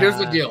 So here's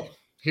the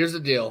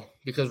deal.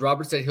 Because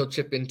Robert said he'll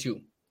chip in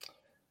too.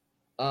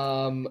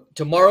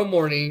 Tomorrow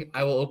morning,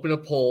 I will open a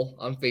poll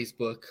on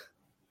Facebook.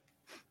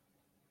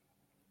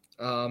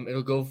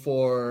 It'll go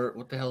for,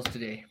 what the hell's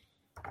today?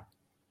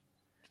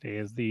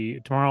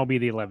 Tomorrow will be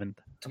the 11th.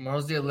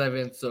 Tomorrow's the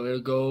 11th, so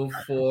it'll go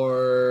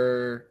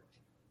for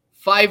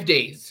 5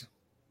 days.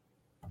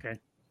 Okay.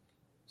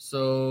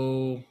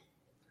 So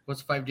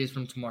what's 5 days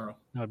from tomorrow?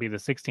 That would be the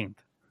 16th.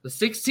 The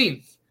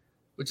 16th,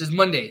 which is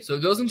Monday. So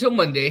it goes until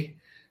Monday.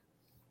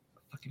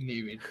 Fucking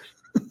David.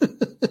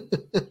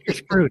 You're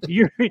screwed.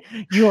 You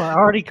are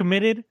already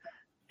committed.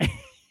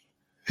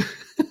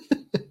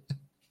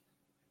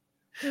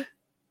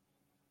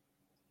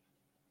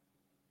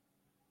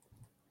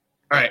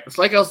 All right. It's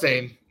like I was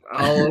saying.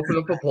 I'll open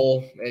up a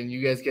poll, and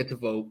you guys get to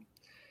vote.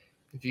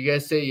 If you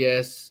guys say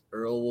yes,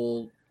 Earl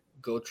will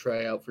go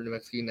try out for New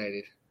Mexico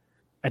United.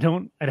 I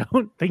don't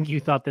think you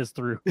thought this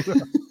through.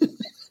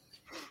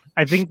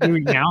 I think you're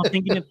now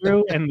thinking it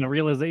through, and the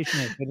realization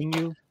is hitting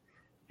you,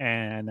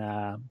 and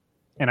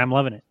I'm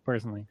loving it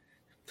personally.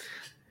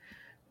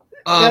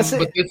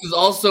 But this is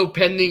also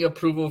pending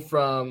approval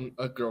from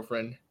a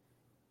girlfriend.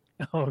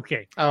 Oh,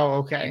 okay. Oh, You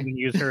okay. can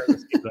use her as a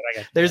scapegoat, I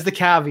guess. There's the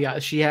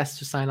caveat. She has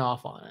to sign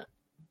off on it.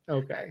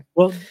 Okay.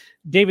 Well,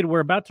 David, we're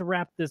about to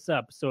wrap this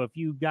up. So if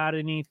you got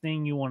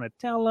anything you want to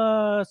tell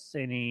us,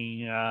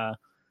 any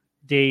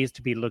days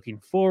to be looking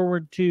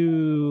forward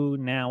to,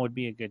 now would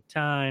be a good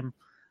time.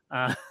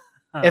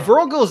 If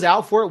Earl goes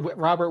out for it,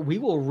 Robert, we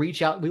will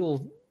reach out. We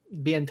will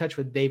be in touch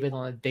with David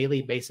on a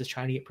daily basis,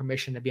 trying to get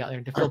permission to be out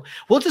there to film.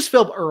 We'll just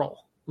film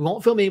Earl. We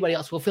won't film anybody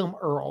else. We'll film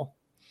Earl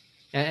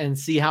and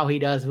see how he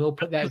does. We'll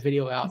put that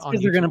video out.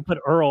 Because they're going to put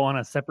Earl on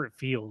a separate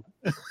field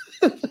with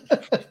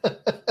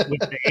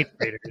the 8th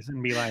graders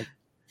and be like,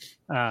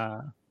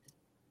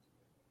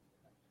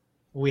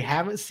 we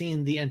haven't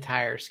seen the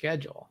entire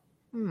schedule.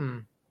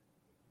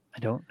 I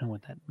don't know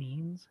what that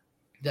means.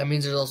 That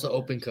means there's also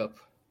Open Cup.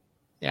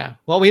 Yeah.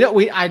 Well,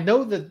 I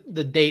know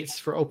the dates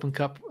for Open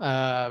Cup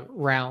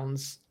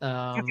rounds.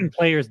 Fucking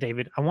players,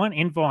 David. I want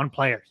info on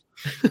players.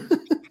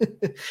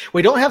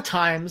 We don't have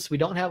times. We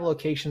don't have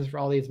locations for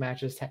all these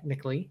matches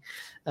technically.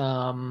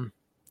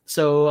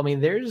 So I mean,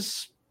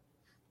 there's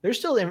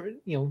still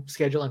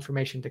schedule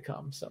information to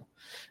come. So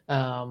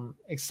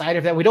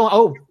excited that we don't.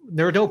 Oh,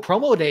 there are no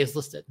promo days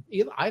listed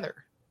either.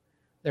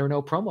 There were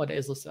no promo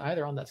days listed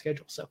either on that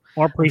schedule. So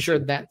or I'm sure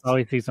that's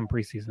always see some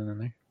preseason in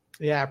there.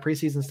 Yeah,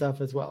 preseason stuff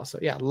as well. So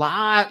yeah,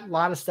 lot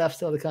of stuff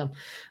still to come.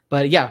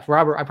 But yeah,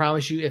 Robert, I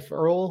promise you, if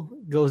Earl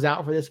goes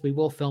out for this, we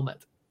will film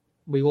it.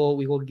 We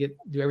will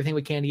do everything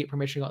we can to get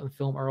permission to go out and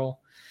film Earl.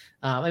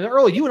 And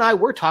Earl, you and I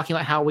were talking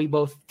about how we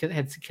both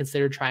had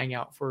considered trying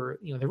out for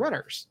the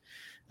runners.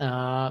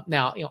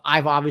 Now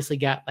I've obviously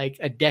got like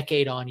a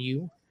decade on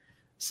you,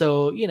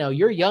 so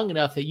you're young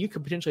enough that you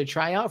could potentially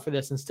try out for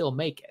this and still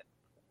make it.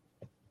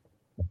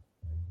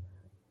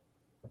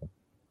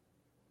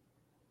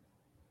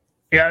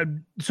 Yeah,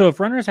 so if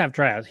runners have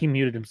tryouts, he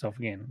muted himself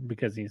again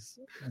because he's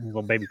a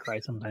little baby cry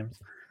sometimes.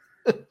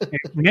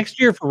 Next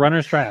year for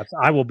runners tryouts,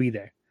 I will be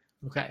there.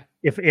 Okay.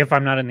 If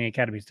I'm not in the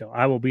academy still,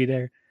 I will be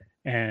there,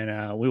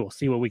 and we will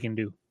see what we can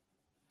do.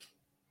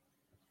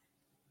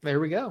 There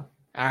we go.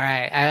 All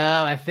right.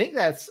 I think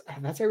that's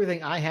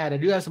everything I had. I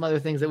do have some other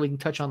things that we can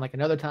touch on like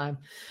another time.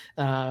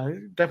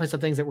 Definitely some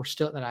things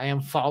that I am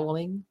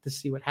following to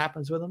see what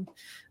happens with them.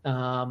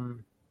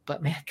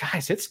 But man,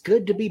 guys, it's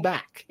good to be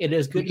back. It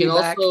is good to be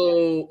back.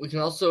 We can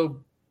also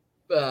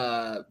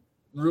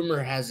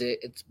rumor has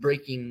it's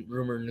breaking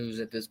rumor news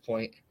at this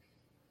point.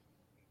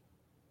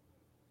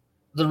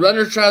 The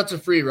runner tryouts are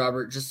free,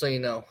 Robert, just so you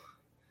know.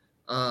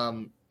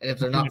 And if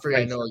they're not free,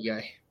 I know a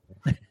guy.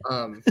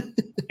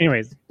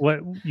 Anyways,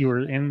 what you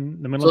were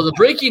in the middle of the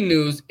breaking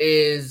news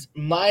is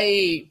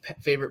my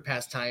favorite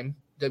pastime,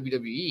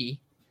 WWE,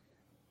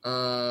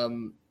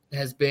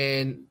 has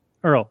been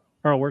Earl,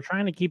 we're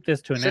trying to keep this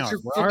to an hour.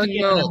 We're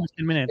already at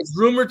 10 minutes. It's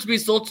rumored to be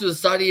sold to the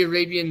Saudi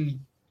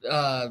Arabian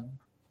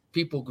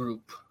people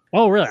group.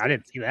 Oh, really? I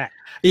didn't see that.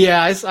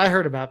 Yeah, I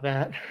heard about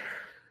that.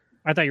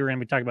 I thought you were going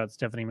to be talking about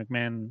Stephanie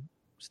McMahon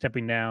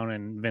stepping down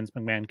and Vince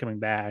McMahon coming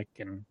back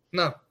and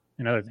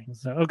other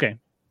things. So, okay.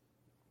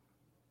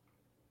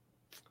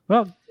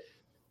 Well,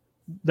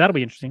 that'll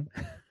be interesting.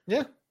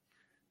 Yeah.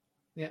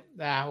 Yeah,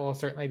 that will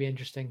certainly be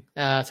interesting.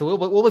 So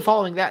we'll be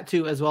following that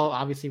too as well.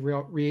 Obviously,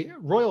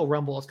 Royal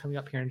Rumble is coming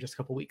up here in just a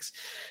couple weeks.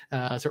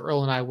 So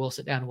Earl and I will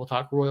sit down and we'll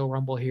talk Royal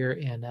Rumble here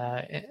in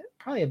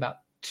probably about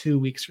 2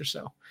 weeks or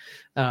so.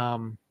 Yeah,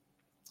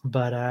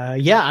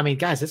 I mean,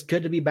 guys, it's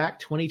good to be back.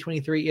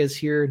 2023 is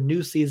here.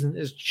 New season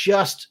is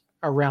just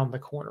around the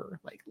corner,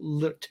 like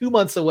 2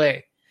 months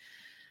away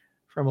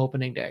from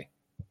opening day.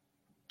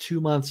 2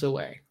 months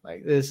away.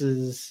 Like this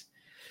is,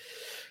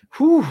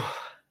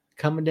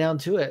 coming down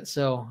to it.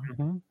 So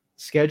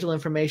schedule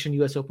information,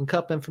 US Open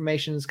Cup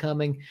information is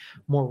coming,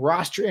 more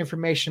roster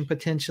information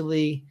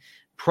potentially,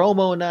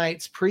 promo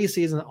nights,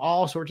 preseason,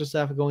 all sorts of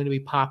stuff are going to be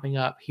popping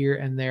up here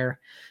and there.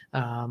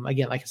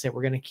 Again, like I said,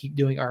 we're going to keep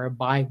doing our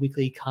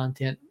bi-weekly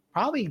content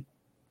probably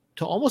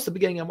to almost the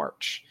beginning of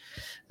March.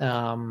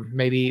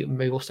 Maybe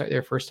we'll start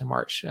there first in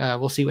March.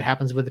 We'll see what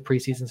happens with the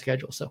preseason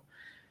schedule. So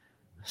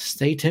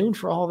stay tuned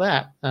for all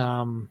that.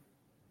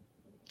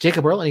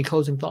 Jacob Earl, any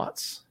closing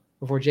thoughts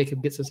before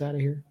Jacob gets us out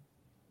of here?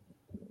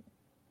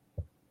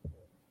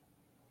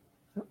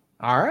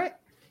 All right.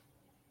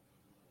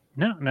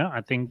 No,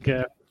 I think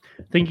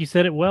you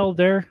said it well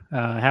there.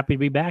 Happy to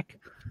be back.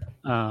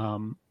 I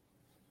mean,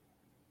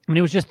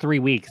 it was just 3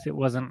 weeks. It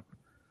wasn't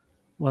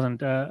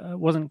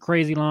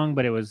crazy long,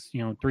 but it was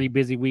 3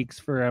 busy weeks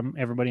for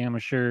everybody, I'm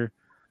sure.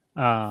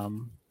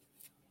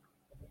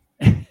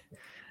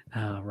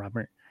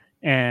 Robert,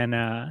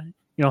 and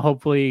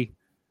hopefully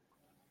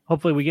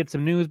we get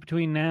some news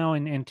between now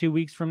and 2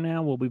 weeks from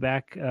now. We'll be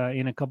back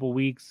in a couple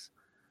weeks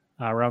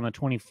around the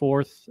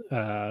 24th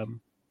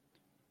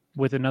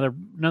with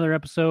another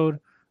episode.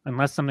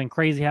 Unless something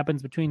crazy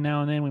happens between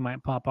now and then, we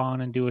might pop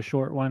on and do a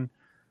short one.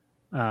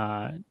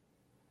 And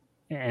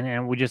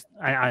we just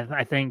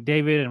I thank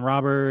David and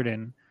Robert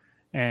and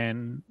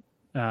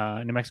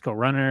New Mexico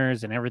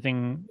Runners and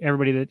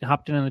everybody that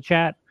hopped in the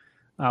chat.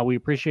 We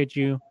appreciate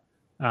you.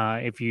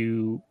 If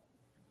you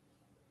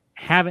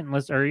haven't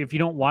listened, or if you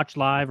don't watch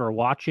live or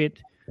watch it,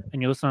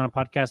 and you listen on a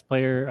podcast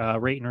player,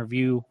 rate and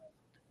review.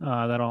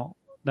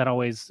 That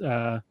always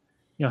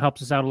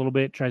helps us out a little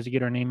bit. Tries to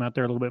get our name out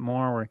there a little bit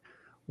more.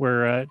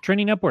 We're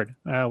trending upward.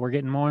 We're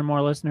getting more and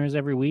more listeners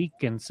every week,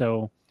 and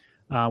so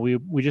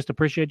we just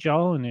appreciate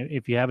y'all. And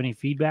if you have any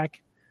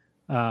feedback,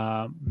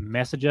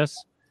 message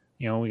us.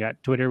 We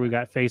got Twitter, we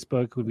got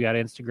Facebook, we've got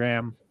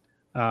Instagram.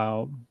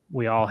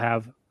 We all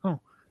have. Oh,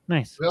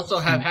 nice. We also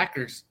have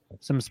hackers.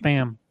 Some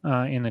spam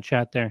in the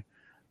chat there.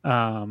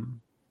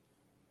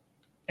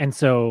 And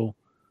so,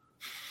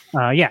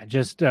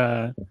 just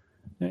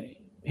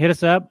hit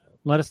us up.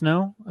 Let us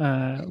know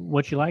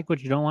what you like,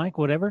 what you don't like,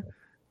 whatever.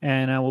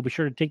 And we'll be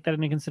sure to take that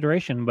into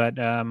consideration. But,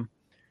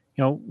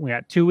 we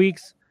got 2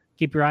 weeks.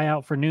 Keep your eye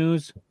out for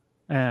news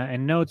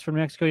and notes from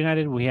Mexico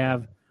United. We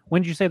have,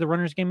 when did you say the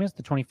Runners game is?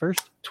 The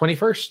 21st?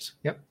 21st.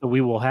 Yep. So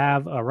we will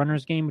have a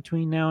Runners game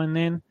between now and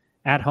then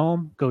at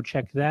home. Go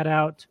check that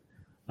out.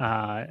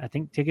 I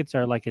think tickets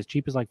are like as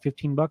cheap as like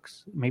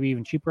 $15, maybe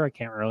even cheaper. I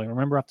can't really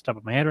remember off the top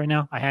of my head right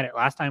now. I had it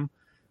last time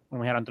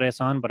when we had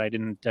Andres on, but I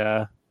didn't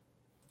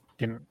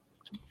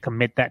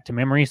commit that to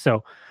memory.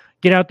 So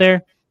get out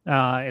there.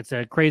 It's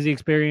a crazy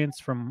experience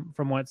from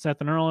what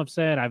Seth and Earl have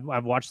said.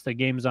 I've watched the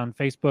games on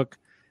Facebook,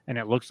 and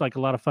it looks like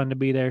a lot of fun to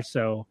be there.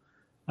 So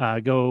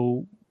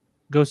go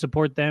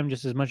support them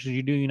just as much as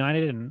you do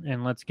United,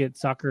 and let's get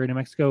soccer in New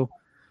Mexico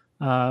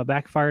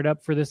back fired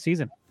up for this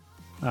season.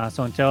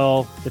 So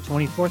until the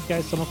 24th,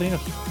 guys, Somos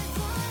Unidos.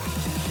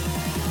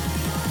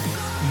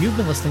 You've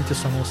been listening to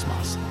Somos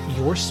Mas,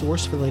 your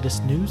source for the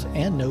latest news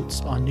and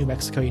notes on New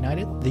Mexico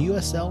United, the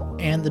USL,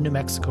 and the New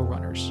Mexico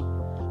Runners.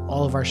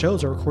 All of our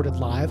shows are recorded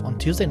live on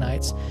Tuesday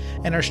nights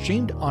and are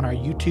streamed on our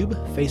YouTube,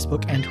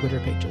 Facebook, and Twitter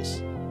pages.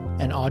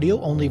 An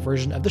audio-only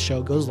version of the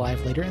show goes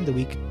live later in the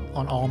week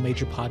on all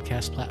major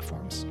podcast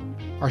platforms.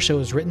 Our show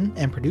is written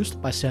and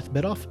produced by Seth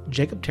Bidoff,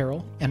 Jacob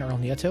Terrell, and Earl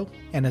Nieto,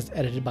 and is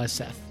edited by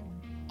Seth.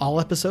 All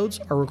episodes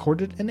are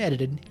recorded and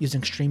edited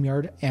using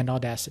StreamYard and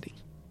Audacity.